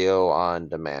on video on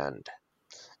demand.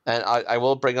 And I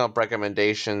will bring up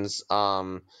recommendations.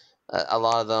 A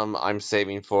lot of them I'm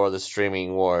saving for the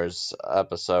Streaming Wars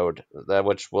episode,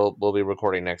 which we'll be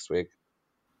recording next week.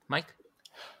 Mike?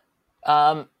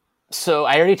 So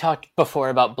I already talked before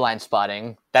about Blind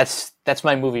Spotting. That's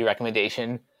my movie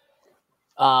recommendation.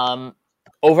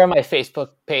 Over on my Facebook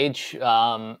page,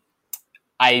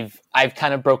 I've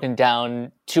kind of broken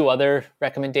down 2 other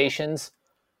recommendations.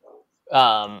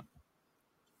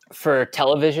 For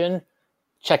television,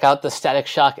 check out the Static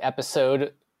Shock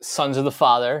episode Sons of the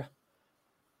Father,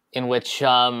 in which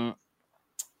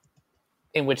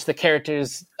in which the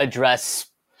characters address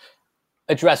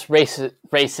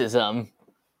racism.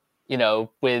 You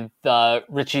know, with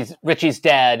Richie's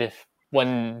dad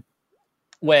when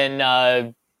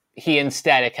he and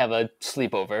Static have a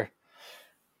sleepover.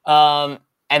 And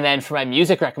then for my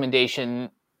music recommendation,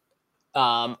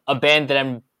 a band that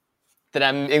I'm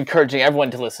encouraging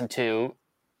everyone to listen to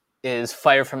is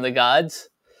Fire from the Gods,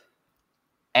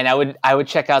 and I would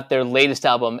check out their latest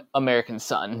album, American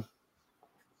Sun.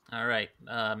 All right,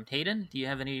 Hayden, do you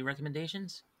have any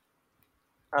recommendations?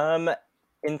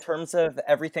 In terms of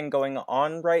everything going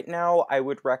on right now, I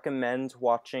would recommend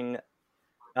watching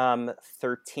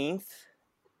 13th,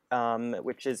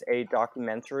 which is a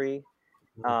documentary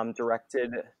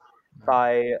directed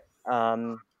by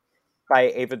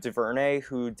Ava DuVernay,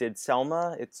 who did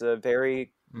Selma. It's a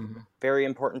very, very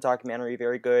important documentary,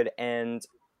 very good. And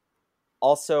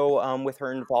also with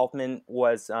her involvement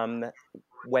was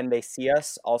When They See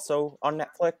Us, also on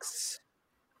Netflix,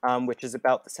 which is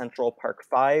about the Central Park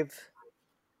Five.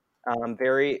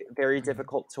 Very, very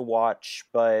difficult to watch,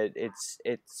 but it's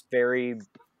very,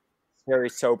 very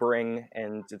sobering,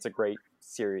 and it's a great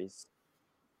series,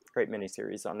 great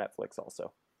miniseries on Netflix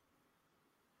also.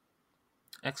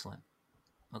 Excellent.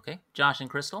 Okay, Josh and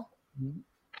Crystal.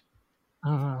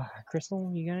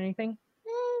 Crystal, you got anything?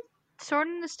 Sword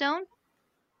in the Stone.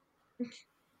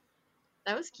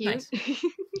 That was cute. Nice.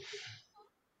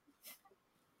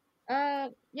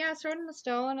 Yeah, Sword in the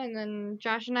Stone, and then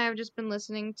Josh and I have just been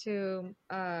listening to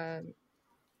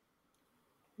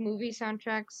movie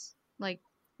soundtracks, like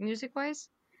music-wise.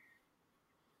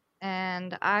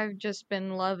 And I've just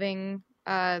been loving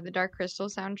the Dark Crystal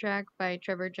soundtrack by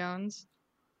Trevor Jones.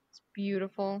 It's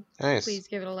beautiful. Nice. Please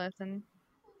give it a listen.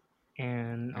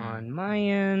 And on my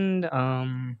end, I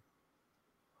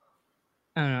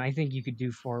don't know, I think you could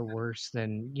do far worse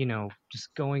than,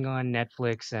 just going on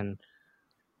Netflix and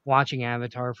watching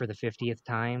Avatar for the 50th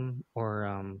time,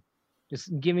 or just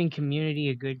giving Community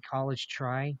a good college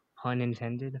try, pun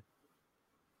intended.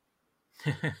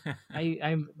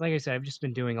 I'm like I said, I've just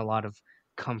been doing a lot of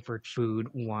comfort food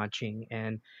watching,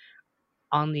 and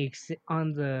on the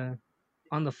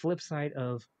flip side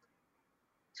of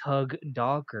Tug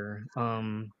Dogger,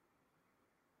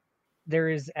 there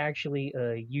is actually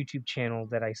a YouTube channel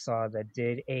that I saw that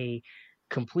did a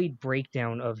complete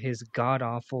breakdown of his god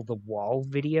awful The Wall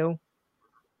video,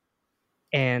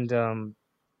 and I'm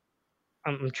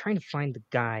trying to find the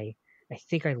guy. I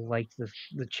think I liked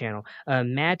the channel.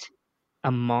 Matt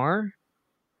Amar.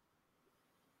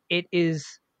 It is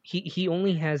he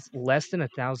only has less than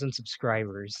 1,000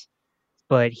 subscribers,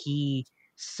 but he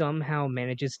somehow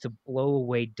manages to blow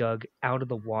away Doug out of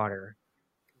the water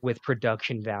with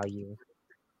production value,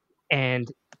 and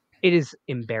it is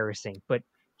embarrassing. But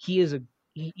his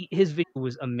video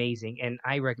was amazing, and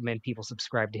I recommend people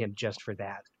subscribe to him just for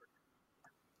that.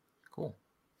 Cool.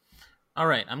 All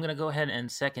right, I'm gonna go ahead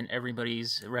and second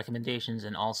everybody's recommendations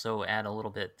and also add a little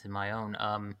bit to my own.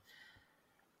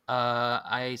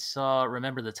 I saw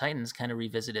Remember the Titans, kind of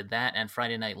revisited that, and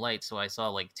Friday Night Lights, so I saw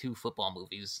like 2 football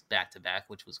movies back to back,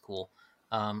 which was cool.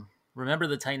 Remember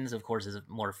the Titans, of course, is a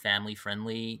more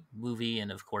family-friendly movie, and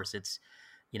of course it's,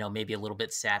 maybe a little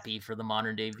bit sappy for the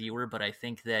modern-day viewer, but I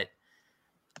think that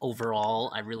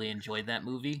overall I really enjoyed that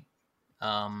movie.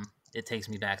 It takes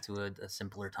me back to a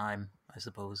simpler time, I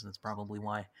suppose. That's probably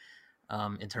why,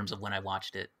 in terms of when I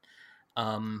watched it.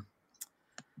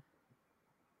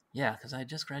 Yeah, because I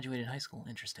just graduated high school.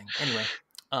 Interesting. Anyway,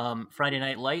 Friday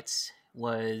Night Lights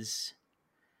was,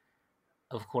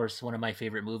 of course, one of my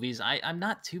favorite movies. I'm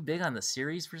not too big on the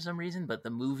series for some reason, but the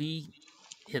movie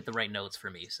hit the right notes for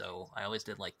me, so I always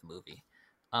did like the movie.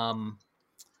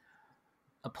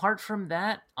 Apart from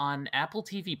that, on Apple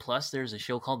TV Plus, there's a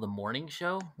show called The Morning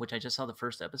Show, which I just saw the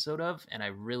first episode of, and I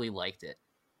really liked it.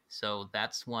 So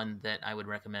that's one that I would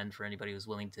recommend for anybody who's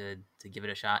willing to give it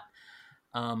a shot.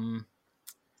 And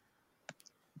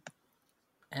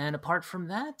apart from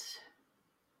that,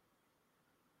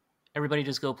 everybody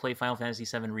just go play Final Fantasy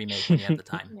VII Remake when you have the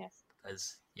time. Yes.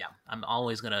 Because I'm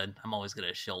always gonna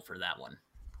shill for that one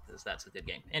because that's a good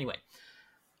game. Anyway,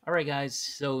 all right, guys.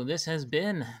 So this has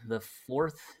been the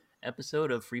 4th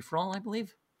episode of Free For All, I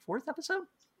believe. 4th episode,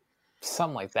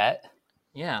 something like that.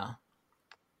 Yeah,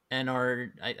 and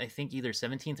our I think either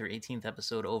 17th or 18th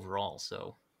episode overall.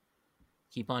 So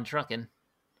keep on trucking.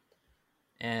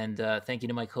 And thank you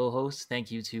to my co-hosts.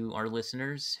 Thank you to our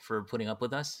listeners for putting up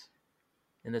with us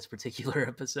in this particular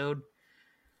episode,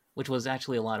 which was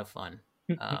actually a lot of fun.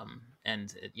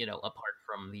 And, apart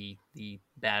from the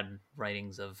bad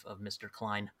writings of Mr.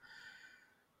 Klein.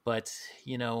 But,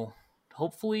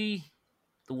 hopefully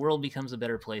the world becomes a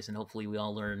better place, and hopefully we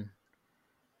all learn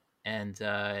And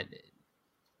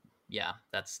yeah,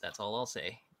 that's all I'll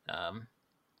say.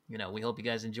 We hope you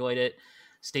guys enjoyed it.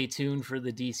 Stay tuned for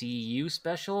the DCEU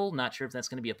special. Not sure if that's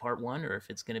going to be a part 1 or if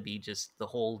it's going to be just the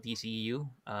whole DCEU.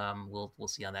 We'll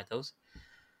see how that goes.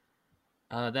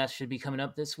 That should be coming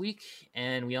up this week.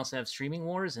 And we also have Streaming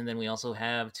Wars, and then we also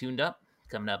have Tuned Up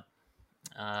coming up.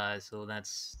 So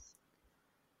that's...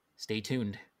 Stay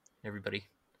tuned, everybody.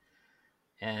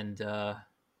 And all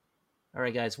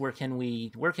right, guys, where can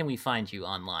we find you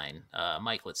online?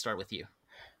 Mike, let's start with you.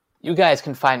 You guys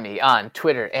can find me on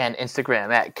Twitter and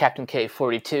Instagram at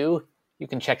CaptainK42. You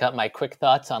can check out my quick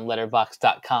thoughts on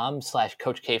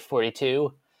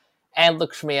letterboxd.com/CoachK42. And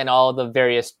look for me in all the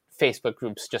various Facebook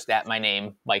groups just at my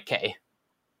name, Mike K.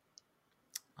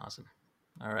 Awesome.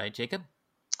 All right, Jacob?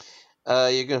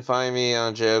 You can find me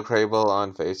on Joe Crable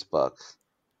on Facebook.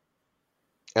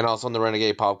 And also in the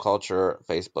Renegade Pop Culture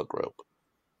Facebook group.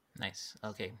 Nice.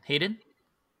 Okay. Hayden?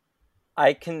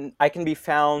 I can be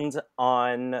found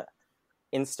on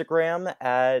Instagram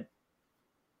at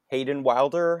Hayden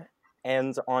Wilder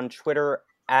and on Twitter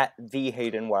at the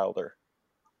Hayden Wilder.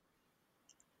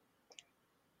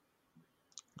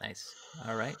 Nice.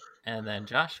 All right. And then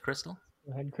Josh, Crystal?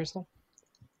 Go ahead, Crystal.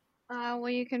 Well,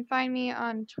 you can find me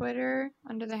on Twitter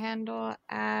under the handle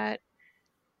at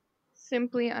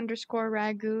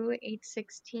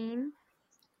simply_ragu816.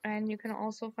 And you can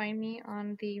also find me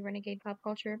on the Renegade Pop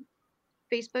Culture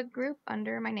Facebook group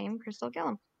under my name, Crystal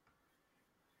Gillum.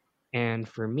 And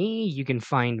for me, you can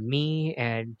find me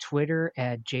at Twitter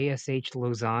at JSH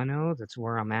Lozano. That's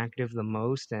where I'm active the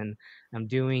most. And I'm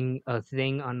doing a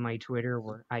thing on my Twitter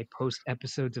where I post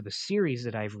episodes of a series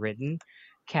that I've written.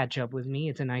 Catch up with me.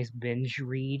 It's a nice binge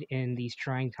read in these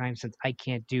trying times since I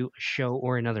can't do a show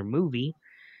or another movie.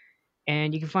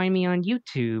 And you can find me on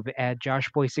YouTube at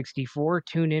JoshBoy64.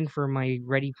 Tune in for my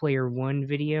Ready Player One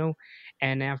video.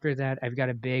 And after that, I've got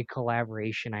a big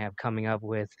collaboration I have coming up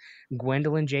with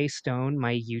Gwendolyn J. Stone,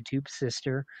 my YouTube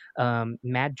sister,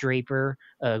 Matt Draper,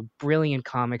 a brilliant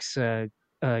comics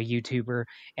YouTuber,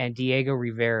 and Diego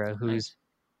Rivera, who's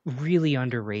really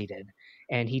underrated.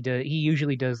 And he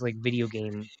usually does like video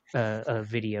game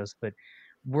videos, but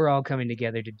we're all coming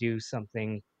together to do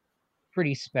something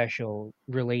pretty special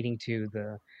relating to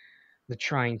the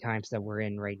trying times that we're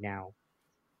in right now.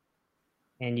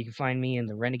 And you can find me in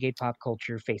the Renegade Pop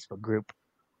Culture Facebook group.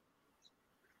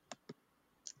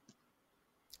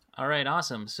 All right,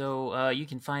 awesome. So you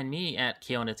can find me at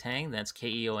Keonatang, that's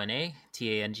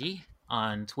KeonaTang,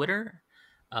 on Twitter.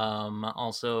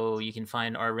 Also, you can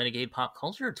find our Renegade Pop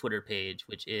Culture Twitter page,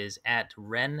 which is at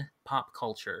Ren Pop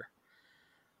Culture.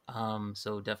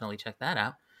 So definitely check that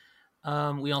out.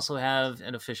 We also have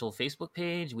an official Facebook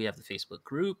page. We have the Facebook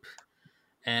group.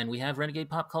 And we have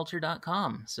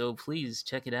RenegadePopCulture.com. So please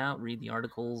check it out. Read the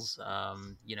articles.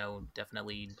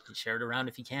 Definitely share it around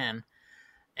if you can.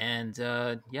 And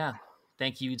yeah,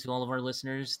 thank you to all of our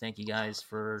listeners. Thank you guys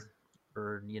for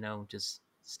just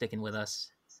sticking with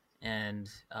us. And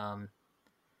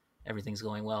everything's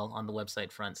going well on the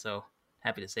website front. So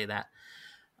happy to say that.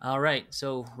 All right.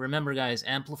 So remember, guys,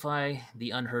 amplify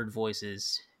the unheard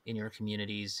voices in your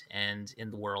communities and in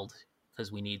the world,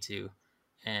 because we need to,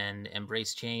 and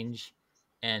embrace change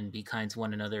and be kind to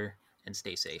one another and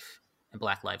stay safe. And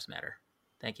Black Lives Matter.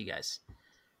 Thank you, guys.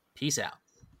 Peace out.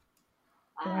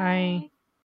 Bye.